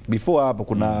Wanyonyi. Before hapo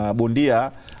kuna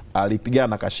bondia alipigana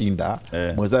na kashinda,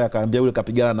 mwenzake akaambia yule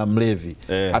kapigana na mlevi.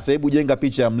 Sasa hebu jenga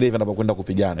picha ya mlevi anapokwenda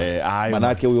kupigana. Maana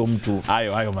yake huyo mtu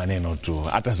hayo maneno tu.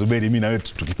 Hata Zuberi, mimi na wewe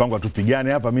tukipangwa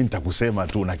tupigane hapa, mimi nitakusema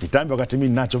tu na kitambi wakati mimi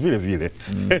ninacho vile vile.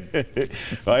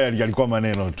 Hayo yalikuwa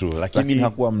maneno tu, lakini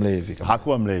hakuwa mlevi.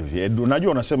 Hakuwa mlevi.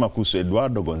 Unajua unasema kuhusu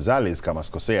Eduardo Gonzalez kama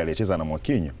sikosea, aliyecheza na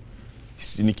Mwakinyo.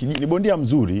 Ni bondia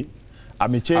mzuri.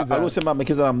 Amecheza alosema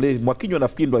amecheza na mlevi. Mwakinyo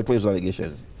nafikiri ndo alitoa hizo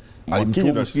allegations.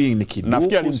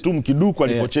 Nafikiri alimtumu Kiduku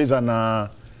alipocheza na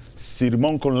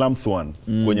Sirmonkon Lamthwan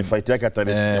kwenye fight yake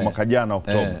ya mwaka jana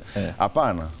Oktoba.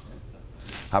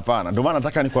 Hapana. Ndio maana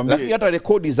nataka nikwambie, lakini hata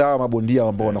rekodi za mabondia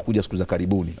ambao wanakuja siku za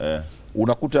karibuni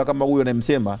unakuta kama huyo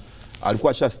anayemsema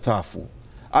alikuwa shastaafu.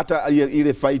 Hata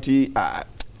ile fight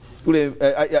yule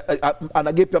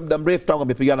ana gap ya muda mrefu tangu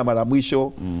amepigana mara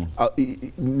mwisho.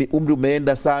 Umri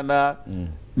umeenda sana.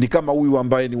 Ni kama huyu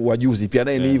ambaye ni wajuzi pia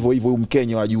naye ni hivyo huyu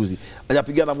Mkenya wajuzi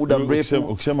hajapigana muda mrefu.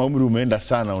 Ukisema umri umeenda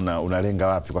sana unalenga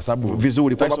wapi? Kwa sababu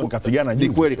vizuri kwa sababu kapigana juzi.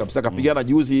 Ni kweli kabisa kapigana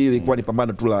juzi, ilikuwa ni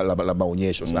pambano tu la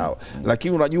maonyesho sawa.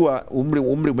 Lakini unajua umri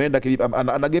umeenda,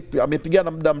 ana gap,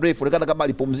 amepigana muda mrefu, onekana kama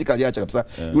alipumzika, aliacha kabisa.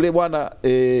 Yule bwana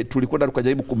tulikwenda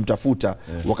tukajaribu kumtafuta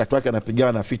wakati wake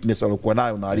anapigana na fitness aliyokuwa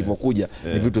nayo na alivyokuja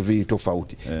ni vitu viwili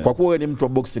tofauti. Kwa kuwa wewe ni mtu wa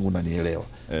boxing unanielewa.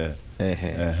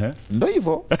 Ndio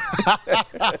hivyo.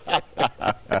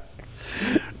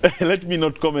 Let me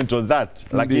not comment on that.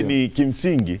 Lakini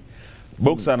kimsingi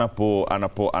boxer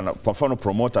kwa mfano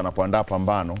promoter anapoandaa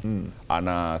pambano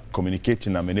ana communicate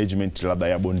na management labda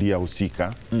ya bondia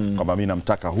husika kwamba mimi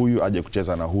namtaka huyu aje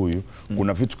kucheza na huyu.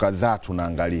 Kuna vitu kadhaa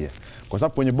tunaangalia, kwa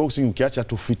sababu kwenye boxing ukiacha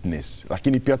tu fitness,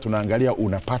 lakini pia tunaangalia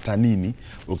unapata nini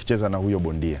ukicheza na huyo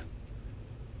bondia.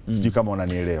 Sijui kama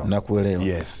unanielewa. Nakuelewa.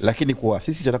 Lakini kwa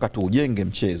sisi tunataka tuujenge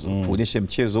mchezo, tuonyeshe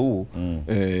mchezo huu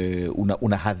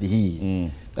una hadhi hii.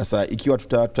 Sasa ikiwa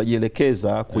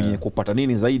tutajielekeza kwenye kupata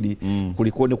nini zaidi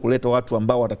kuliko ni kuleta watu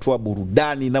ambao watatoa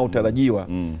burudani na utarajiwa,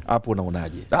 hapo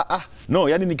unaonaje? No,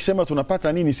 yani nikisema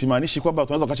tunapata nini simaanishi kwamba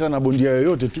tunaweza kucheza na bondia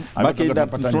yoyote tu.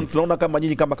 Tunaona kama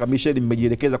nyinyi kama kamisheni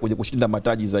mmejielekeza kwenye kushinda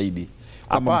mataji zaidi.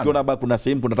 Kama mkiona bado kuna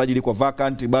sehemu kuna taji liko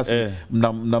vacant, basi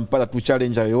mnampata tu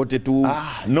challenger yoyote tu.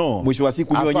 No. Mwisho wa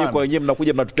siku wenyewe kwa wenyewe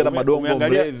mnakuja mnatupiana madongo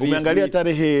mrevi. Umeangalia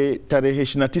tarehe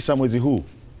 29 mwezi huu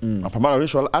mapambano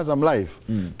ya Azam live,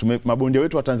 mabondia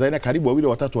wetu wa Tanzania karibu wawili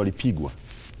watatu walipigwa.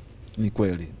 Ni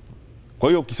kweli. Kwa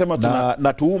hiyo ukisema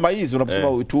na tuhuma hizi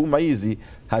unaposema tuhuma hizi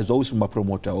hazihusu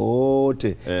mapromota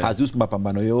wote, hazihusu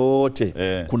mapambano yote.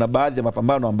 Kuna baadhi ya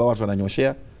mapambano ambao watu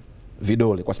wananyoshea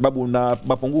vidole, kwa sababu na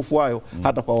mapungufu hayo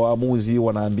hata kwa waamuzi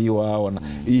wanaambiwa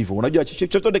hivyo. Unajua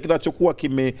chochote kinachokuwa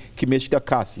kimeshika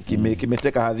kasi,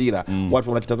 kimeteka hadhira, watu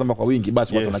wanakitazama kwa wingi,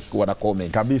 basi watu wana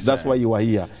comment kabisa. That's why you are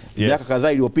here. Miaka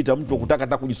kadhaa iliyopita mtu kutaka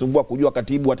hata kujisumbua kujua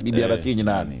katibu wa TBRC ni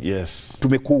nani.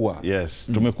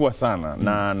 Tumekuwa sana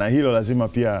na hilo lazima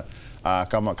pia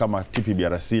kama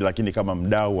TPBRC, lakini kama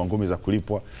mdau wa ngome za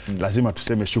kulipwa lazima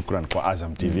tuseme shukran kwa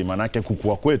Azam TV, manake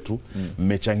kukua kwetu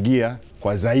mmechangia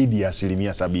kwa zaidi ya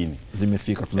 70%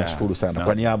 zimefika. Tunashukuru sana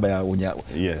kwa niaba ya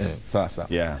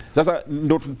sasa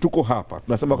ndo tuko hapa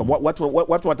tunasema kwamba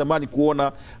watu watamani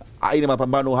kuona aina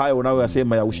mapambano hayo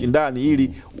unayoyasema ya ushindani,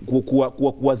 ili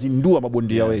kuwazindua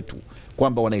mabondia wetu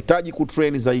kwamba wanahitaji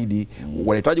kutrain zaidi,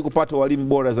 wanahitaji kupata walimu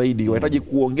bora zaidi, wanahitaji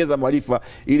kuongeza maarifa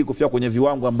ili kufika kwenye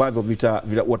viwango ambavyo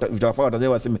vitawafanya Watanzania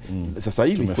waseme sasa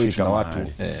hivi kweli tuna watu.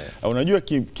 Unajua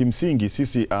kimsingi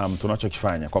sisi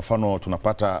tunachokifanya, kwa mfano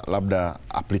tunapata labda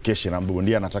application ambapo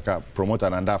bondia anataka promoter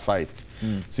anaandaa fight.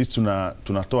 Sisi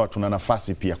tuna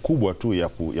nafasi pia kubwa tu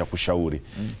ya kushauri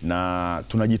na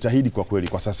tunajitahidi kwa kweli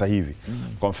kwa sasa hivi.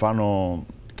 Kwa mfano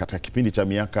katika kipindi cha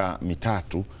miaka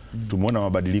mitatu tumeona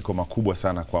mabadiliko makubwa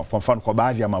sana kwa mfano kwa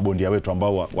baadhi ya mabondia wetu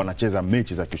ambao wanacheza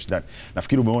mechi za kiushindani.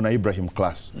 Nafikiri umeona Ibrahim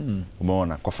Class,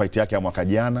 umeona kwa fight yake ya mwaka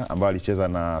jana ambayo alicheza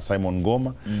na Simon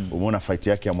Ngoma, umeona fight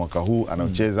yake ya mwaka huu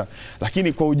anaocheza.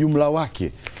 Lakini kwa ujumla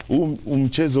wake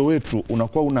mchezo wetu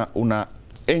unakuwa una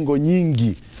engo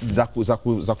nyingi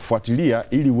za kufuatilia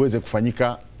ili uweze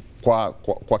kufanyika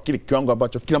kwa kile kiwango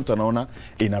ambacho kila mtu anaona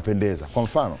inapendeza. Kwa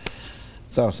mfano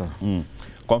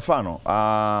kwa mfano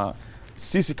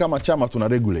sisi kama chama tuna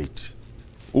regulate.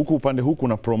 Huku upande huu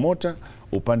kuna promoter,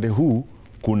 upande huu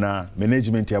kuna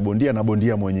management ya bondia na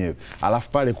bondia mwenyewe.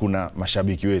 Alafu pale kuna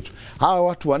mashabiki wetu. Hawa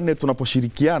watu wanne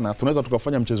tunaposhirikiana tunaweza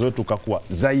tukafanya mchezo wetu ukakua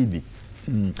zaidi.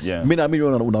 Mimi naamini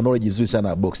una knowledge nzuri sana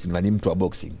ya boxing na ni mtu wa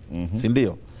boxing. Si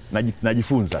ndio?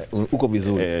 Najifunza. Uko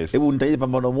vizuri. Hebu nitaje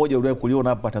pambano moja uliwahi kuliona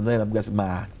hapa Tanzania na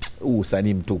mgasema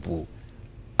usanii mtupu.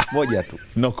 Moja tu.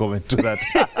 No comment to that.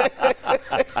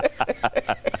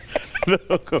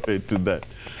 No comment to that.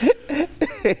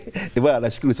 Bwana,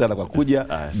 nashukuru sana kwa kuja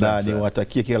na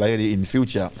niwatakie kila laheri in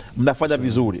future. Mnafanya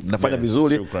vizuri,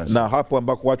 vizuri na hapo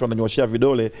ambako watu wananyoshia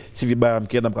vidole si vibaya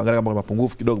mkienda mkaangalia kama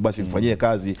mapungufu kidogo, basi mfanyie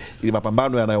kazi ili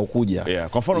mapambano yanayokuja.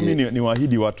 Kwa mfano mimi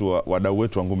niwaahidi watu wadau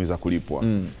wetu wa ngumi za kulipwa.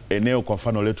 Eneo kwa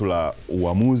mfano letu la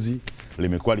uamuzi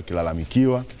limekuwa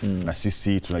likilalamikiwa na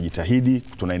sisi tunajitahidi,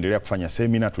 tunaendelea kufanya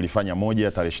semina. Tulifanya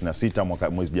moja tarehe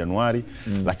 26 mwezi Januari,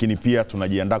 lakini pia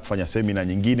tunajiandaa kufanya semina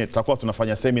nyingine. Tutakuwa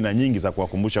tunafanya semina nyingi za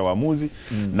kuwakumbusha waamuzi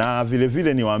na vile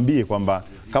vile niwaambie kwamba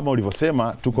kama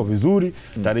ulivyosema tuko vizuri.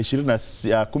 Tarehe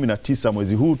 19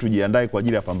 mwezi huu tujiandae kwa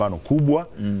ajili ya pambano kubwa.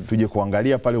 Tuje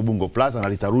kuangalia pale Ubungo Plaza na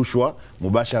litarushwa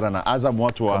mubashara na Azam,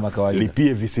 watu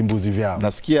walipie visimbuzi vyao.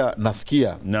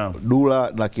 Nasikia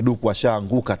Dula na Kiduku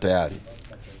washaanguka tayari.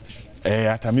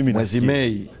 Hata mimi mwezi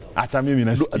Mei. Hata mimi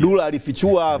nasikia. Dula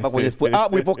alifichua hapa kwenye sport.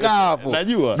 Mlipokaa hapo.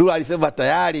 Najua. Dula alisema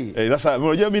tayari. Sasa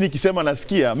unajua mimi nikisema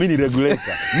nasikia, mimi ni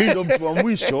regulator. Mimi ndo mtu wa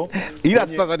mwisho. Ila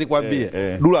sasa nikwambie,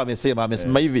 Dula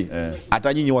amesema hivi,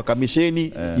 hata nyinyi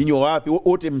wakamisheni, nyinyi wapi,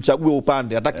 wote mchague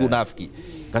upande, hataki unafiki.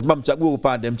 Kasema mchague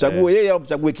upande, mchague yeye au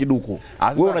mchague Kiduku.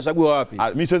 Wewe unachagua wapi?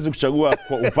 Mimi siwezi kuchagua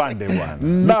kwa upande bwana.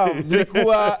 Naam,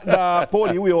 nilikuwa na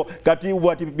Poli huyo katibu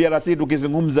wa TPBRC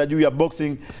tukizungumza juu ya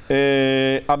boxing.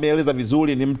 Ameeleza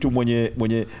vizuri, ni mtu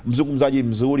mwenye mzungumzaji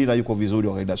mzuri na yuko vizuri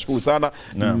wakaenda. Shukuru sana.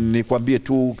 Nikwambie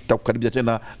tu tutakukaribisha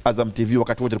tena Azam TV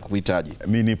wakati wote tukuhitaji.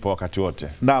 Mimi nipo wakati wote.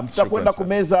 Naam, tutakwenda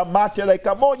kumeza mate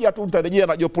dakika moja tu, nitarejea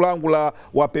na jopo langu la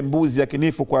wapembuzi ya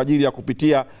kinifu kwa ajili ya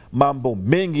kupitia mambo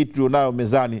mengi tulionayo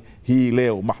mezani hii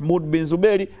leo. Mahmoud bin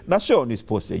Zuberi na show ni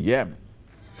Sports AM.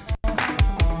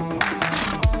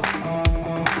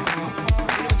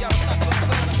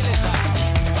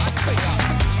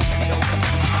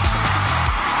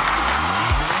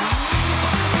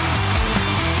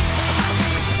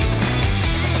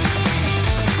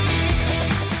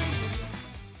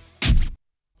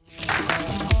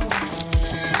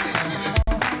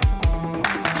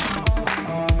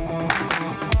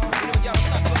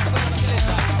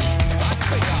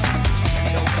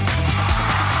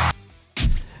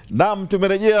 Naam,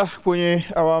 tumerejea kwenye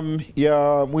awamu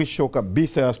ya mwisho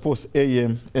kabisa ya Sports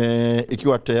AM,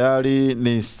 ikiwa tayari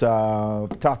ni saa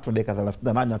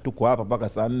 3:38. Tuko hapa mpaka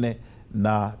saa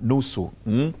 4:30.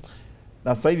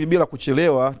 Na sasa hivi bila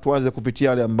kuchelewa tuanze kupitia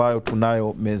yale ambayo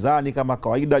tunayo mezani. Kama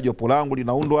kawaida, jopo langu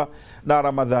linaundwa na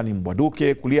Ramadhani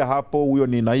Mbwaduke. Kulia hapo, huyo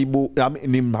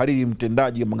ni mhariri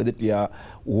mtendaji wa magazeti ya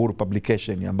Uhuru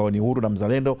Publication ambayo ni Uhuru na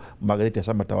Mzalendo, magazeti ya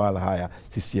chama tawala haya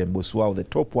CCM. Boss wao the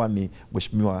top one ni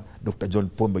Mheshimiwa Dr. John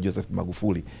Pombe Joseph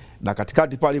Magufuli. Na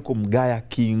katikati pale yuko Mgaya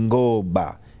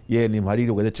Kingoba, yeye ni mhariri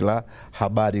wa gazeti la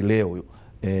Habari Leo.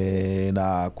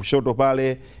 Na kushoto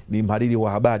pale ni mhariri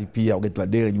wa habari pia gazeti la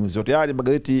Daily News. Yote haya ni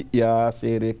magazeti ya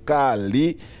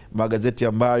serikali, magazeti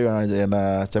ambayo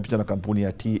yanachapishwa na kampuni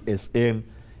ya TSN.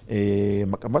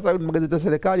 Magazeti ya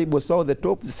serikali, boss wao the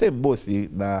top, the same boss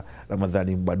na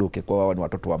Ramadhani Mbwaduke. Kwa wao ni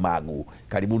watoto wa Magu.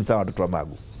 Karibuni sana watoto wa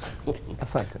Magu.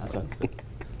 Asante.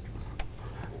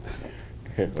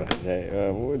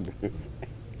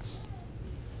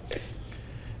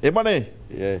 Bwana,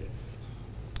 Yes.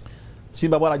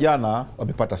 Simba bwana jana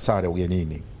wamepata sare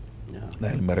ugenini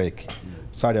na Elmereki.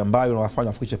 Sare ambayo inawafanya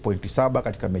wafikishe pointi 7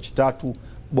 katika mechi 3,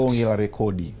 bonge la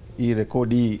rekodi. Hii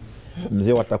rekodi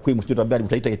mzee wa takwimu sijui tuambia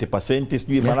mtaita 80%,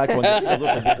 sijui maana yake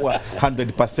zote kwa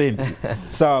 100%.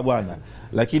 Sawa bwana.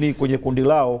 Lakini kwenye kundi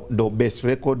lao ndo best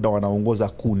record na wanaongoza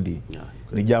kundi.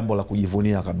 Ni jambo la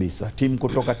kujivunia kabisa. Timu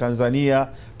kutoka Tanzania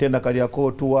tena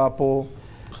Kariakoo tu hapo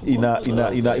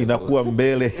inakuwa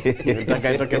mbele.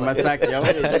 Nataka itoke Masaki au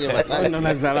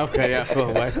unaona zalao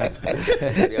Kariakoo bwana.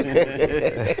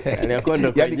 Kariakoo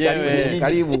ndo kwenyewe.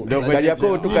 Karibu.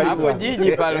 Kariakoo tu karibu. Hapo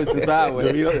jiji pale usisahau.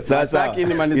 Sasa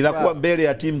inakuwa mbele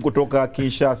ya timu kutoka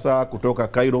Kinshasa, kutoka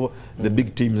Cairo, the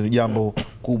big teams. Ni jambo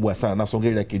kubwa sana.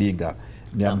 Nasongelea Kilinga.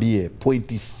 Niambie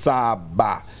pointi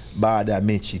 7 baada ya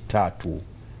mechi 3.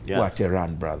 What a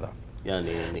run brother. Yani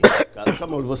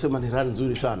kama ulivyosema ni run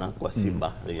nzuri sana kwa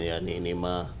Simba. Yani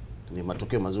ni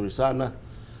matokeo mazuri sana.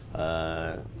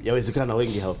 Yawezekana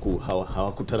wengi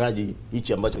hawakutaraji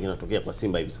hichi ambacho kinatokea kwa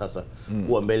Simba hivi sasa,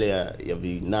 kuwa mbele ya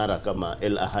vinara kama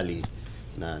El Ahly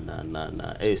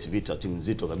na AS Vita, timu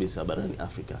nzito kabisa barani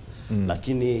Afrika.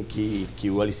 Lakini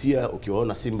kiuhalisia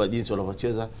ukiwaona Simba jinsi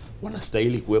wanavyocheza,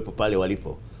 wanastahili kuwepo pale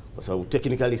walipo, kwa sababu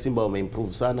technically Simba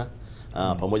wameimprove sana.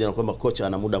 Pamoja na kwamba kocha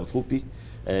ana muda mfupi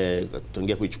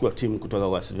tangia kuichukua timu kutoka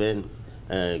kwa Sven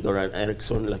Goran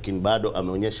Eriksson, lakini bado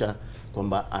ameonyesha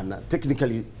kwamba ana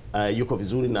technically yuko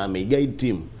vizuri na ameiguide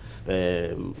team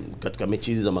katika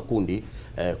mechi hizi za makundi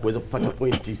kuweza kupata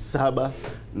pointi 7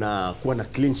 na kuwa na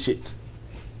clean sheet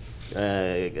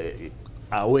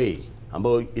away,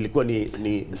 ambayo ilikuwa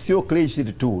ni sio clean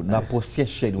sheet tu na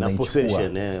possession. Na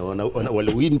possession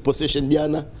wale win possession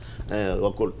jana,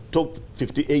 wako top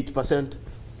 58%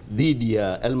 dhidi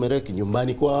ya Elmereki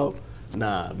nyumbani kwao,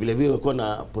 na vile vile walikuwa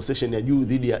na possession ya juu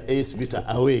dhidi ya AS Vita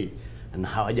away na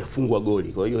hawajafungwa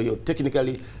goli. Kwa hiyo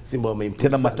technically Simba wameimprove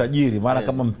tena matajiri, maana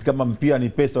kama mpira ni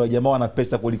pesa, wa jamaa wana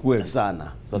pesa kweli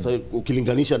sana. Sasa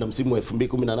ukilinganisha na msimu wa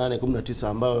 2018-19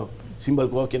 ambao Simba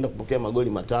alikuwa wakienda kupokea magoli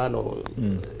 5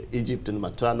 Egypt na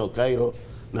 5 Cairo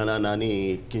na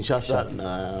ni Kinshasa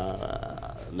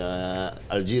na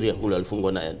Algeria kule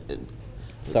alifungwa na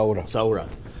Saura.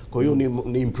 Kwa hiyo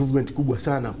ni improvement kubwa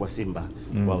sana kwa Simba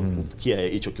kwa kufikia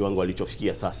hicho kiwango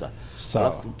alichofikia sasa.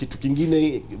 Alafu kitu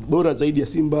kingine bora zaidi ya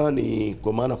Simba ni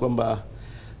kwa maana kwamba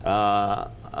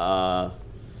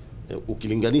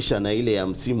ukilinganisha na ile ya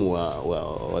msimu wa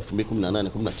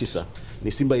 2018-19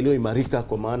 ni Simba iliyoimarika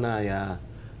kwa maana ya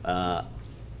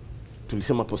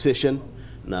tulisema possession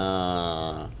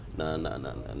na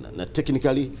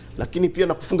technically, lakini pia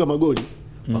na kufunga magoli.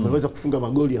 Wameweza kufunga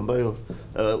magoli ambayo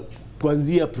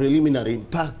kuanzia preliminary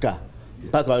mpaka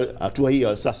hatua hii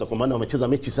sasa, kwa maana wamecheza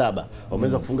mechi 7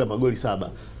 wameweza kufunga magoli 7.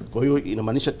 Kwa hiyo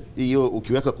inamaanisha hiyo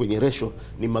ukiweka kwenye ratio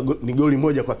ni goli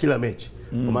moja kwa kila mechi.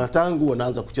 Kwa maana tangu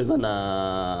wanaanza kucheza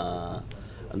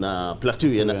na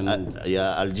Plateau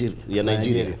ya Algeria ya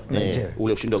Nigeria.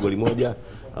 Ule ushindi wa goli moja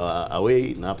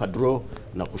away na hapa draw,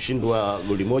 na kushindwa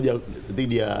goli moja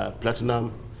dhidi ya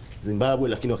Platinum Zimbabwe,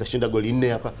 lakini wakashinda goli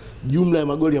 4 hapa. Jumla ya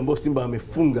magoli ambayo Simba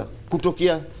amefunga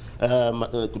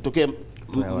kutokea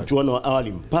mchuano wa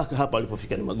awali mpaka hapa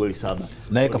alipofika ni magoli 7.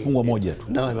 Naye kafungwa moja tu.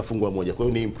 Naye amefungwa moja. Kwa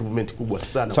hiyo ni improvement kubwa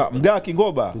sana. Sasa Mgaa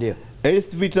Kingoba, ndio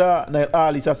AS Vita na El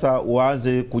Ahly sasa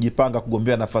waanze kujipanga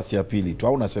kugombea nafasi ya pili tu,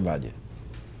 au unasemaje?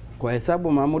 Kwa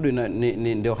hesabu Mahmudu,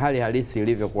 ndio hali halisi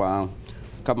ilivyo kwa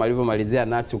kama alivyomalizia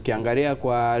nasi. Ukiangalia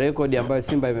kwa rekodi ambayo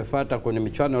Simba imefuata kwenye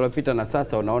michuano iliyopita na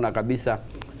sasa, unaona kabisa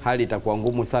hali itakuwa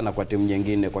ngumu sana kwa timu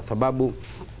nyingine, kwa sababu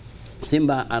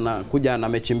Simba anakuja na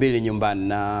mechi 2 nyumbani,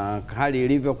 na hali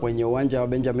ilivyo kwenye uwanja wa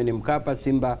Benjamin Mkapa,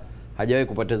 Simba hajawahi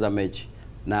kupoteza mechi.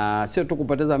 na sio tu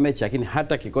kupoteza mechi, lakini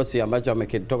hata kikosi ambacho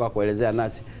amekitoka kuelezea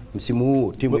nasi msimu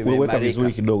huu timu imeimarika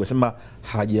vizuri kidogo. Sema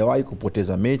hajawahi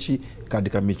kupoteza mechi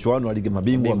katika michuano ya ligi ya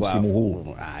mabingwa msimu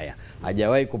huu. Haya,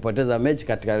 hajawahi kupoteza mechi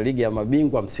katika ligi ya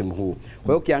mabingwa msimu huu. Kwa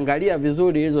hiyo ukiangalia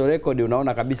vizuri hizo rekodi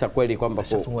unaona kabisa kweli kwamba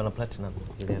kafungwa na platinum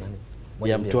ile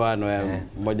nani ya mtoano ya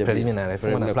moja preliminary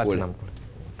na platinum.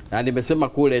 Na nimesema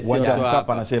kule sio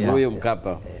Mkapa, nasema huyo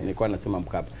Mkapa, nilikuwa nasema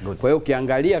Mkapa. Kwa hiyo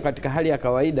ukiangalia katika hali ya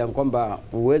kawaida kwamba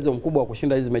uwezo mkubwa wa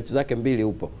kushinda hizi mechi zake mbili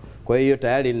upo. Kwa hiyo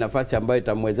tayari ni nafasi ambayo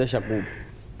itamwezesha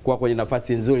kuwa kwenye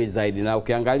nafasi nzuri zaidi. Na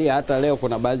ukiangalia hata leo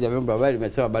kuna baadhi ya vyombo vya habari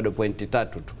vimesema bado pointi 3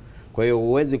 tu. Kwa hiyo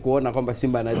huwezi kuona kwamba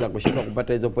Simba anaweza kushinda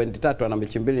kupata hizo pointi 3, ana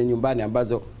mechi mbili nyumbani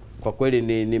ambazo kwa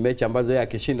kweli ni mechi ambazo yeye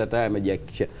akishinda tayari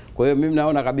amejihakikishia. Kwa hiyo mimi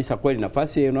naona kabisa kweli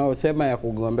nafasi unayosema ya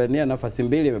kugombania nafasi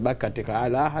mbili imebaki katika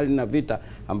hali na Vita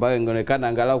ambayo ingeonekana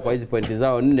angalau kwa hizi pointi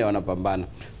zao 4 wanapambana.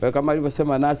 Kwa hiyo kama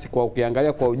alivyosema nasi, kwa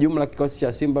ukiangalia kwa ujumla kikosi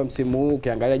cha Simba msimu huu,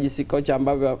 ukiangalia jinsi kocha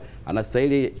ambavyo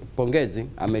anastahili pongezi,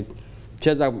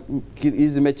 amecheza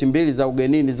hizi mechi mbili za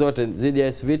ugenini zote dhidi ya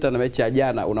AS Vita na mechi ya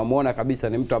jana, unamuona kabisa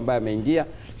ni mtu ambaye ameingia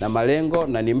na malengo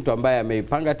na ni mtu ambaye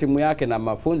ameipanga timu yake na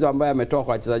mafunzo ambayo ametoa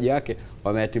kwa wachezaji wake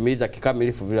wameyatimiliza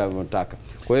kikamilifu vile wanavyotaka.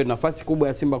 Kwa hiyo nafasi kubwa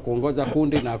ya Simba kuongoza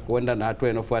kundi na kuenda na hatua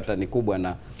inayofuata ni kubwa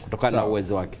na kutokana na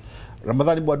uwezo wake.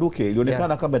 Ramadhani Bwaduke,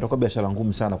 ilionekana kama itakuwa biashara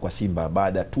ngumu sana kwa Simba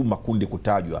baada tu makundi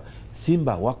kutajwa.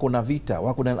 Simba wako na Vita,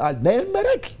 wako na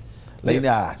Al-Merrikh. Lakini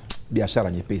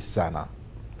biashara nyepesi sana.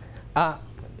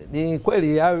 Ni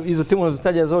kweli hizo timu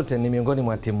unazitaja zote ni miongoni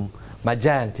mwa timu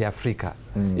majiant ya Afrika.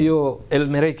 Hiyo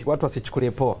Al-Merrikh watu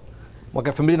wasichukulie poa.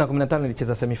 Mwaka 2015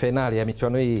 ilicheza semifinali ya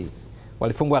michuano hii.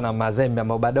 Walifungwa na Mazembe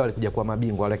ambao baadaye walikuja kuwa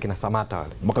mabingwa wale kina Samata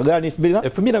wale. Mwaka gani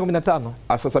 2015?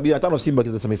 Asa 75 Simba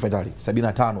kiza semifinali.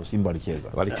 75 Simba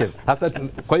walicheza. Sasa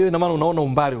kwa hiyo ina maana unaona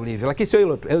umbali ulivyo. Lakini sio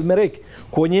hilo tu. Al-Merrikh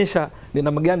kuonyesha ni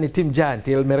namna gani team giant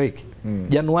Al-Merrikh.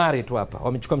 Januari tu hapa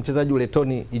wamechukua mchezaji ule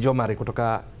Tony Ijomari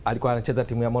kutoka alikuwa anacheza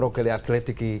timu ya Morocco ile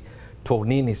Athletic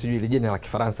Tounini sijui ile jina la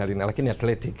Kifaransa lina, lakini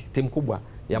Athletic timu kubwa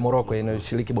ya Morocco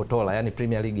inayoshiriki Botola, yani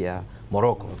Premier League ya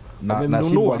Morocco. Na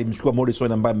Simba alimchukua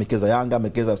Morrison ambaye amekeza Yanga,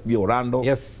 amekeza sijui Orlando.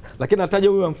 Yes, lakini nataja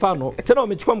huyu mfano. Tena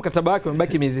wamechukua mkataba wake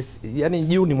umebaki miezi yani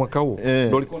Juni mwaka huu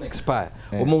ndio ulikuwa expire.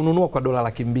 Wameununua kwa dola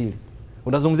 200,000.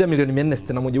 Unazungumzia milioni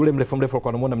 461 ule mrefu alikuwa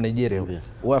anamuona Nigeria.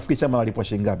 Wafikiri chama alipwa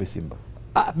shilingi ngapi Simba?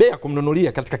 Bei ya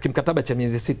kumnunulia katika kimkataba cha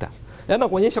miezi 6. Yaani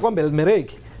kuonyesha kwamba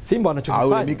Al-Merrikh Simba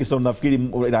wanachokifanya. Au mimi nafikiri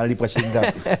analipwa shilingi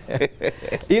ngapi?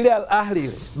 Ile Al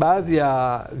Ahly baadhi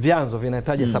ya vyanzo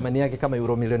vinataja thamani yake kama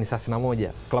euro milioni 31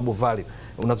 club value.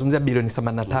 Unazungumzia bilioni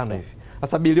 85 hivi.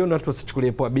 Sasa bilioni watu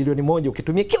wasichukulie poa, bilioni 1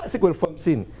 ukitumia kila siku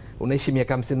 50,000 unaishi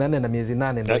miaka 54 na miezi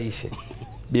 8 ndio ishe.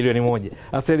 Bilioni 1.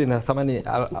 Sasa ile ina thamani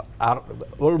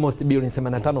almost bilioni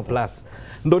 85 plus.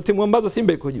 Ndio timu ambazo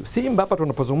Simba iko juu. Simba hapa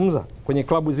tunapozungumza kwenye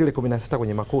klabu zile 16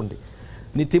 kwenye makundi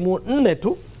ni timu 4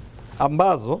 tu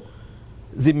ambazo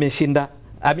zimeshinda,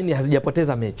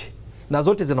 hazijapoteza mechi. Na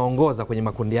zote zinaongoza kwenye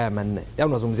makundi haya manne.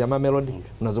 Yaani unazungumzia Mamelodi,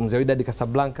 unazungumzia Wydad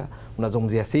Casablanca,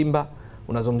 unazungumzia Simba,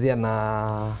 unazungumzia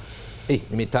na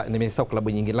nimesahau klabu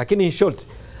nyingine. Lakini in short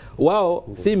wao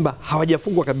Simba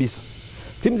hawajafungwa kabisa.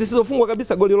 Timu zisizofungwa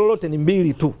kabisa goli lolote ni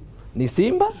 2 tu. Ni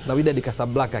Simba na Wydad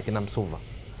Casablanca kina Msuva.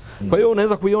 Kwa hiyo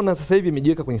unaweza kuiona sasa hivi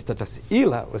imejiweka kwenye status.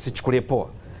 Ila usichukulie poa.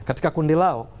 Katika kundi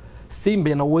lao Simba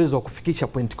ina uwezo wa kufikisha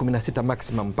point 16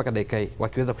 maximum mpaka dakika hii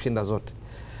wakiweza kushinda zote.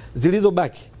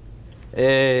 Zilizobaki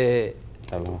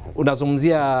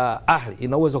unazungumzia Ahli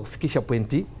ina uwezo wa kufikisha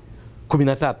pointi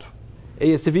 13.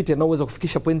 AS Vita ina uwezo wa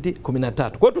kufikisha pointi 13.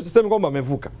 Kwa hiyo tusiseme kwamba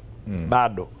wamevuka.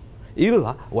 Bado.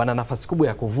 Ila wana nafasi kubwa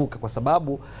ya kuvuka kwa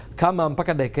sababu kama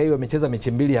mpaka dakika hiyo wamecheza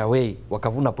mechi 2 away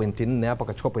wakavuna pointi 4 hapa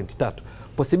wakachukua pointi 3.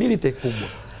 Possibility kubwa.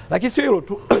 Lakini sio hilo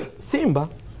tu. Simba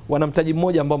wana mtaji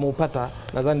mmoja ambao ameupata,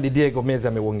 nadhani Didier Gomez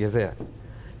ameuongezea.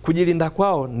 Kujilinda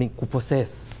kwao ni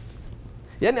kupossess.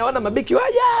 Yaani hawana mabeki wa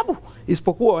ajabu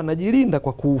isipokuwa wanajilinda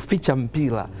kwa kuficha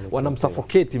mpira,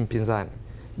 wanamsuffocate mpinzani.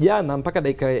 Jana mpaka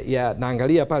dakika ya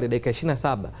naangalia pale dakika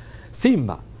 27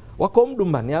 Simba wako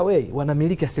mdumbani away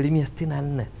wanamiliki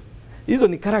 64%. Hizo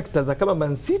ni characters za kama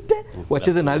Man City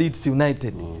wacheze na Leeds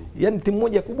United. Yaani timu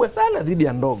moja kubwa sana dhidi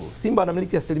ya ndogo. Simba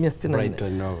anamiliki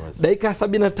 64%. Dakika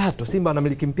 73 Simba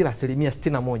anamiliki mpira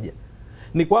 61%.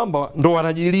 Ni kwamba ndo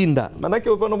wanajilinda. Maana yake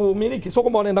wanamiliki sio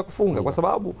kwamba wanaenda kufunga kwa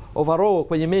sababu overall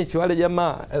kwenye mechi wale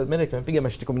jamaa Al-Merrikh wamepiga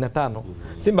mashuti 15,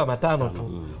 Simba 5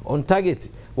 tu. On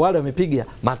target wale wamepiga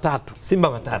 3, Simba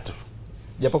 3.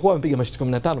 Japokuwa wamepiga mashuti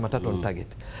 15 matatu on target.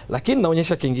 Lakini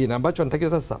naonyesha kingine ambacho anatakiwa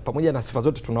sasa pamoja na sifa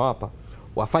zote tunawapa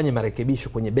wafanye marekebisho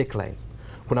kwenye backlines.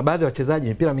 Kuna baadhi ya wachezaji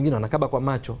mipira mingine wanakaba kwa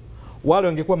macho. Wale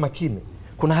wangekuwa makini.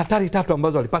 Kuna hatari 3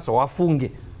 ambazo walipaswa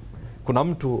wafunge. kuna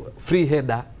mtu free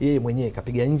header yeye mwenyewe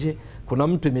kapiga nje, kuna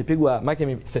mtu imepigwa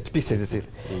make set pieces zile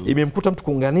imemkuta mtu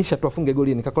kuunganisha tu afunge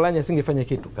goli, Nikakolanya asingefanya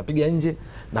kitu kapiga nje,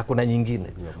 na kuna nyingine.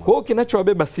 Kwa hiyo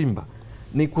kinachowabeba Simba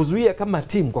ni kuzuia kama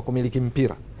timu kwa kumiliki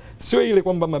mpira, sio ile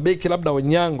kwamba mabeki labda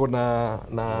Onyango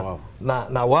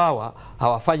na Wawa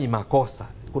hawafanyi makosa.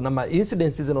 Kuna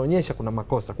incidents zinaonyesha kuna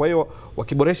makosa. Kwa hiyo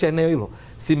wakiboresha eneo hilo,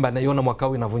 Simba naiona mwaka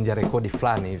huu inavunja rekodi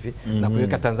fulani hivi na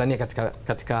kuweka Tanzania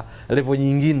katika level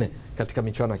nyingine katika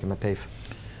michuano ya kimataifa.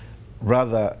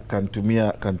 Brother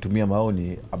kantumia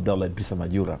maoni Abdallah Idrisa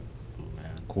Majura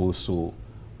kuhusu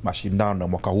mashindano na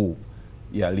mwaka huu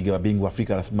ya Ligi ya Mabingwa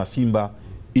Afrika. Anasema Simba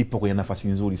ipo kwenye nafasi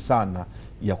nzuri sana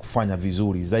ya kufanya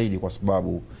vizuri zaidi, kwa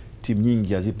sababu timu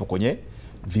nyingi hazipo kwenye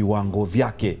viwango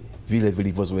vyake vile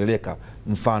vilivyozoeleka,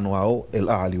 mfano wao El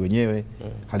Ahly wenyewe,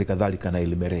 hali kadhalika na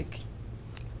El Merreikh.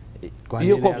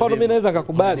 Hiyo kwa mfano mimi naweza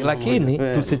kukubali, lakini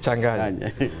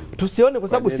tusichanganye. Tusione kwa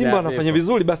sababu Simba wanafanya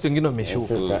vizuri basi wengine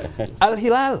wameshuka. Al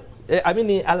Hilal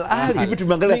Al Ahly hivi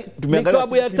tumeangalia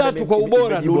klabu ya 3 kwa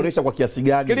ubora, imejiboresha kwa kiasi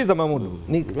gani? Sikiliza Mahmud,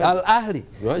 ni Al Ahly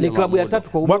ni klabu ya 3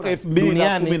 kwa ubora. Mwaka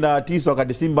 2019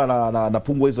 wakati Simba na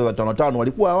pungwa hizo za 5-5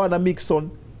 walikuwa hawana Mixon.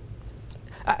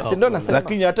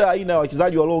 Lakini hata aina ya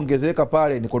wachezaji walioongezeka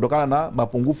pale ni kutokana na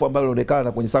mapungufu ambayo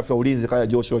yanaonekana kwenye safu ya ulinzi, kaya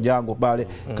Joshua Nyango pale,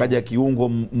 kaja kiungo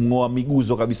mngoa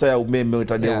miguzo kabisa ya umeme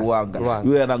Tadeu Ruanga.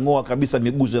 Yeye anangoa kabisa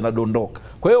miguzo yanadondoka.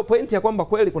 Kwa hiyo pointi ya kwamba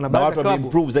kweli kuna baadhi ya klabu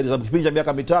improve zaidi. Sababu kipindi cha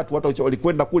miaka 3 watu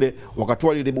walikwenda kule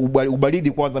wakatoa ile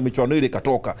ubaridi kwanza, michuano ile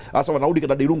ikatoka. Sasa wanarudi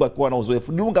kwa Dilunga kwa na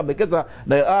uzoefu. Dilunga amekeza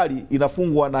na Al Ahly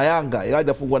inafungwa na Yanga. Al Ahly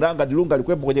inafungwa na Yanga. Dilunga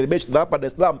alikuwepo kwenye mechi hapa Dar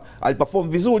es Salaam, aliperform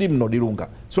vizuri mno Dilunga.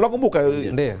 Sio nakumbuka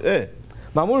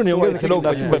Mahmud, niongeze kidogo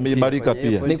kwa Simba imeimarika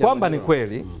pia. Ni kwamba ni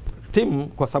kweli timu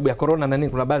kwa sababu ya corona na nini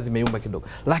kuna baadhi imeyumba kidogo.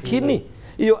 Lakini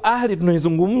hiyo Ahly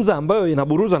tunaizungumza ambayo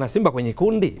inaburuzwa na Simba kwenye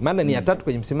kundi, maana ni ya 3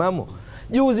 kwenye msimamo.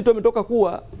 Juzi tu ametoka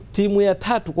kuwa timu ya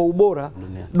 3 kwa ubora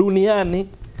duniani.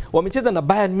 Wamecheza na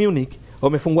Bayern Munich,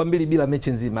 wamefungwa 2 bila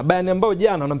mechi nzima. Bayern ambao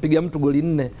jana wanampiga mtu goli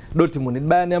 4 Dortmund.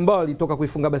 Bayern ambao walitoka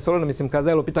kuifunga Barcelona misimu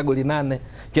kadhaa iliyopita goli 8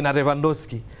 kina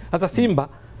Lewandowski. Sasa Simba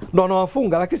ndo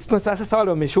wanawafunga, lakini sasa wale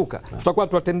wameshuka. Tutakuwa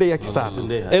tuwatendea haki sana.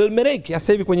 El Merreikh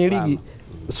sasa hivi kwenye ligi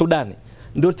Sudani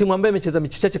ndio timu ambayo imecheza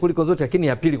mechi chache kuliko zote, lakini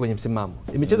ya pili kwenye msimamo.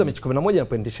 Imecheza mechi 11 na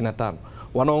pointi 25.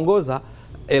 Wanaongoza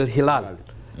El Hilal.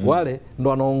 Wale ndo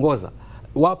wanaongoza.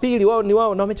 Wa pili wao ni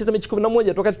wao na wamecheza mechi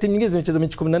 11 wakati timu nyingine zimecheza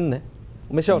mechi 14.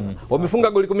 Umeshaona?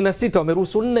 Wamefunga goli 16,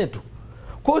 wameruhusu 4 tu.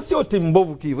 Kwa hiyo sio timu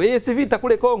mbovu kivu. AS Vita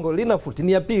kule Kongo Linafoot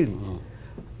ni ya pili.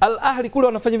 Al Ahly kule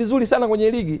wanafanya vizuri sana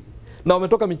kwenye ligi na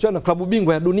wametoka michuano klabu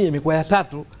bingwa ya dunia imekuwa ya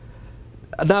 3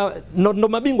 na ndo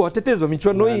mabingwa watetezi wa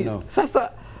michuano hii.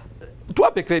 Sasa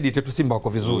tuwape credit tu, Simba wako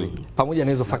vizuri pamoja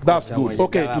na hizo factors. That's good.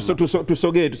 Okay,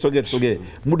 tusogee.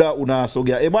 Muda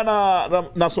unasogea. Bwana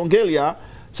nasongelea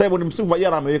Simon Msuva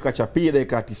jana ameweka cha pili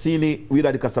dakika 90,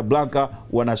 Wydad Casablanca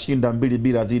wanashinda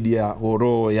 2-0 dhidi ya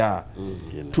Horoya.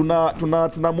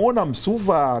 Tunamuona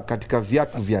Msuva katika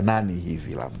viatu vya nani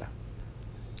hivi labda?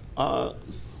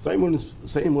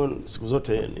 Simon siku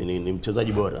zote ni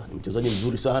mchezaji bora, ni mchezaji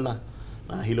mzuri sana,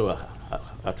 na hilo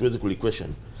hatuwezi kuliquestion.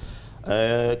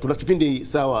 Kuna kipindi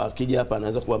sawa akija hapa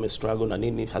anaweza kuwa amestruggle na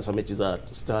nini, hasa mechi za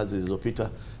Stars zilizopita,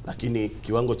 lakini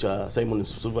kiwango cha Simon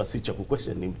Msuva si cha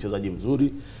kuquestion. Ni mchezaji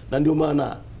mzuri, na ndio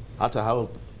maana hata hao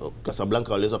Casablanca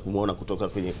waliweza kumuona kutoka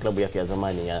kwenye klabu yake ya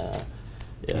zamani ya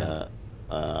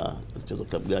mchezo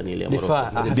klabu gani ile ya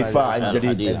Morocco, Taifa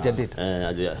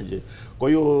Kwa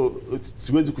hiyo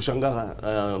siwezi kushangaa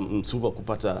Msuva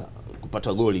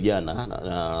kupata goli jana,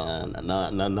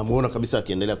 na namuona kabisa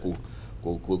akiendelea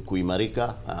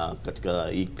kuimarika katika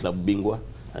hii klabu bingwa,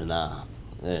 na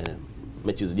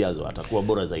mechi zijazo atakuwa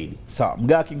bora zaidi. Sawa,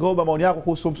 Mgaa Kingoba, maoni yako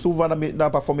kuhusu Msuva na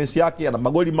performance yake? Ana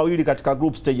magoli 2 katika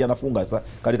group stage, anafunga sasa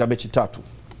katika mechi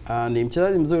 3. Ni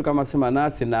mchezaji mzuri kama sema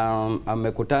nasi, na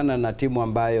amekutana na timu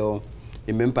ambayo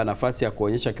imempa nafasi ya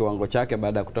kuonyesha kiwango chake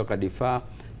baada ya kutoka Difa,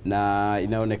 na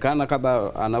inaonekana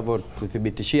kama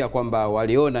anavyotuthibitishia kwamba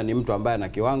waliona ni mtu ambaye ana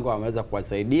kiwango, ameweza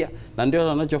kuwasaidia, na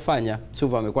ndio anachofanya.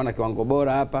 Msuva amekuwa na kiwango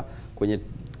bora hapa kwenye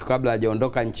kabla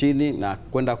hajaondoka nchini, na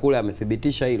kwenda kule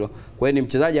amethibitisha hilo. Kwa hiyo ni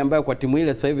mchezaji ambaye kwa timu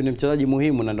ile sasa hivi ni mchezaji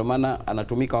muhimu, na ndio maana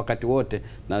anatumika wakati wote.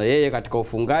 Na yeye katika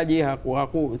ufungaji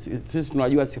sisi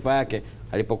tunajua sifa yake,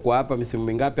 alipokuwa hapa misimu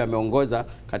mingapi ameongoza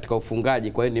katika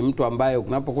ufungaji. Kwa hiyo ni mtu ambaye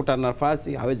unapokuta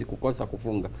nafasi hawezi kukosa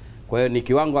kufunga. Kwa hiyo ni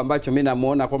kiwango ambacho mimi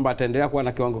namuona kwamba ataendelea kuwa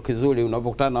na kiwango kizuri.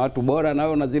 Unapokutana na watu bora na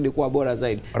wewe unazidi kuwa bora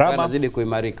zaidi, unazidi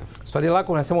kuimarika. Swali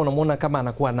lako unasema unamuona kama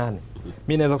anakuwa nani?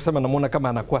 Mimi naweza kusema namuona kama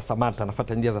anakuwa Samata,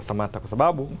 anafuata njia za Samata, kwa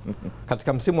sababu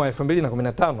katika msimu wa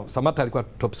 2015 Samata alikuwa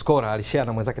top scorer, alishare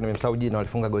na mwenzake nimemsahau jina,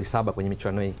 walifunga goli 7 kwenye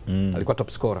michuano hii. Alikuwa top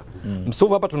scorer.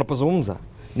 Msuva hapa tunapozungumza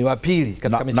ni wa pili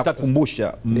katika mechi 3.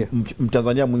 Nakukumbusha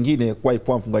Mtanzania mwingine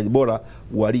kwa mfungaji bora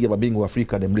wa ligi ya mabingwa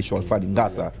Afrika ni Mlisho Alfani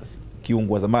Ngasa,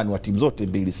 kiungo wa zamani wa timu zote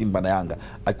mbili Simba na Yanga.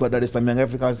 Akiwa Dar es Salaam Young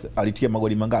Africans alitia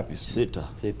magoli mangapi? 6.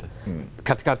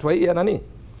 Katika hatua hii ya nani?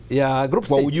 Ya group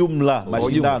stage. Kwa ujumla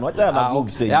mashindano hata na group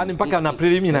stage. Yaani mpaka na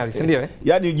preliminary, si ndio?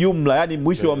 Yaani jumla, yaani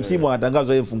mwisho wa msimu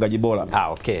anatangazwa yeye mfungaji bora.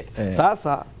 Okay.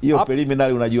 Sasa hiyo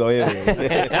preliminary unajua wewe.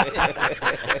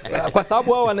 Kwa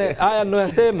sababu hao haya ndio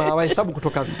yasema hawahesabu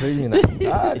kutoka preliminary.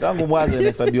 Tangu mwanzo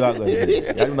inahesabiwa.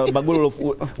 Yaani una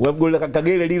magoli la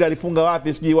Kagere lile alifunga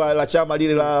wapi sijui la Chama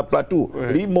lile la Plateau.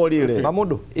 Limo lile.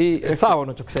 Mamudu, sawa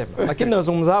unachokisema. Lakini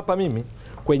nazungumza hapa mimi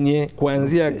kwenye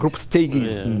kuanzia group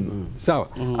stages. Sawa.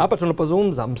 Hapa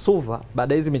tunapozungumza Msuva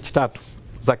baada hizi mechi 3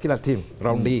 za kila timu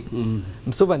round hii.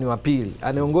 Msuva ni wa pili.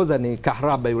 Anaongoza ni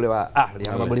Kahraba yule wa Ahli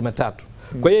ana magoli 3.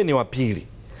 Kwa hiyo ni wa pili.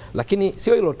 Lakini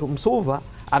sio hilo tu, Msuva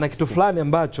ana kitu fulani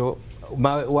ambacho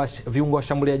viungo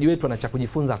washambuliaji wetu wana cha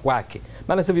kujifunza kwake.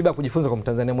 Maana sio vibaya kujifunza kwa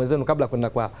Mtanzania mwenzenu kabla kwenda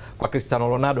kwa Cristiano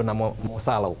Ronaldo na Mo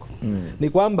Salah huko. Ni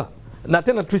kwamba na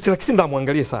tena Tufuatilie ndio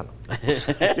muangalie sana.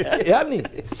 Yaani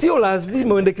sio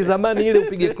lazima uende kizamani ile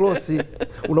upige cross.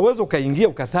 Unaweza ukaingia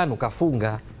ukatana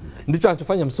ukafunga. Ndicho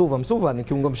anachofanya Msuva. Msuva ni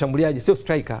kiungo mshambuliaji, sio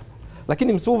striker.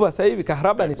 Lakini Msuva sasa hivi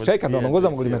Kahraba ni striker, ndio anaongoza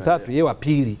magoli 3, yeye wa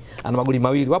pili ana magoli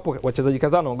 2. Wapo wachezaji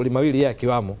kadhaa na magoli 2 yeye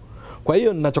akiwamo. Kwa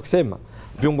hiyo ninachokisema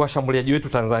viungo washambuliaji wetu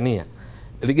Tanzania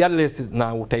regardless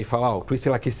na utaifa wao,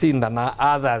 Tufuatilie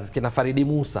na others kina Faridi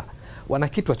Musa wana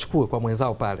kitu achukue kwa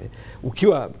mwenzao pale.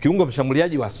 Ukiwa kiungo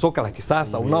mshambuliaji wa soka la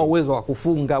kisasa, unao uwezo wa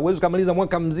kufunga, uwezo kumaliza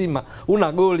mwaka mzima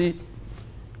una goli.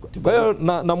 Kwa hiyo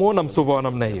namuona Msuva wa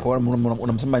namna hiyo.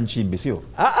 Unamsema Nchimbi sio?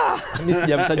 Mimi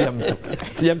sijamtaja mtu.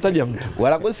 Sijamtaja mtu.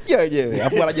 Wala kusikia wenyewe.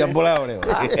 Afu ana jambo lao leo.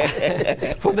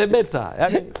 For the better.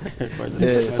 Yaani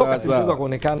soka si mchezo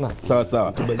kuonekana.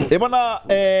 Sawa. Bwana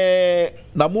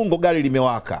Namungo gari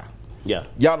limewaka.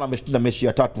 Jana ameshinda mechi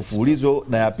ya 3 mfululizo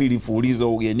na ya pili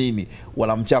mfululizo ugenini,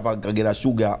 wanamchapa Kagera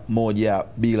Sugar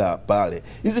 1-0 pale.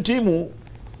 Hizi timu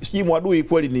simu adui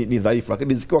kweli ni dhaifu,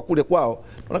 lakini zikiwa kule kwao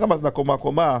naona kama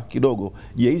zinakoma kidogo.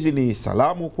 Je, hizi ni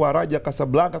salamu kwa Raja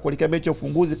Casablanca kuelekea mechi ya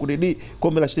ufunguzi kudidi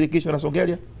kombe la shirikisho na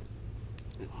Sogelia?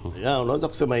 Unaweza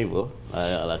kusema hivyo,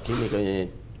 lakini kwenye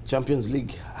Champions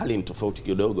League hali ni tofauti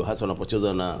kidogo, hasa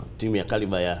unapocheza na timu ya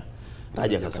kaliba ya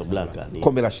Raja Casablanca. Ni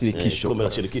kombe la shirikisho. Kombe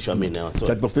la shirikisho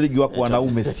Champions League wako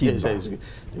wanaume Simba.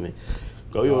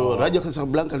 Kwa hiyo Raja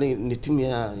Casablanca ni timu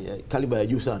ya kaliba ya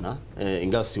juu sana,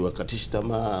 ingawa si wakatishi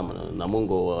tamaa.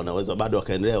 Namungo wanaweza bado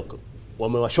wakaendelea,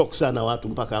 wamewashock sana watu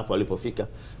mpaka hapo walipofika.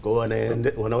 Kwa hiyo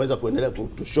wanaweza kuendelea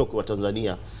kutushock wa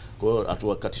Tanzania. Kwa hiyo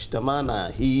hatuwakatishi tamaa, na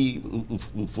hii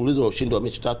mfululizo wa ushindi wa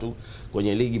mechi 3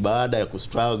 kwenye ligi baada ya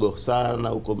kustruggle sana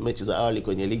huko mechi za awali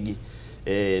kwenye ligi,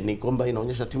 ni kwamba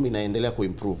inaonyesha timu inaendelea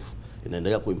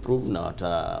kuimprove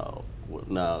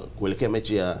na kuelekea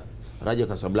mechi ya Raja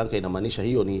Casablanca. Inamaanisha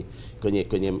hiyo ni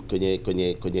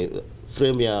kwenye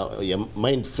frame ya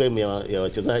mind frame ya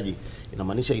wachezaji,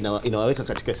 inamaanisha inawaweka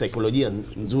katika saikolojia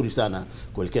nzuri sana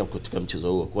kuelekea katika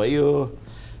mchezo huo. Kwa hiyo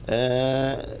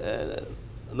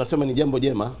nasema ni jambo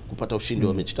jema kupata ushindi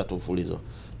wa mechi 3 mfululizo.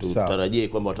 Tutarajie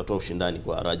kwamba watatoa ushindani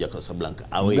kwa Raja Casablanca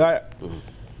away.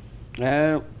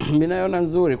 Mimi naona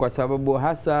nzuri kwa sababu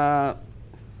hasa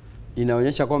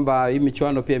inaonyesha kwamba hii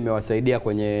michuano pia imewasaidia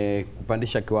kwenye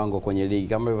kupandisha kiwango kwenye ligi.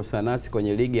 Kama hivyo Sanasi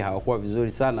kwenye ligi hawakuwa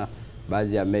vizuri sana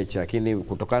baadhi ya mechi, lakini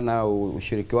kutokana na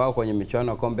ushiriki wao kwenye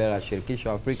michuano ya kombe la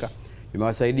shirikisho Afrika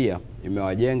imewasaidia,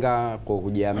 imewajenga kwa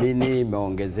kujiamini,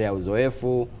 imeongezea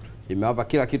uzoefu, imewapa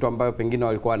kila kitu ambayo pengine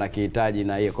walikuwa wanakihitaji,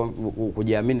 na hiyo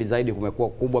kujiamini zaidi kumekuwa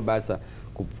kubwa basi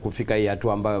kufika hii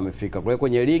hatua ambayo wamefika. Kwa hiyo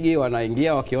kwenye ligi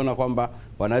wanaingia wakiona kwamba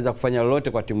wanaweza kufanya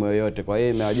lolote kwa timu yoyote. Kwa hiyo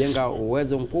imewajenga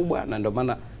uwezo mkubwa, na ndio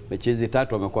maana mechi hizi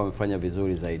 3 wamekuwa wamefanya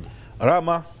vizuri zaidi.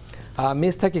 Rama,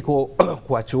 mimi sitaki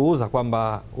kuwachuuza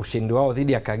kwamba ushindi wao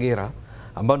dhidi ya Kagera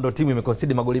ambao ndio timu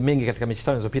imeconcede magoli mengi katika mechi 5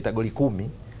 zilizopita, goli 10,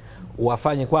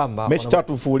 wafanye kwamba mechi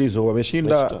 3 mfululizo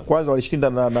wameshinda. Kwanza walishinda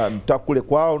na kule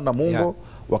kwao na Mungo,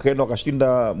 wakaenda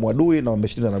wakashinda Mwadui na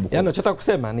wameshinda na Bukoba. Yaani nachotaka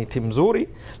kusema ni timu nzuri,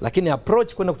 lakini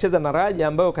approach kwenda kucheza na Raja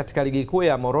ambayo katika ligi kuu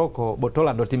ya Morocco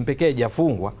Botola ndio timu pekee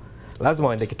haijafungwa, lazima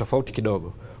waende kitofauti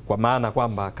kidogo. kwa maana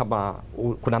kwamba kama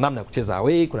kuna namna ya kucheza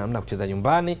away, kuna namna ya kucheza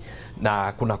nyumbani,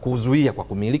 na kuna kuzuia kwa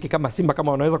kumiliki kama Simba,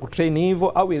 kama wanaweza kutrain hivyo,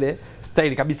 au ile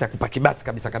style kabisa kupaki basi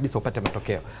kabisa upate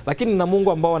matokeo. Lakini na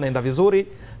Mungu ambao wanaenda vizuri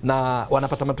na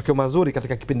wanapata matokeo mazuri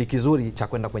katika kipindi kizuri cha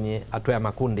kwenda kwenye hatua ya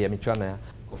makundi ya michuano ya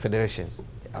Federations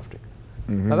Africa.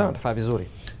 Nadhani watafanya vizuri.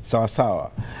 Sawa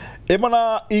sawa.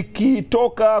 Bwana,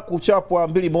 ikitoka kuchapwa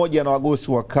 2-1 na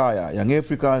wagosi wa Kaya, Young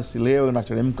Africans leo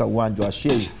inateremka uwanja wa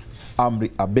Sheikh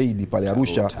Amri Abeid pale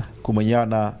Arusha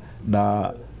kumenyana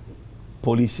na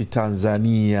Polisi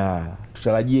Tanzania.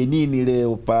 Tutarajie nini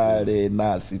leo pale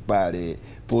nasi pale?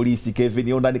 Polisi Kevin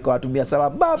Yonda nikawatumia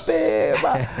salamu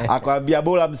mapema. Akamwambia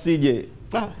bora msije.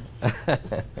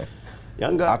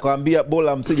 Yanga akamwambia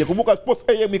bora msije. Kumbuka Sports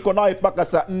AM iko nayo mpaka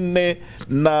saa 4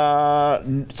 na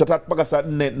saa 3 mpaka saa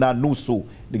 4 na nusu.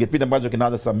 Ni kipindi ambacho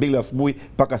kinaanza saa 2 asubuhi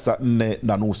mpaka saa 4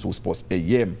 na nusu Sports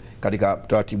AM, katika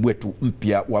taratibu wetu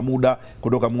mpya wa muda,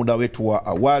 kutoka muda wetu wa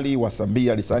awali wa saa 2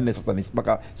 hadi saa 4, sasa ni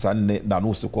mpaka saa 4 na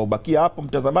nusu. Kwa bakia hapo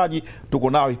mtazamaji, tuko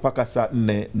nao mpaka saa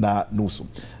 4 na nusu.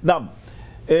 Naam.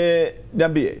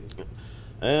 Niambie.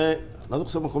 Naweza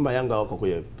kusema kwamba Yanga wako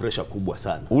kwenye pressure kubwa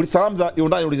sana. Salamu za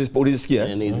Yondani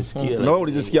ulizisikia? Nilizisikia. Na wewe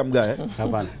ulizisikia Mgae?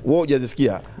 Hapana. Wewe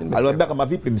hujazisikia? Aliwaambia kama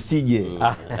vipi msije.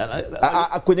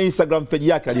 Kwenye Instagram page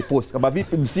yake alipost kama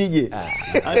vipi msije.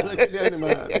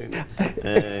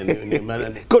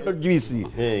 Kodo juisi.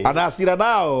 Ana hasira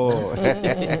nao.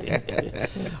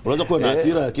 Unaweza kuwa na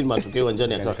hasira lakini matokeo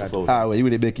uwanjani yakawa tofauti. Wewe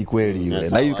yule beki kweli yule.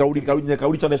 Na hivi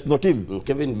kauli cha national team.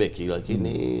 Kevin Beki,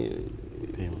 lakini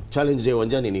challenge ya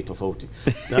uwanjani ni tofauti.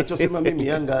 Na nachosema mimi,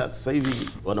 Yanga sasa hivi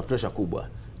wana pressure kubwa.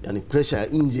 Yaani pressure ya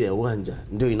nje ya uwanja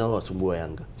ndio inaowasumbua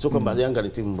Yanga. Sio kwamba Yanga ni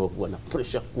timu mbovu, wana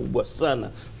pressure kubwa sana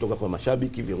kutoka kwa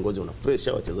mashabiki, viongozi wana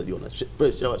pressure, wachezaji wana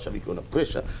pressure, washabiki wana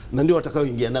pressure, na ndio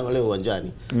watakaoingia nao leo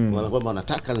uwanjani. Wana kwamba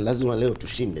wanataka lazima leo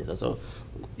tushinde. Sasa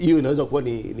hiyo inaweza kuwa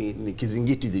ni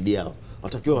kizingiti dhidi yao.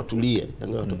 Watakiwa watulie.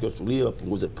 Yanga watakiwa watulie,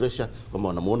 wapunguze pressure, kwamba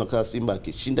wanamuona kama Simba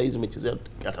akishinda hizi mechi zao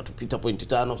atatupita pointi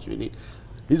 5 sio.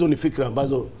 Hizo ni fikra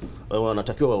ambazo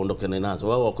wanatakiwa waondokane nazo.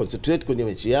 Wao wa concentrate kwenye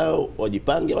mechi yao,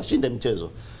 wajipange, washinde mchezo.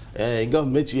 Ingawa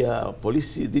mechi ya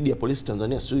Polisi dhidi ya Polisi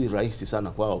Tanzania sio rahisi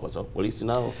sana kwao, kwa sababu Polisi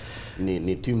nao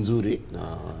ni timu nzuri. Na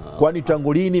kwani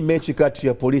tangu lini mechi kati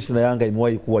ya Polisi na Yanga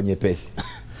imewahi kuwa nyepesi?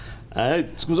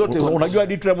 Siku zote unajua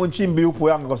Ditra Mchimbi yupo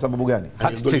Yanga kwa sababu gani?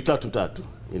 Goli 3-3.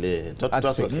 Ile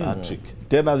 3-3 hat-trick.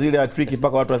 Tena zile hat-trick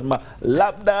mpaka watu wasema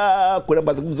labda kuna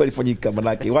mazungumzo yalifanyika,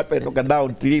 manake watu walitoka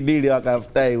down 3-2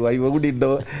 wakafutai walirudi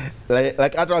ndo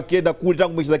like hata wakienda kule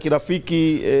tangu mechi za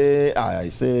kirafiki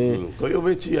Kwa hiyo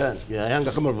mechi ya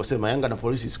Yanga kama ulivyosema, Yanga na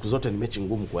Polisi siku zote ni mechi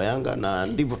ngumu kwa Yanga, na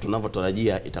ndivyo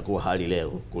tunavyotarajia itakuwa hali leo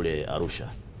kule Arusha.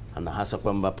 Na hasa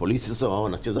kwamba Polisi sasa wao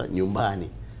wanacheza nyumbani.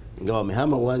 Ingawa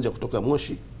wamehama uwanja kutoka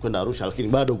Moshi kwenda Arusha, lakini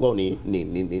bado kwao ni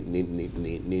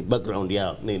background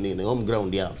yao, ni home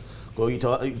ground yao. Kwa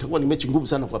hiyo itakuwa ni mechi ngumu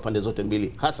sana kwa pande zote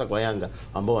mbili, hasa kwa Yanga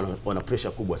ambao wana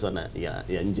pressure kubwa sana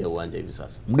ya nje ya uwanja hivi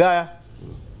sasa. Mgaya,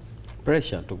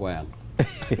 pressure tu kwa Yanga.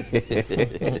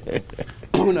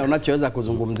 Unachoweza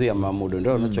kuzungumzia Mahmud,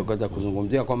 ndio unachoweza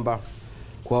kuzungumzia kwamba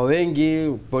kwa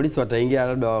wengi Polisi wataingia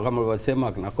labda kama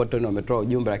ulivyosema na Cotton wametoa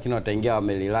ujumbe, lakini wataingia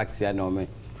wamerelax, yani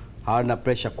hawana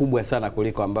pressure kubwa sana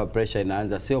kuliko ambayo pressure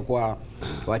inaanza sio kwa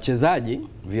wachezaji,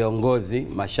 viongozi,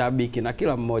 mashabiki na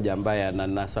kila mmoja ambaye ana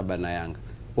nasaba na Yanga.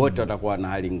 Wote watakuwa na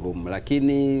hali ngumu,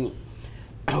 lakini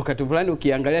wakati fulani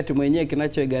ukiangalia timu yenyewe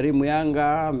kinachoigharimu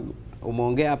Yanga,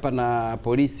 umeongea hapa na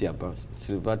Polisi hapa,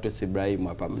 Sylivatus Ibrahim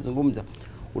hapa amezungumza.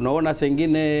 Unaona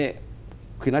sengine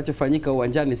kinachofanyika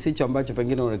uwanjani sicho ambacho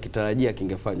pengine unakitarajia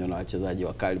kingefanywa na wachezaji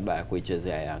wa kaliba ya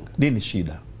kuichezea Yanga. Nini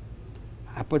shida?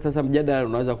 Hapo sasa mjadala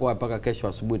unaweza kuwa mpaka kesho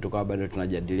asubuhi tukawa bado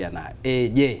tunajadiliana.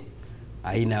 Je,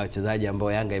 aina ya wachezaji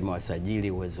ambao Yanga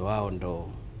imewasajili uwezo wao ndo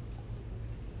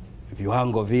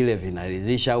viwango vile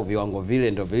vinaridhisha, au viwango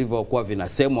vile ndo vilivyokuwa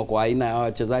vinasemwa kwa aina ya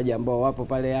wachezaji ambao wapo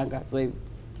pale Yanga sasa hivi?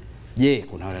 Je,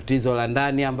 kuna tatizo la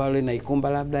ndani ambalo linaikumba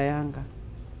labda Yanga?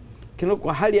 Kile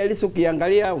kwa hali halisi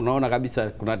ukiangalia unaona kabisa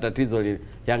kuna tatizo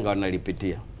Yanga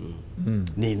wanalipitia.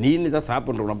 Ni nini sasa?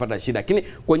 Hapo ndo unapata shida. Lakini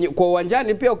kwa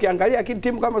uwanjani pia ukiangalia, lakini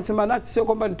timu kama Simba nasi sio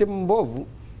kwamba ni timu mbovu.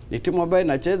 Ni timu ambayo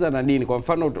inacheza na nini. Kwa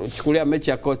mfano uchukulia mechi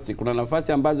ya Coast, kuna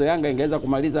nafasi ambazo Yanga ingeweza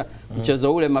kumaliza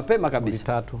mchezo ule mapema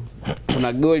kabisa.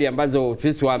 Kuna goli ambazo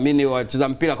sisi waamini wacheza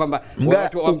mpira kwamba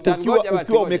watu wa mtani moja basi.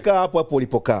 Ukiwa umekaa hapo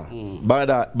ulipokaa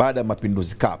baada ya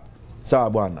Mapinduzi Cup. Sawa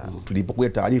bwana, tulipokuwa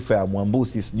taarifa ya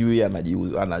Mwambusi sijui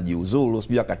anajiuzuru,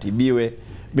 sijui akatibiwe,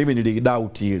 mimi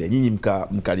nilidoubt ile. Nyinyi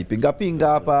mkalipinga pinga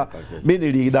hapa. Mimi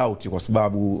nilidoubt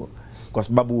kwa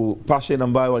sababu passion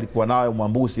ambayo walikuwa nayo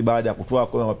Mwambusi baada ya kutoa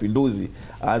kwa Mapinduzi,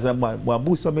 Azam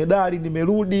Mwambusi wa medali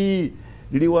nimerudi.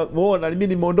 niliwaona mimi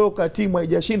nimeondoka timu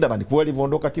haijashinda, na ni kweli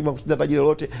alivyoondoka timu hakushinda taji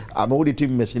lolote, amerudi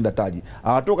timu imeshinda taji.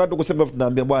 Anatoka tu kusema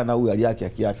tunaambia bwana huyu hali yake ya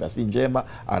kiafya si njema,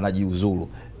 anajiuzulu.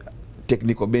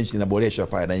 Technical bench inaboreshwa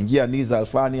pale, anaingia Niza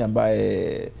Alfani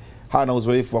ambaye hana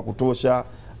uzoefu wa kutosha,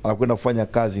 anakwenda kufanya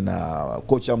kazi na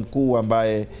kocha mkuu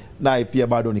ambaye naye pia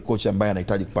bado ni kocha ambaye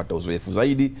anahitaji kupata uzoefu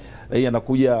zaidi. Yeye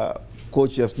anakuja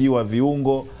kocha sijui wa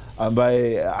viungo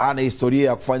ambaye hana historia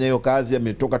ya kufanya hiyo kazi,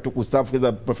 ametoka tu kustaafu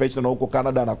kama professional huko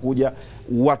Canada, anakuja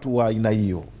watu wa aina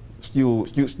hiyo.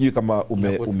 Sijui kama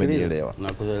umenielewa.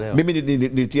 Mimi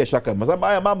nilitia shaka sababu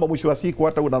haya mambo mwisho wa siku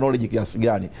hata una knowledge kiasi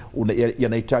gani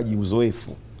yanahitaji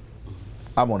uzoefu,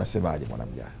 ama unasemaje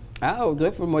Mwanamjaya?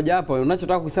 Uzoefu mmoja hapo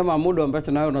unachotaka kusema muda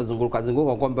ambacho nawe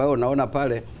unazunguka kwamba wewe unaona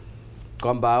pale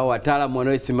kwamba hao wataalamu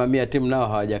wanaosimamia timu nao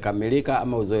hawajakamilika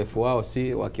ama uzoefu wao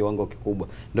si wa kiwango kikubwa.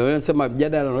 Ndio wewe unasema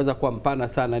mjadala unaweza kuwa mpana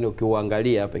sana, yani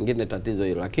ukiuangalia pengine tatizo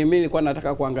hilo. Lakini mimi nilikuwa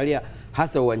nataka kuangalia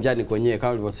hasa uwanjani kwenyewe,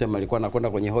 kama nilivyosema nilikuwa nakwenda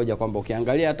kwenye hoja kwamba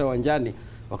ukiangalia hata uwanjani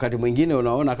wakati mwingine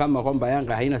unaona kama kwamba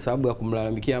Yanga haina sababu ya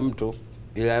kumlalamikia mtu,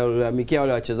 ila lalamikia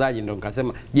wale wachezaji. Ndio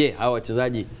nikasema je, hao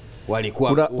wachezaji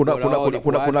walikuwa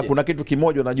kuna kitu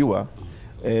kimoja unajua,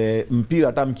 mpira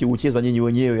hata mkiucheza nyinyi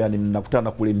wenyewe, yani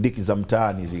mnakutana kule ndiki za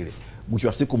mtaani zile, mwisho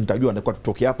wa siku mtajua ndio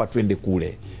tutoke hapa twende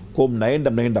kule. Kwa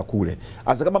mnaenda kule.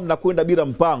 Sasa kama mnakwenda bila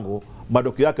mpango,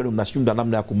 matokeo yake ndio mnashinda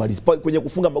namna ya kumaliza. Kwenye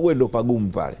kufunga magoli ndio pagumu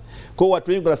pale. Kwa hiyo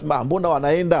watu wengi wanasema mbona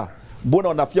wanaenda? Mbona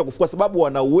wanafia kufua? Sababu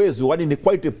wana uwezo, yani ni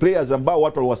quality players ambao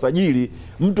watu waliwasajili.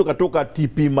 Mtu katoka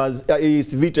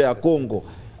Vita ya Kongo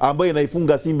ambaye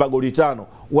inaifunga Simba goli 5.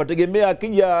 Wategemea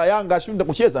akija Yanga ashinda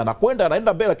kucheza,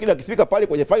 anaenda mbele, kila akifika pale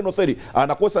kwenye final third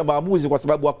anakosa maamuzi kwa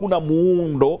sababu hakuna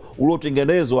muundo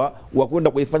uliotengenezwa wa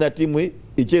kwenda kuifanya timu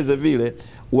icheze vile.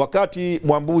 Wakati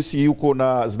Mwambusi yuko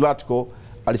na Zlatko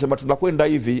alisema tunakwenda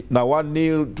hivi na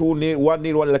 1-0, 2-0,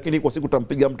 1-0, lakini kwa siku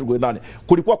tutampiga mtu goli 8.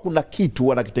 Kulikuwa kuna kitu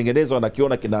wanakitengeneza,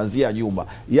 wanakiona kinaanzia nyuma.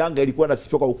 Yanga ilikuwa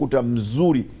inasifiwa kwa ukuta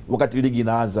mzuri wakati ligi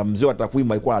inaanza. Mzee wa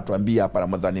takwimu alikuwa anatuambia hapa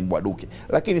Ramadhani Mbwaduke.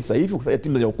 Lakini sasa hivi kuna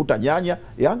timu zenye ukuta nyanya,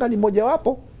 Yanga ni moja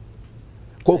wapo.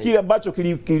 Kwa kile ambacho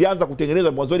kilianza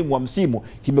kutengenezwa mwanzoni mwa msimu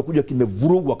kimekuja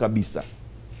kimevurugwa kabisa.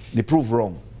 Ni prove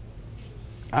wrong.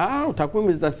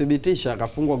 Takwimu zitathibitisha.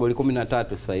 Akafungwa goli 13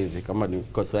 sasa hivi kama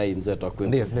niko sahihi, mzee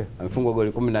takwimu. Amefungwa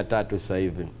goli 13 sasa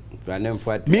hivi.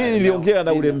 Mimi niliongea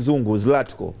na ule mzungu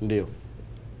Zlatko. Ndio.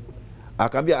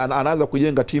 Akaambia anaanza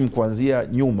kujenga timu kuanzia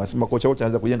nyuma. Sema kocha wote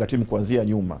anaanza kujenga timu kuanzia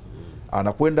nyuma.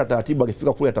 Anakwenda taratibu,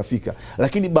 akifika kule atafika.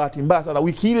 Lakini bahati mbaya sana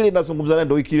wiki ile nazungumza naye,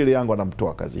 ndio wiki ile Yanga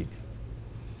anamtoa kazini.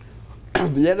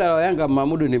 Mjadala wa Yanga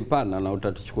Mahmudu ni mpana na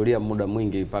utatuchukulia muda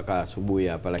mwingi mpaka asubuhi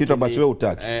hapa, lakini kitu ambacho wewe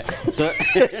hutaki.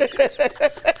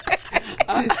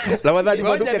 Ramadhani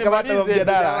Mbwaduke kamata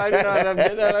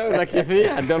mjadala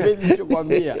unakifia, ndio mimi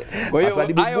nilichokuambia. Kwa hiyo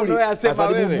hayo ndio yasema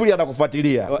wewe. Bumbuli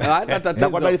anakufuatilia. Na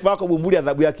kwa taarifa yako Bumbuli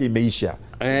adhabu yake imeisha.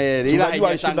 Ila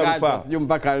haijatangazwa, sijui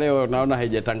mpaka leo naona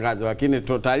haijatangazwa, lakini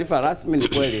taarifa rasmi ni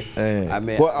kweli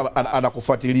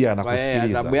anakufuatilia,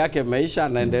 anakusikiliza. Adhabu yake imeisha,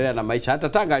 anaendelea na maisha. Hata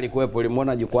Tanga alikuwepo,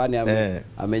 ulimuona jukwani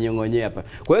amenyongonyea hapa.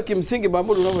 Kwa hiyo kimsingi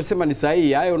Mahmudu unavyosema ni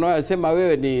sahihi. Hayo unayosema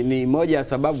wewe ni moja ya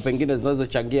sababu pengine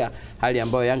zinazochangia hali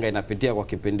ambayo Yanga inapitia kwa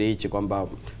kipindi hichi, kwamba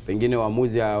pengine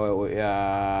waamuzi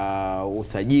ya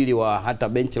usajili wa hata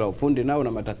benchi la ufundi nao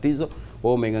na matatizo.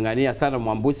 Wao umengangania sana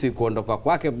Mwambusi kuondoka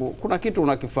kwake, kuna kitu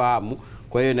unakifahamu.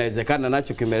 Kwa hiyo inawezekana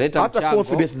nacho kimeleta mchango. Hata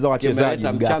confidence za wachezaji.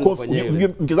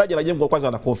 Mchezaji anajengwa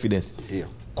kwanza na confidence. Ndio.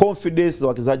 Confidence za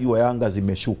wachezaji wa Yanga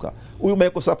zimeshuka. Huyu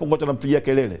Michael Sapo ngoja anampigia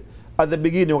kelele. At the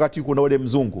beginning wakati kuna ule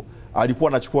mzungu alikuwa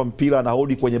anachukua mpira na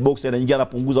hodi kwenye box, anaingia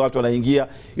anapunguza watu anaingia.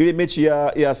 Ile mechi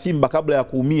ya Simba kabla ya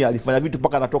kuumia alifanya vitu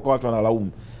mpaka anatoka watu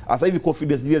wanalaumu. Sasa hivi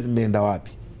confidence zile zimeenda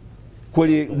wapi?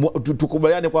 Kweli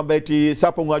tukubaliane kwamba eti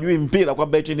Sapo ngajui mpira,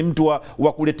 kwamba eti ni mtu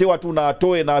wa kuletewa tu na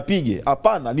atoe na apige?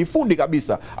 Hapana, ni fundi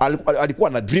kabisa. Alikuwa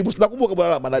na dribble, tunakumbuka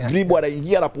bwana, ana dribble,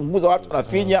 anaingia anapunguza watu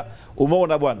anafinya.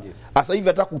 Umeona bwana? Sasa hivi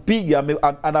hata kupiga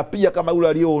anapiga kama yule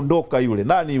aliyoondoka yule.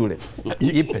 Nani yule?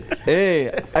 Ipe.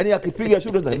 Yani akipiga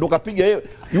shuti ndio kapiga yeye.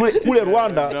 Yule kule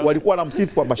Rwanda walikuwa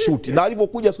wanamsifu kwa mashuti. Na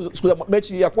alivyokuja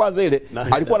mechi ya kwanza ile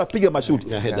alikuwa anapiga mashuti.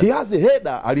 He has a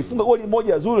header, alifunga goli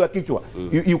moja zuri la kichwa.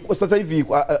 Sasa hivi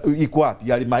iko wapi?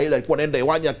 Yale Mahela alikuwa anaenda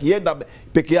hewani, akienda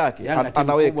peke yake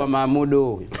anaweka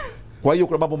Mahmudu. Kwa hiyo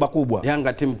kuna mambo makubwa.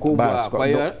 Yanga timu kubwa, kwa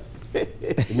hiyo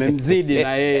imemzidi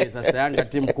na yeye sasa. Yanga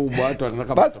timu kubwa, watu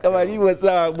wanataka basi kama hivyo.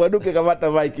 Sawa, Mbwaduke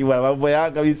kamata mic bwana, mambo ya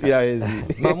Yanga mimi siwezi.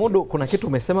 Mahmudu, kuna kitu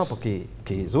umesema hapo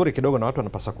kizuri kidogo na watu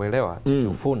wanapaswa kuelewa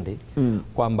ufundi,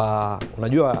 kwamba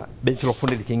unajua benchi la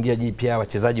ufundi likiingia jipya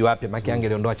wachezaji wapya, maana Yanga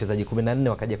iliondoa wachezaji 14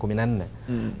 wakaja 14.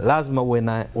 Lazima uwe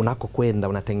na unakokwenda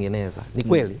unatengeneza. Ni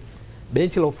kweli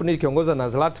benchi la ufundi likiongozwa na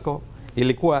Zlatko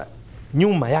ilikuwa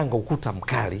nyuma Yanga ukuta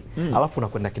mkali, alafu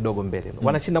unakwenda kidogo mbele.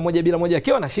 Wanashinda 1-1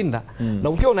 akiwa anashinda, na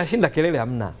ukiwa unashinda kelele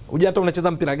hamna. Unajua hata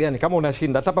unacheza mpira gani kama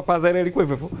unashinda, hata Papa Zaire ilikuwa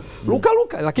hivyo. Luka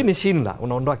lakini shinda,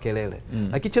 unaondoa kelele.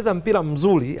 Akicheza mpira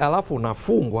mzuri alafu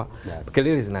unafungwa,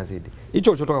 kelele zinazidi.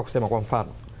 Hicho ulichotoka kusema kwa mfano.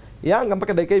 Yanga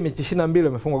mpaka dakika hii mechi 22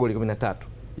 wamefungwa goli 13.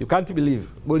 You can't believe.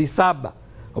 Goli 7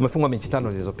 wamefungwa mechi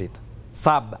 5 zilizopita.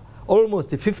 7.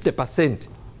 Almost 50%.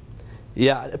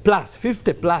 Ya plus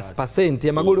 50%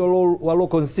 ya magoli walo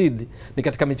concede ni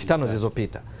katika mechi 5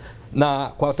 zilizopita.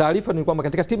 Na kwa taarifa ni kwamba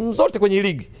katika timu zote kwenye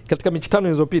ligi katika mechi 5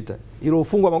 zilizopita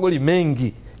iliyofungwa magoli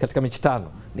mengi katika mechi 5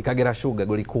 ni Kagera Sugar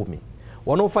goli 10.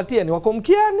 Wanaofuatia ni wako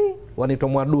Mkiani, wanaitwa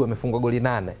Mwadu wamefungwa goli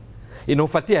 8.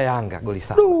 Inaofuatia Yanga goli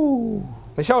 7.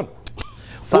 Umeshaona?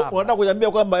 Unataka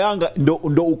kuniambia kwamba Yanga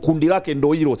ndo kundi lake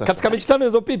ndo hilo sasa. Katika mechi 5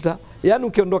 zilizopita, yani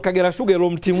ukiondoka Kagera Sugar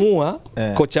ilomtimua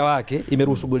kocha wake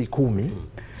imeruhusu goli 10.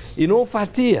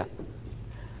 Inaofuatia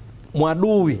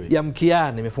Mwadui ya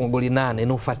Mkiani imefunga goli 8.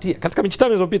 Inaofuatia katika mechi 5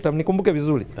 zilizopita, mnikumbuke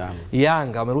vizuri,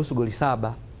 Yanga wameruhusu goli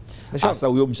 7. Sasa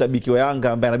huyo mshabiki wa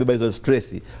Yanga ambaye anabeba hizo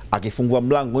stress akifungua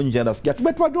mlango nje anasikia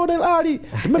tumetoa Jordan Ali,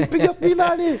 tumempiga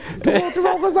spinali,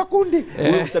 tumeongoza kundi.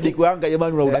 Huyo mshabiki wa Yanga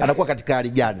jamani anakuwa katika hali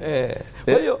gani?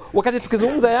 Kwa hiyo wakati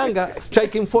tukizungumza Yanga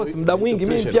striking force muda mwingi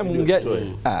mimi pia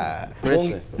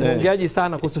mwongeaji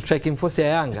sana kuhusu striking force ya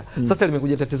Yanga. Sasa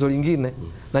limekuja tatizo lingine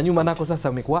na nyuma nako sasa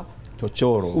umekuwa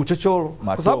uchochoro.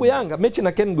 Kwa sababu Yanga mechi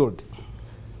na Ken Gold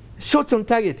shot on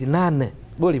target 8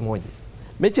 goli 1.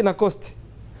 Mechi na Coast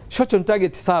shot on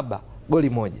target 7 goli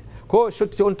 1. Kwa hiyo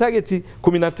shot on target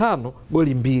 15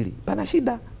 goli 2. Pana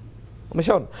shida.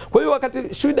 Umeshaona? Kwa hiyo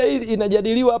wakati shida hii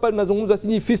inajadiliwa hapa tunazungumza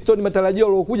siji Fiston matarajio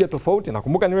yaliokuja tofauti.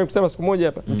 Nakumbuka nimewahi kusema siku moja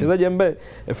hapa mchezaji ambaye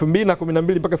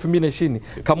 2012 mpaka 2020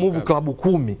 kamuvu klabu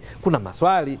 10. Kuna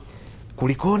maswali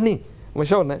kulikoni?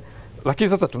 Umeshaona? Lakini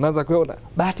sasa tunaanza kuona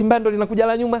bahati mbaya ndo linakuja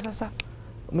la nyuma sasa.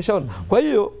 Umeshaona? Kwa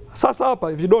hiyo sasa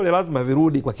hapa vidole lazima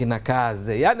virudi kwa kina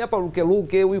kazi. Yaani hapa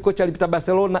luke huyu kocha alipita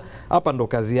Barcelona, hapa ndo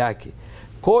kazi yake.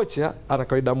 Kocha ana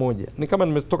kawaida moja. Ni kama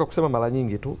nimetoka kusema mara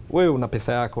nyingi tu. Wewe una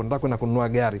pesa yako, unataka kwenda kununua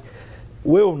gari.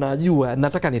 Wewe unajua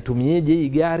nataka nitumieje hii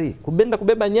gari?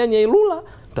 Kubeba nyanya Ilula,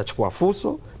 nitachukua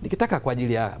Fuso. Nikitaka kwa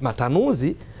ajili ya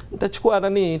matanuzi,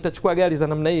 nitachukua gari za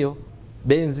namna hiyo,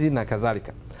 Benzi na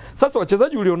kadhalika. Sasa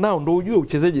wachezaji ulionao ndo ujue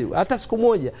uchezaji. Hata siku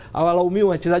moja hawalaumiwi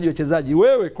wachezaji.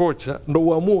 Wewe kocha ndo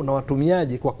uamue na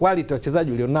watumiaji kwa quality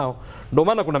wachezaji ulionao. Ndio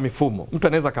maana kuna mifumo. Mtu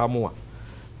anaweza kaamua.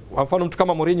 Kwa mfano mtu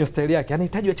kama Mourinho style yake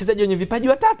anahitaji wachezaji wenye vipaji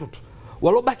 3 tu.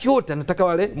 Walobaki wote anataka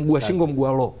wale mguu wa shingo mguu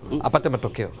wa roho apate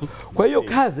matokeo. Kwa hiyo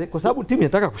kazi kwa sababu timu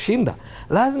inataka kushinda,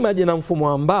 lazima aje na mfumo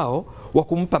ambao wa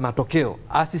kumpa matokeo.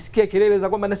 Asisikie kelele za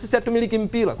kwamba na sisi hatumiliki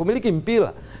mpira. Kumiliki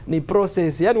mpira ni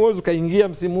process. Yaani wewe ukaingia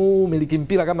msimu huu miliki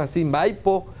mpira kama Simba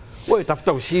haipo. Wewe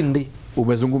tafuta ushindi.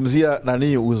 Umezungumzia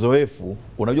uzoefu.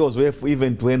 Unajua uzoefu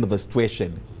even to end the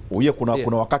situation. Uye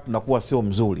kuna wakati unakuwa sio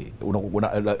mzuri.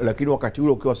 Lakini wakati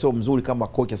ule ukiwa sio mzuri kama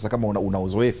kocha sasa kama una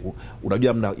uzoefu,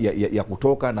 unajua namna ya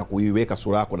kutoka na kuiweka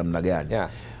sura yako namna gani.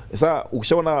 Sasa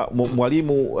ukishaona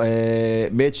mwalimu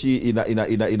mechi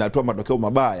inatoa matokeo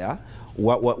mabaya,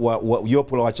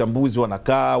 yopo la wachambuzi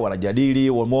wanakaa wanajadili,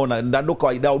 wameona ndio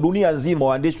kawaida dunia nzima,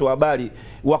 waandishi wa habari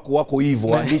wako hivyo,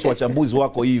 waandishi wachambuzi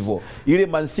wako hivyo. Ile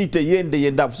Man City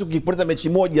iende sio ukipoteza mechi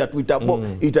moja tu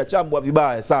itachambwa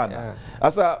vibaya sana.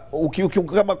 Sasa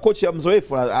kama kocha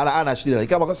mzoefu ana shida,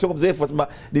 kama sio mzoefu anasema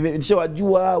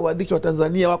nimeshawajua waandishi wa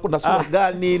Tanzania wako na sura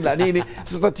gani na nini.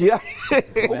 Sasa tayari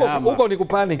huko ni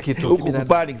kupanic kitu, huko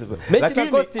kupanic sasa. Mechi na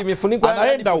Coast imefunikwa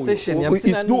anaenda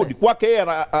is good kwake yeye,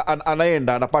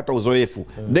 anaenda anapata uzoefu.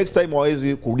 Next time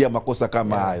hawezi kurudia makosa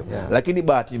kama hayo. Lakini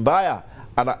bahati mbaya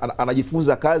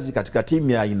anajifunza kazi katika timu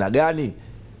ya aina gani?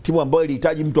 Timu ambayo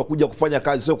ilihitaji mtu akuja kufanya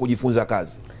kazi, sio kujifunza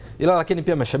kazi. Ila lakini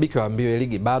pia mashabiki waambiwe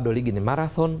ligi ni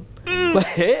marathon.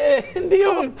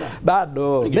 Ndio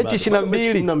bado mechi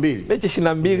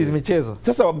 22 zimechezwa.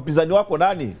 Sasa mpinzani wako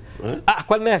nani?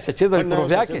 Kwani naye ashacheza viporo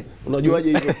vyake? Unajuaje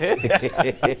hivyo?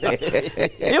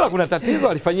 Ila kuna tatizo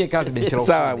alifanyie kazi benchi la.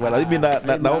 Sawa bwana, mimi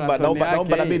naomba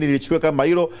na mimi nilichukue kama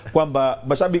hilo kwamba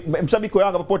mshabiki wa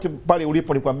Yanga popote pale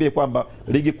ulipo nikwambie kwamba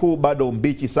ligi kuu bado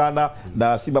mbichi sana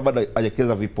na Simba bado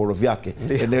hajacheza viporo vyake.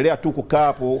 Endelea tu kukaa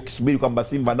hapo ukisubiri kwamba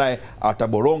Simba naye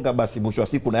ataboronga, basi mwisho wa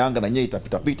siku na Yanga na yeye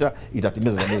itapita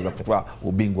itatimiza dhamira za kutoa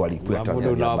ubingwa alipo ya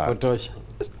Tanzania.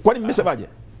 Kwani mmesemaje?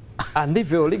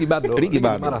 Ndivyo ligi bado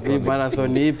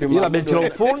marathon ipi? Ila benchi la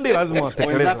ufundi lazima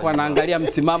watekeleze. Wenzako wanaangalia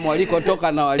msimamo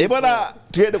walikotoka na walipo. Bwana,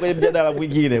 tuende kwenye mjadala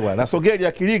mwingine bwana. Sogeli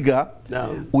ya Kiliga,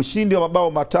 ushindi wa mabao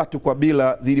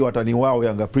 3-0 dhidi ya watani wao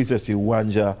Yanga Princess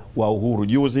uwanja wa Uhuru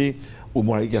juzi.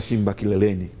 umewaleta Simba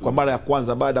kileleni kwa mara ya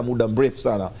kwanza baada ya muda mrefu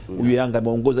sana. Huyu Yanga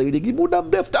ameongoza ile ligi muda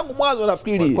mrefu tangu mwanzo,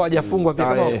 nafikiri kwa hajafungwa pia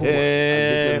kama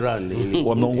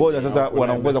wameongoza sasa,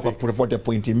 wanaongoza kwa tofauti ya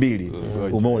pointi 2.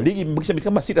 Umeona ligi mbikisha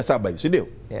kama 6-7 hivi, si ndio?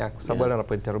 Kwa sababu ana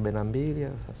pointi 42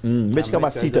 sasa. Mechi kama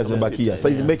 6 zimebakia. Sasa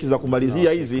hizi mechi za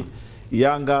kumalizia hizi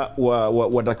Yanga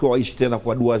watakiwa waishi tena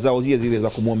kwa dua zao zile za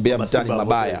kumwombea mtani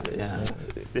mabaya.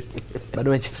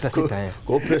 Bado mechi 6-6.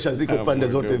 Kwa pressure ziko pande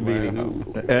zote mbili.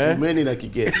 Kimeni na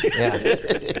Kikeni.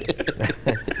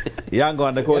 Yanga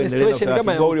wanatakiwa endelee na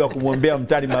kauli wa kumwombea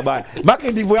mtani mabaya.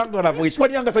 Maki ndivyo Yanga wanavyoishi.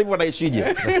 Kwani Yanga sasa hivi wanaishije?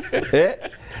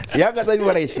 Yanga sasa hivi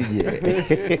wanaishije?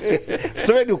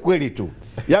 Sema ni ukweli tu.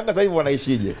 Yanga sasa hivi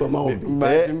wanaishije? Kwa maombi.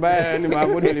 Mbaya ni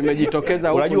maabudu limejitokeza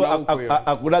huko. Unajua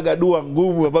hakunaga dua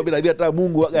ngumu ambayo bila hata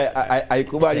Mungu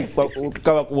haikubali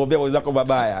kama kumwombea wenzako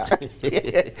mabaya.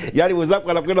 Yaani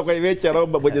wenzako anakwenda kwa mechi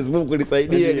anaomba Mwenyezi Mungu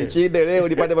nisaidie nishinde leo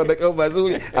nipate matokeo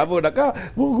mazuri. Hapo unakaa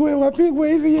Mungu wewe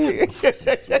wapigwe hivi.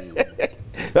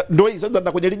 Ndio hii sasa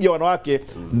na kwenye ligi ya wanawake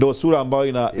ndio sura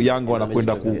ambayo Yanga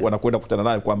wanakwenda kukutana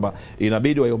nayo kwamba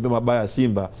inabidi waombe mabaya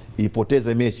Simba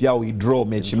ipoteze mechi yao, idraw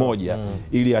mechi moja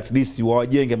ili at least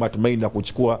wawajenge matumaini ya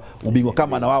kuchukua ubingwa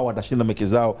kama na wao watashinda mechi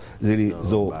zao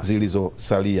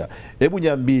zilizosalia. Hebu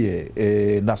niambie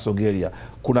Nasogelia,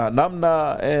 kuna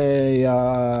namna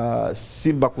ya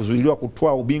Simba kuzuiliwa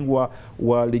kutoa ubingwa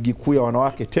wa ligi kuu ya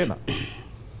wanawake tena?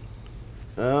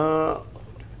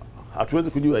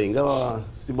 Hatuwezi kujua, ingawa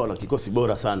Simba wana kikosi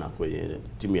bora sana kwenye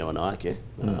timu ya wanawake.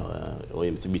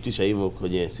 Wamethibitisha hivyo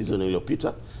kwenye season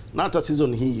iliyopita na hata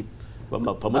season hii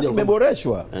kwamba pamoja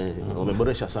umeboreshwa.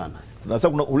 Wameboresha sana. Na sasa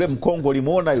kuna ule Mkongo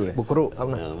ulimuona yule Bukuru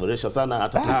boresha sana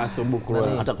hata Bukuru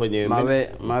hata kwenye Mawele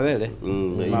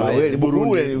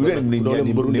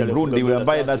Burundi yule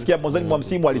ambaye nasikia mwanzoni mwa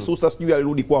msimu alisusa, sijui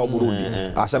alirudi kwao Burundi.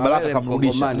 Ashabalaka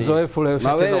kamrudisha. Zoefu leo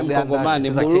Mawele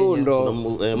Mkongomani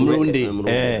Burundi.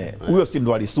 Huyo si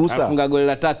ndo alisusa. Afunga goli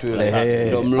la 3 yule.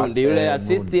 Ndio Burundi yule,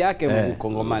 assist yake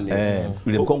Mkongomani.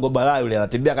 Yule Mkongo balaa yule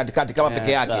anatembea katikati kama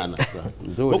peke yake.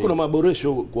 Kuna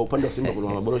maboresho kwa upande wa Simba, kuna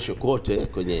maboresho kote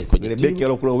kwenye beki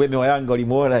alokula umeme wa Yanga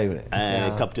ulimuona yule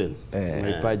captain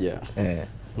Ipaja.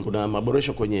 Kuna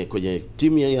maboresho kwenye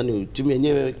timu, yani timu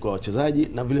yenyewe kwa wachezaji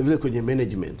na vile vile kwenye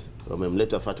management.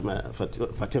 Wamemleta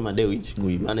Fatima Dewich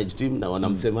manage team na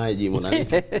wanamsemaji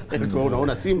Monalisa. Kwa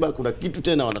unaona Simba kuna kitu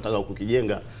tena wanataka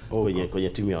kukijenga kwenye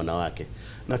timu ya wanawake.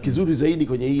 Na kizuri zaidi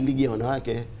kwenye hii ligi ya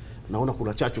wanawake naona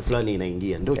kuna chachu fulani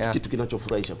inaingia. Ndio kitu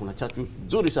kinachofurahisha. Kuna chachu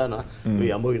nzuri sana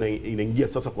ambayo inaingia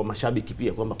sasa kwa mashabiki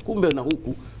pia, kwamba kumbe na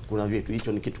huku kuna vitu.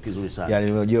 Hicho ni kitu kizuri sana.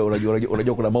 Yaani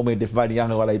unajua kuna moment fulani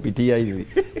Yanga wanaipitia hivi.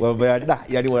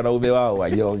 Yaani wanaume wao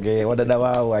wanyonge, wadada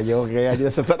wao wanyonge.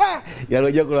 Yaani sasa yaani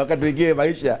unajua kuna wakati wengine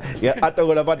maisha hata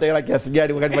unapata hela kiasi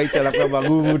gani wakati maisha yanakuwa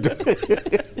magumu tu.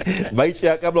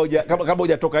 Maisha kama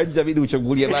hujatoka nje bidi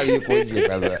uchungulie mali yuko nje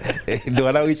kwanza. Ndio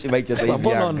wanaoishi maisha sasa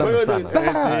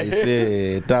hivi.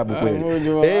 Tabu kweli.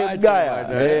 Gaya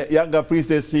Yanga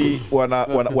Princess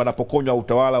wanapokonywa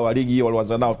utawala wa ligi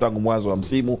walianza nao tangu mwanzo wa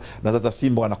msimu, na sasa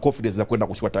Simba wana confidence za kwenda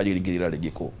kuchukua taji lingine la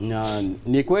ligi kuu.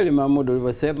 Ni kweli Mahmud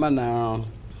ulivyosema, na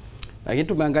lakini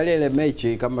tumeangalia ile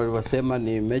mechi kama ulivyosema,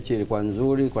 ni mechi ilikuwa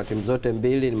nzuri kwa timu zote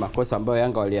mbili. Ni makosa ambayo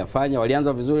Yanga waliyafanya,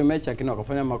 walianza vizuri mechi lakini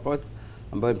wakafanya makosa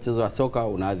ambayo mchezo wa soka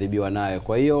unaadhibiwa nayo.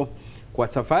 Kwa hiyo kwa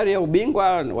safari ya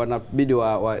ubingwa wanabidi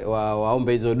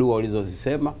waombe hizo dua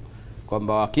ulizozisema,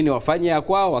 kwamba wakini wafanye ya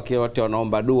kwao, wote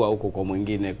wanaomba dua huko kwa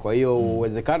mwingine. Kwa hiyo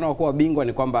uwezekano wa kuwa bingwa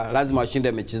ni kwamba lazima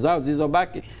washinde mechi zao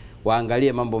zilizobaki,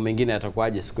 waangalie mambo mengine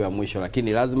yatakuwaje siku ya mwisho,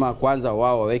 lakini lazima kwanza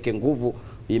wao waweke nguvu.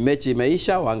 Hii mechi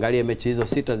imeisha, waangalie mechi hizo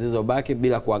 6 zilizobaki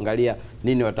bila kuangalia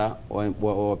nini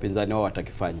wapinzani wao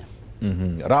watakifanya.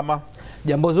 Rama,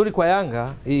 jambo zuri kwa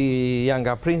Yanga, hii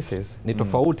Yanga Princess ni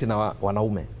tofauti na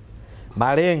wanaume.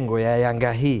 Malengo ya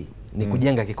Yanga hii ni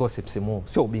kujenga kikosi msimu huu,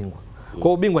 sio ubingwa.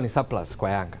 Kwa ubingwa ni surplus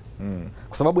kwa Yanga.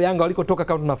 Kwa sababu Yanga walikotoka,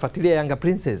 kama tunafuatilia Yanga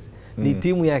Princess, ni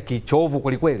timu ya kichovu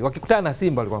kweli. Wakikutana na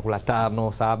Simba walikuwa kula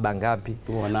 5, 7 ngapi.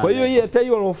 Kwa hiyo hii hata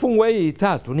hiyo waliofungwa hii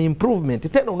 3 ni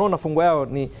improvement. Tena unaona fungo yao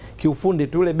ni kiufundi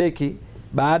tu, ile beki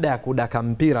baada ya kudaka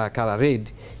mpira kala red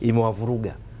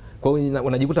imewavuruga. Kwa hiyo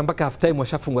unajikuta mpaka half time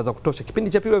washafungwa za kutosha. Kipindi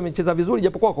cha pili wamecheza vizuri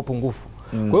japokuwa wako pungufu.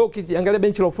 Kwa hiyo ukiangalia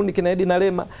benchi la ufundi kina Edi na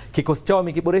Lema, kikosi chao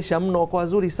wamekiboresha mno, wako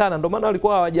wazuri sana. Ndio maana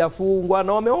walikuwa hawajafungwa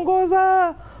na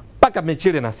wameongoza mpaka mechi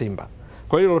ile na Simba.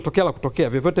 Kwa hiyo lilotokea la kutokea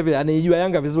vyovyote vile, anaijua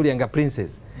Yanga vizuri. Yanga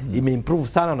Princess imeimprove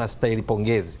sana na style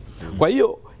pongezi. Kwa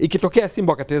hiyo ikitokea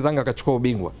Simba wakateleza Yanga akachukua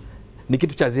ubingwa, ni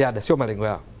kitu cha ziada, sio malengo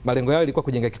yao. Malengo yao ilikuwa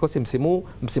kujenga kikosi msimu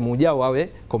ujao wawe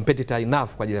competitor enough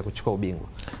kwa ajili ya kuchukua ubingwa.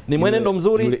 Ni mwenendo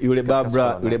mzuri.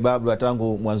 Yule Babra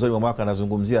tangu mwanzoni mwa mwaka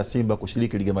anazungumzia Simba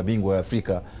kushiriki ligi ya mabingwa ya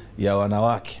Afrika ya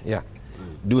wanawake.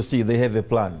 Do you see they have a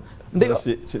plan?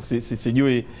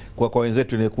 Sijui kwa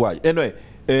wenzetu inakuwaje. Anyway,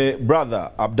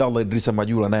 brother Abdallah Idrisa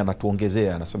Majura naye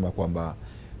anatuongezea, anasema kwamba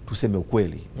tuseme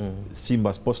ukweli,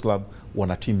 Simba Sports Club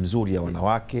wana timu nzuri ya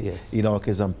wanawake,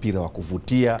 inawekeza mpira wa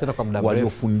kuvutia,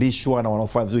 waliofundishwa na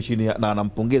wanaofanya vizuri chini, na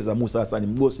anampongeza Musa Hassan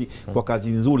Mgosi kwa kazi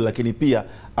nzuri, lakini pia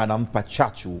anampa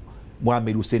chachu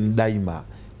Mohamed Hussein Daima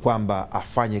kwamba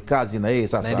afanye kazi na yeye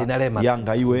sasa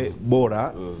Yanga iwe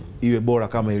bora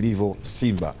kama ilivyo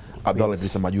Simba. Abdallah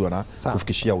Idrisa Majura na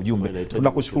kufikishia ujumbe.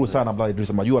 Tunakushukuru sana Abdallah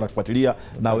Idrisa Majura na Tufuatilia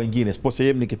na wengine. Sports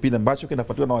AM ni kipindi ambacho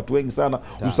kinafuatiliwa na watu wengi sana,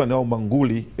 hususan wao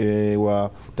manguli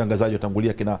wa utangazaji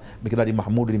watangulia kina Mikdadi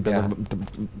Mahmud, ni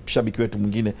mshabiki wetu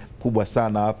mwingine kubwa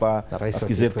sana hapa.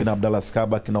 Rafiki zetu kina Abdallah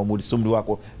Skaba, kina Umudi Sumri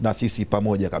wako na sisi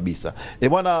pamoja kabisa.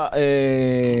 Bwana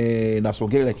na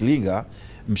Songela Kilinga,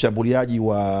 mshambuliaji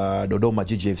wa Dodoma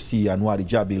GGFC Anwari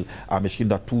Jabil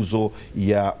ameshinda tuzo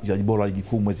ya bora ligi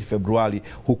kuu mwezi Februari,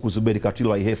 huku Zuberi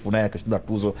Katilo IHF naye akashinda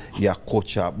tuzo ya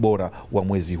kocha bora wa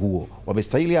mwezi huo.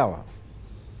 Wamestahili hawa?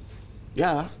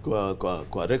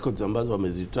 Kwa records ambazo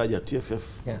wamezitaja TFF,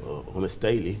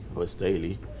 wamestahili.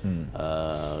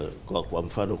 Kwa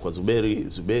mfano kwa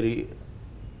Zuberi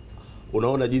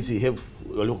unaona jinsi IHF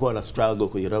walikuwa na struggle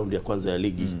kwenye round ya kwanza ya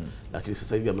ligi, lakini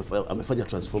sasa hivi amefanya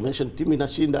transformation, timu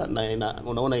inashinda na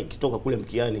unaona ikitoka kule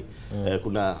mkiani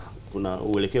kuna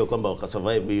uelekeo kwamba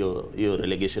wakasurvive hiyo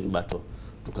relegation battle,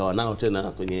 tukawa nao tena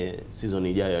kwenye season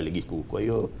ijayo ya ligi kuu. Kwa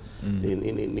hiyo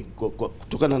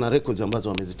kutokana na records ambazo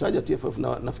wamezitaja TFF,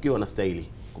 nafikiri wanastahili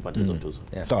kupata hizo tuzo.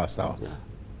 Sawa.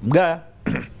 Mgaya?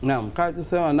 Naam, kama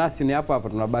tusema nasi ni hapa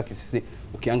tunabaki sisi.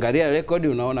 Ukiangalia rekodi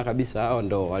unaona kabisa hao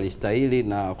ndo walistahili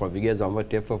na kwa vigezo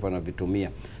ambavyo TFF wanavitumia.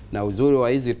 Na uzuri wa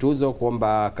hizi tuzo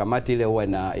kwamba kamati ile huwa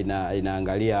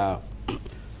inaangalia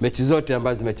mechi zote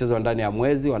ambazo zimechezwa ndani ya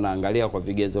mwezi, wanaangalia kwa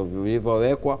vigezo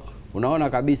vilivyowekwa. Unaona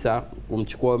kabisa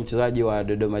kumchukua mchezaji wa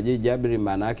Dodoma Jiji Jabiri,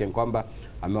 maana yake kwamba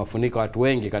amewafunika watu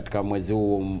wengi katika mwezi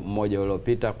huu mmoja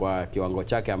uliopita kwa kiwango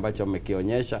chake ambacho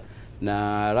amekionyesha.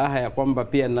 Na raha ya kwamba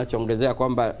pia ninachoongezea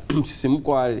kwamba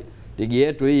msisimko wa ligi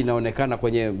yetu hii inaonekana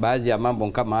kwenye baadhi ya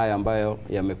mambo kama haya ambayo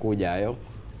yamekuja hayo,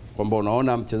 kwamba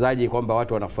unaona mchezaji kwamba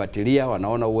watu wanafuatilia,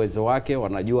 wanaona uwezo wake,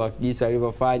 wanajua jinsi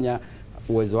alivyofanya,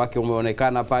 uwezo wake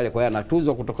umeonekana pale, kwa hiyo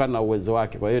anatuzwa kutokana na uwezo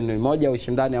wake. Kwa hiyo ni moja ya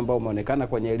ushindani ambao umeonekana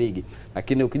kwenye ligi.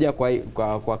 Lakini ukija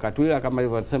kwa Katwila kama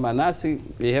alivyosema nasi,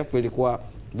 IHF ilikuwa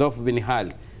dhaifu bin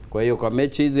hali. Kwa hiyo kwa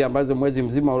mechi hizi ambazo mwezi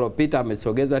mzima uliopita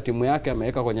amesogeza timu yake,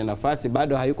 ameweka kwenye nafasi,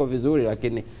 bado hayuko vizuri,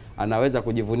 lakini anaweza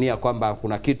kujivunia kwamba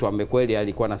kuna kitu amekweli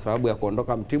alikuwa na sababu ya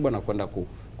kuondoka Mtibwa na kwenda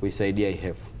kuisaidia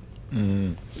IHF.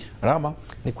 Rama,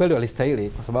 ni kweli walistahili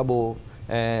kwa sababu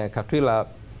Katwila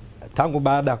tangu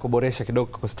baada ya kuboresha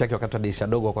kidogo kikosi chake wakati wa dirisha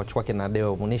dogo kwa kuchukua kina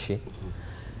Deo Munishi,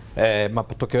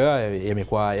 matokeo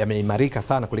yao yameimarika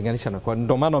sana kulinganisha na kwa,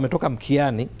 ndio maana wametoka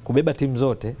mkiani kubeba timu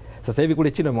zote. Sasa hivi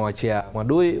kule chini wamewachia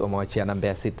Mwadui, wamewachia na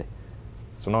Mbeya City.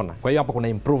 Unaona? Kwa hiyo hapo kuna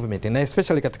improvement, na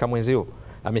especially katika mwezi huu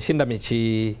ameshinda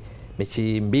mechi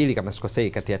 2 kama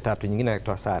sikosei kati ya 3, nyingine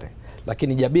akatoa sare.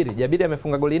 Lakini Jabiri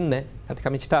amefunga goli 4 katika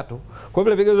mechi 3. Kwa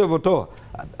vile vigezo vilivyotoa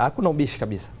hakuna ubishi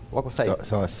kabisa. Wako sahihi.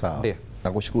 Sawa. Ndio.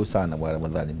 Nakushukuru sana Bwana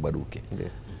Ramadhani Mbaduke. Ndio.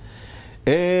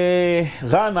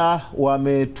 Ghana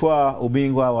wametoa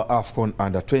ubingwa wa AFCON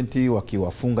Under 20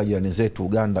 wakiwafunga jirani zetu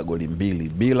Uganda goli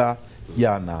 2-0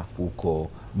 jana huko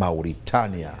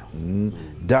Mauritania.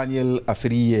 Daniel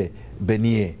Afirie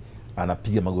Benie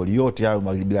anapiga magoli yote hayo.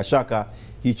 Bila shaka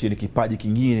hichi ni kipaji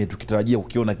kingine tukitarajia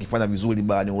kukiona kifanya vizuri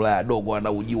barani Ulaya. Dogo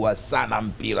anaujiwa sana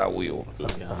mpira huyo.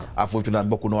 Afu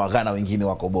tunaambiwa kuna Waghana wengine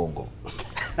wako Bongo.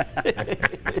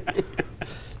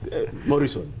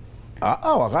 Morrison.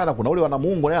 Waghana kuna ule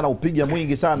wanamungu naye anaupiga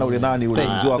mwingi sana ule nani ule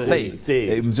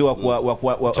mzee wa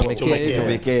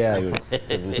chomekea yule.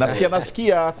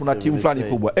 Nasikia kuna timu fulani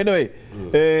kubwa. Anyway,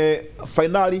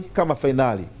 finali kama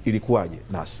finali ilikuwaje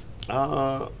Nas?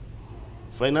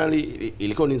 Finali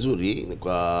ilikuwa ni nzuri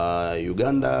kwa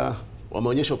Uganda,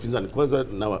 wameonyesha upinzani. Kwanza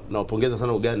nawapongeza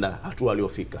sana Uganda hatua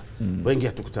waliofika. Wengi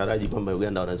hatukutaraji kwamba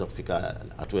Uganda wanaweza kufika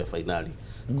hatua ya finali.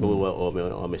 Kwa hiyo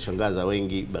wameshangaza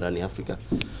wengi barani Afrika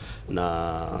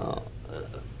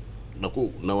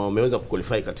na wameweza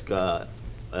kuqualify katika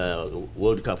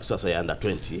World Cup sasa ya Under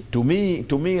 20.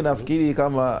 To me nafikiri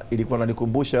kama ilikuwa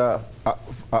inanikumbusha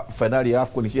finali ya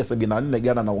AFCON ya 74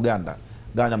 Ghana na Uganda.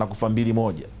 Ghana na kufa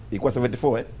 2-1. Ilikuwa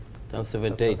 74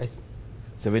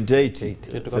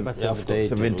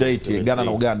 78 Ghana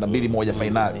na Uganda 2-1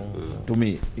 finali. To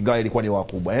me ingawa ilikuwa ni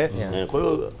wakubwa Kwa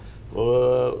hiyo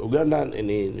Uganda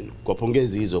ni kwa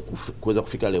pongezi hizo kuweza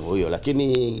kufika level hiyo,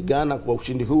 lakini Ghana kwa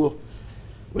ushindi huo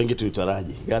wengi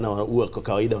tulitaraji. Ghana huwa kwa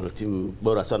kawaida wana timu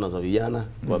bora sana za vijana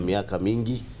kwa miaka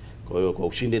mingi. Kwa hiyo kwa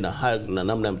ushindi na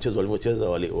namna ya mchezo walivyocheza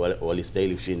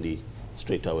walistahili ushindi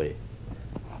straight away.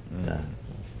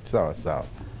 Sawa sawa.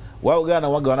 Wao Ghana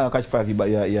wana kashfa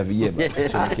ya vijembe.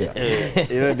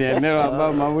 Hilo ni eneo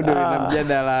ambalo Mahmud lina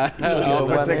mjadala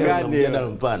hawakosekani. Mjadala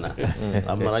mpana.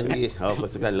 Mara nyingi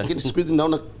hawakosekani, lakini siku hizi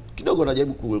naona kidogo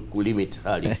wanajaribu kulimit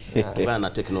hali kutokana na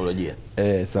teknolojia.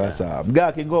 Sawa sawa.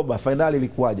 Mga Kingoba, finali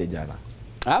ilikuwaje jana?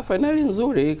 Finali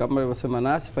nzuri kama alivyosema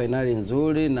Nasi, finali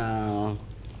nzuri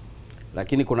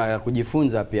lakini kuna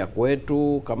kujifunza pia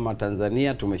kwetu kama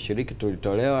Tanzania. Tumeshiriki,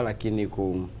 tulitolewa, lakini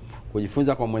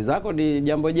kujifunza kwa mwenzako ni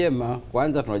jambo jema.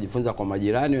 Kwanza tunajifunza kwa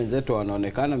majirani wenzetu,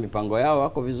 wanaonekana mipango yao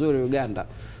wako vizuri. Uganda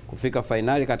kufika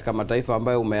finali katika mataifa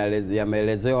ambayo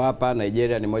yameelezewa hapa.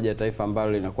 Nigeria ni moja ya taifa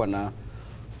ambalo linakuwa na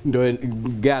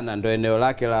Ghana ndo eneo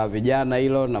lake la vijana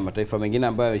hilo, na mataifa mengine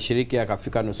ambayo yameshiriki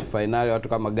yakafika nusu finali, watu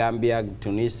kama Gambia,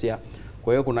 Tunisia.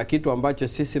 Kwa hiyo kuna kitu ambacho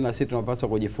sisi tunapaswa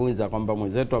kujifunza kwamba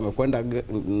mwenzetu amekwenda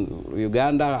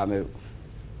Uganda,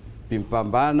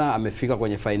 amepambana, amefika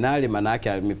kwenye finali, maana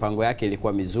yake mipango yake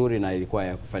ilikuwa mizuri na ilikuwa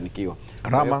ya kufanikiwa.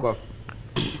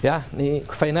 Ni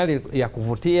finali ya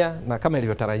kuvutia na kama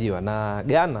ilivyotarajiwa, na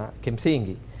Ghana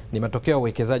kimsingi ni matokeo ya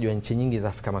uwekezaji wa nchi nyingi za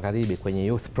Afrika Magharibi kwenye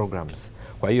youth programs.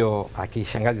 Kwa hiyo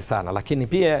akishangazi sana, lakini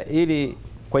pia ili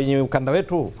kwenye ukanda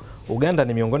wetu Uganda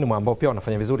ni miongoni mwa ambao pia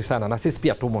wanafanya vizuri sana, na sisi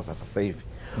pia tumo sasa hivi.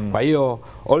 Kwa hiyo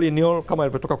all in all, kama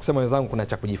alivyotoka kusema wenzangu, kuna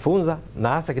cha kujifunza, na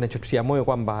hasa kinachotutia moyo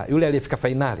kwamba yule aliyefika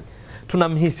finali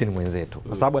tunamhisi ni mwenzetu,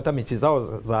 kwa sababu hata mechi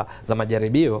zao za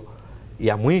majaribio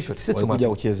ya mwisho sisi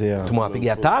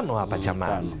tumewapiga 5 hapa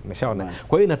Chamazi, umeshaona.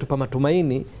 Kwa hiyo inatupa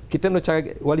matumaini kitendo cha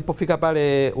walipofika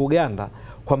pale Uganda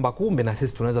kwamba kumbe na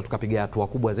sisi tunaweza tukapiga hatua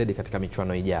kubwa zaidi katika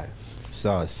michuano ijayo.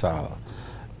 Sawa sawa.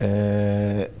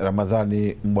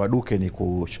 Ramadhani Mbwaduke, ni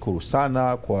kushukuru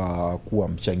sana kwa kuwa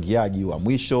mchangiaji wa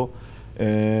mwisho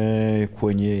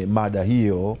kwenye mada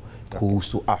hiyo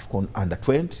kuhusu AFCON Under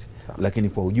 20, lakini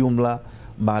kwa ujumla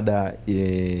mada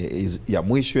ya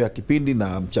mwisho ya kipindi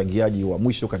na mchangiaji wa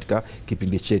mwisho katika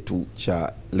kipindi chetu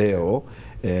cha leo.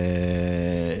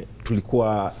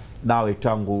 Tulikuwa nawe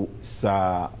tangu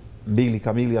saa 2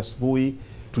 kamili asubuhi.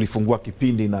 Tulifungua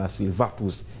kipindi na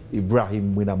Sylivatus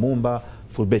Ibrahim Mwinamumba,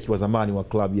 fullback wa zamani wa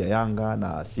klabu ya Yanga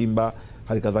na Simba,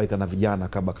 hali kadhalika na vijana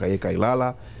kama Kayeka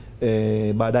Ilala.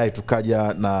 Baadaye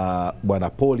tukaja na bwana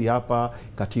Poli hapa,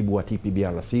 katibu wa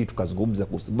TPBRC, tukazungumza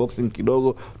kuhusu boxing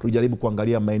kidogo. Tulijaribu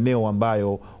kuangalia maeneo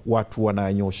ambayo watu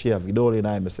wananyoshea vidole,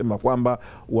 na amesema kwamba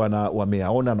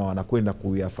wameyaona na wanakwenda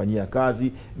kuyafanyia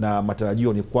kazi, na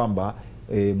matarajio ni kwamba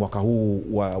mwaka huu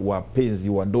wapenzi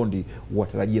wa ndondi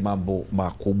watarajie mambo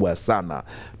makubwa sana.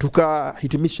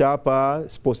 Tukahitimisha hapa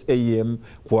Sports AM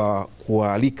kwa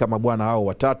kualika mabwana hao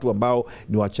watatu ambao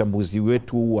ni wachambuzi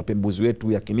wetu, wapembuzi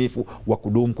wetu yakinifu wa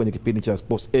kudumu kwenye kipindi cha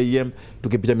Sports AM,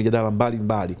 tukipita mijadala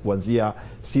mbalimbali kuanzia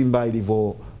Simba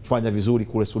ilivyofanya vizuri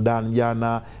kule Sudan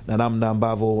jana, na namna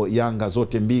ambavyo Yanga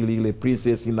zote mbili, ile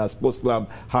Princess na Sports Club,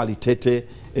 hali tete.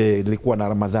 Nilikuwa na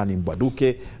Ramadhani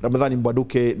Mbwaduke. Ramadhani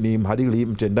Mbwaduke ni mhariri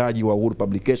mtendaji wa Uhuru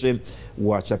Publication,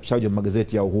 wachapishaji wa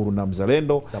magazeti ya Uhuru na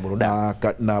Mzalendo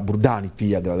na burudani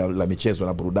pia la michezo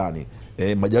na burudani.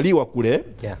 Majaliwa kule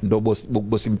ndo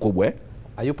bosi mkubwa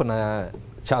Ayupo na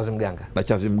Charles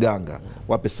Mganga.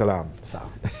 Wape salamu. Sawa.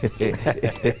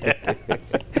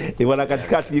 Wana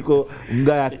katikati yuko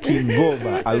Mgaya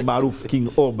Kingoba almaarufu King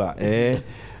Oba.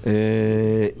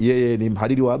 Yeye ni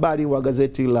mhariri wa habari wa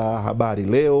gazeti la Habari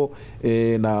Leo,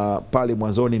 na pale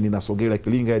mwanzoni ni Nasogela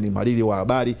Kilinga, ni mhariri wa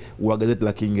habari wa gazeti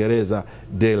la Kiingereza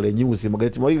Daily News.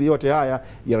 Magazeti mawili yote haya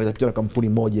yanachapishwa na kampuni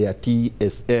moja ya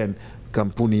TSN,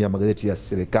 kampuni ya magazeti ya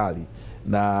serikali.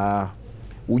 Na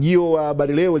ujio wa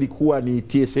Habari Leo ilikuwa ni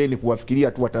TSN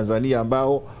kuwafikiria tu wa Tanzania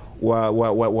ambao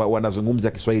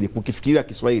wanazungumza Kiswahili, kukifikiria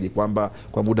Kiswahili, kwamba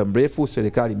kwa muda mrefu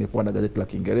serikali imekuwa na gazeti la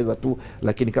Kiingereza tu,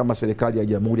 lakini kama serikali ya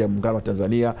Jamhuri ya Muungano wa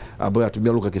Tanzania ambayo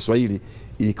inatumia lugha ya Kiswahili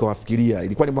ikawafikiria.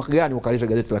 Ilikuwa ni mwaka gani wakaleta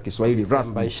gazeti la Kiswahili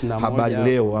rasmi Habari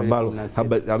Leo, ambalo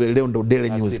Habari Leo ndo Daily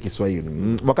News Kiswahili?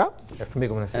 Mwaka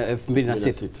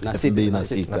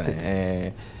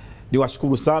 2006.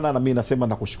 Niwashukuru sana, na mimi nasema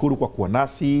nakushukuru kwa kuwa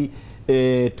nasi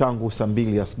tangu saa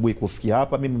 2 asubuhi kufikia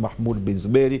hapa. Mimi Mahmud bin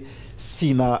Zuberi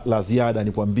sina la ziada,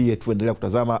 nikwambie tuendelea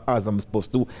kutazama Azam Sports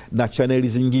 2 na chaneli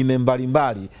zingine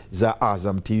mbalimbali za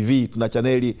Azam TV. Tuna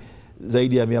chaneli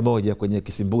zaidi ya 100 kwenye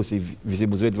kisimbuzi,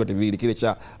 visimbuzi wetu vyote viwili, kile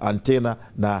cha antena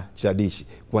na cha dishi.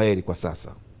 Kwaheri kwa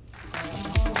sasa.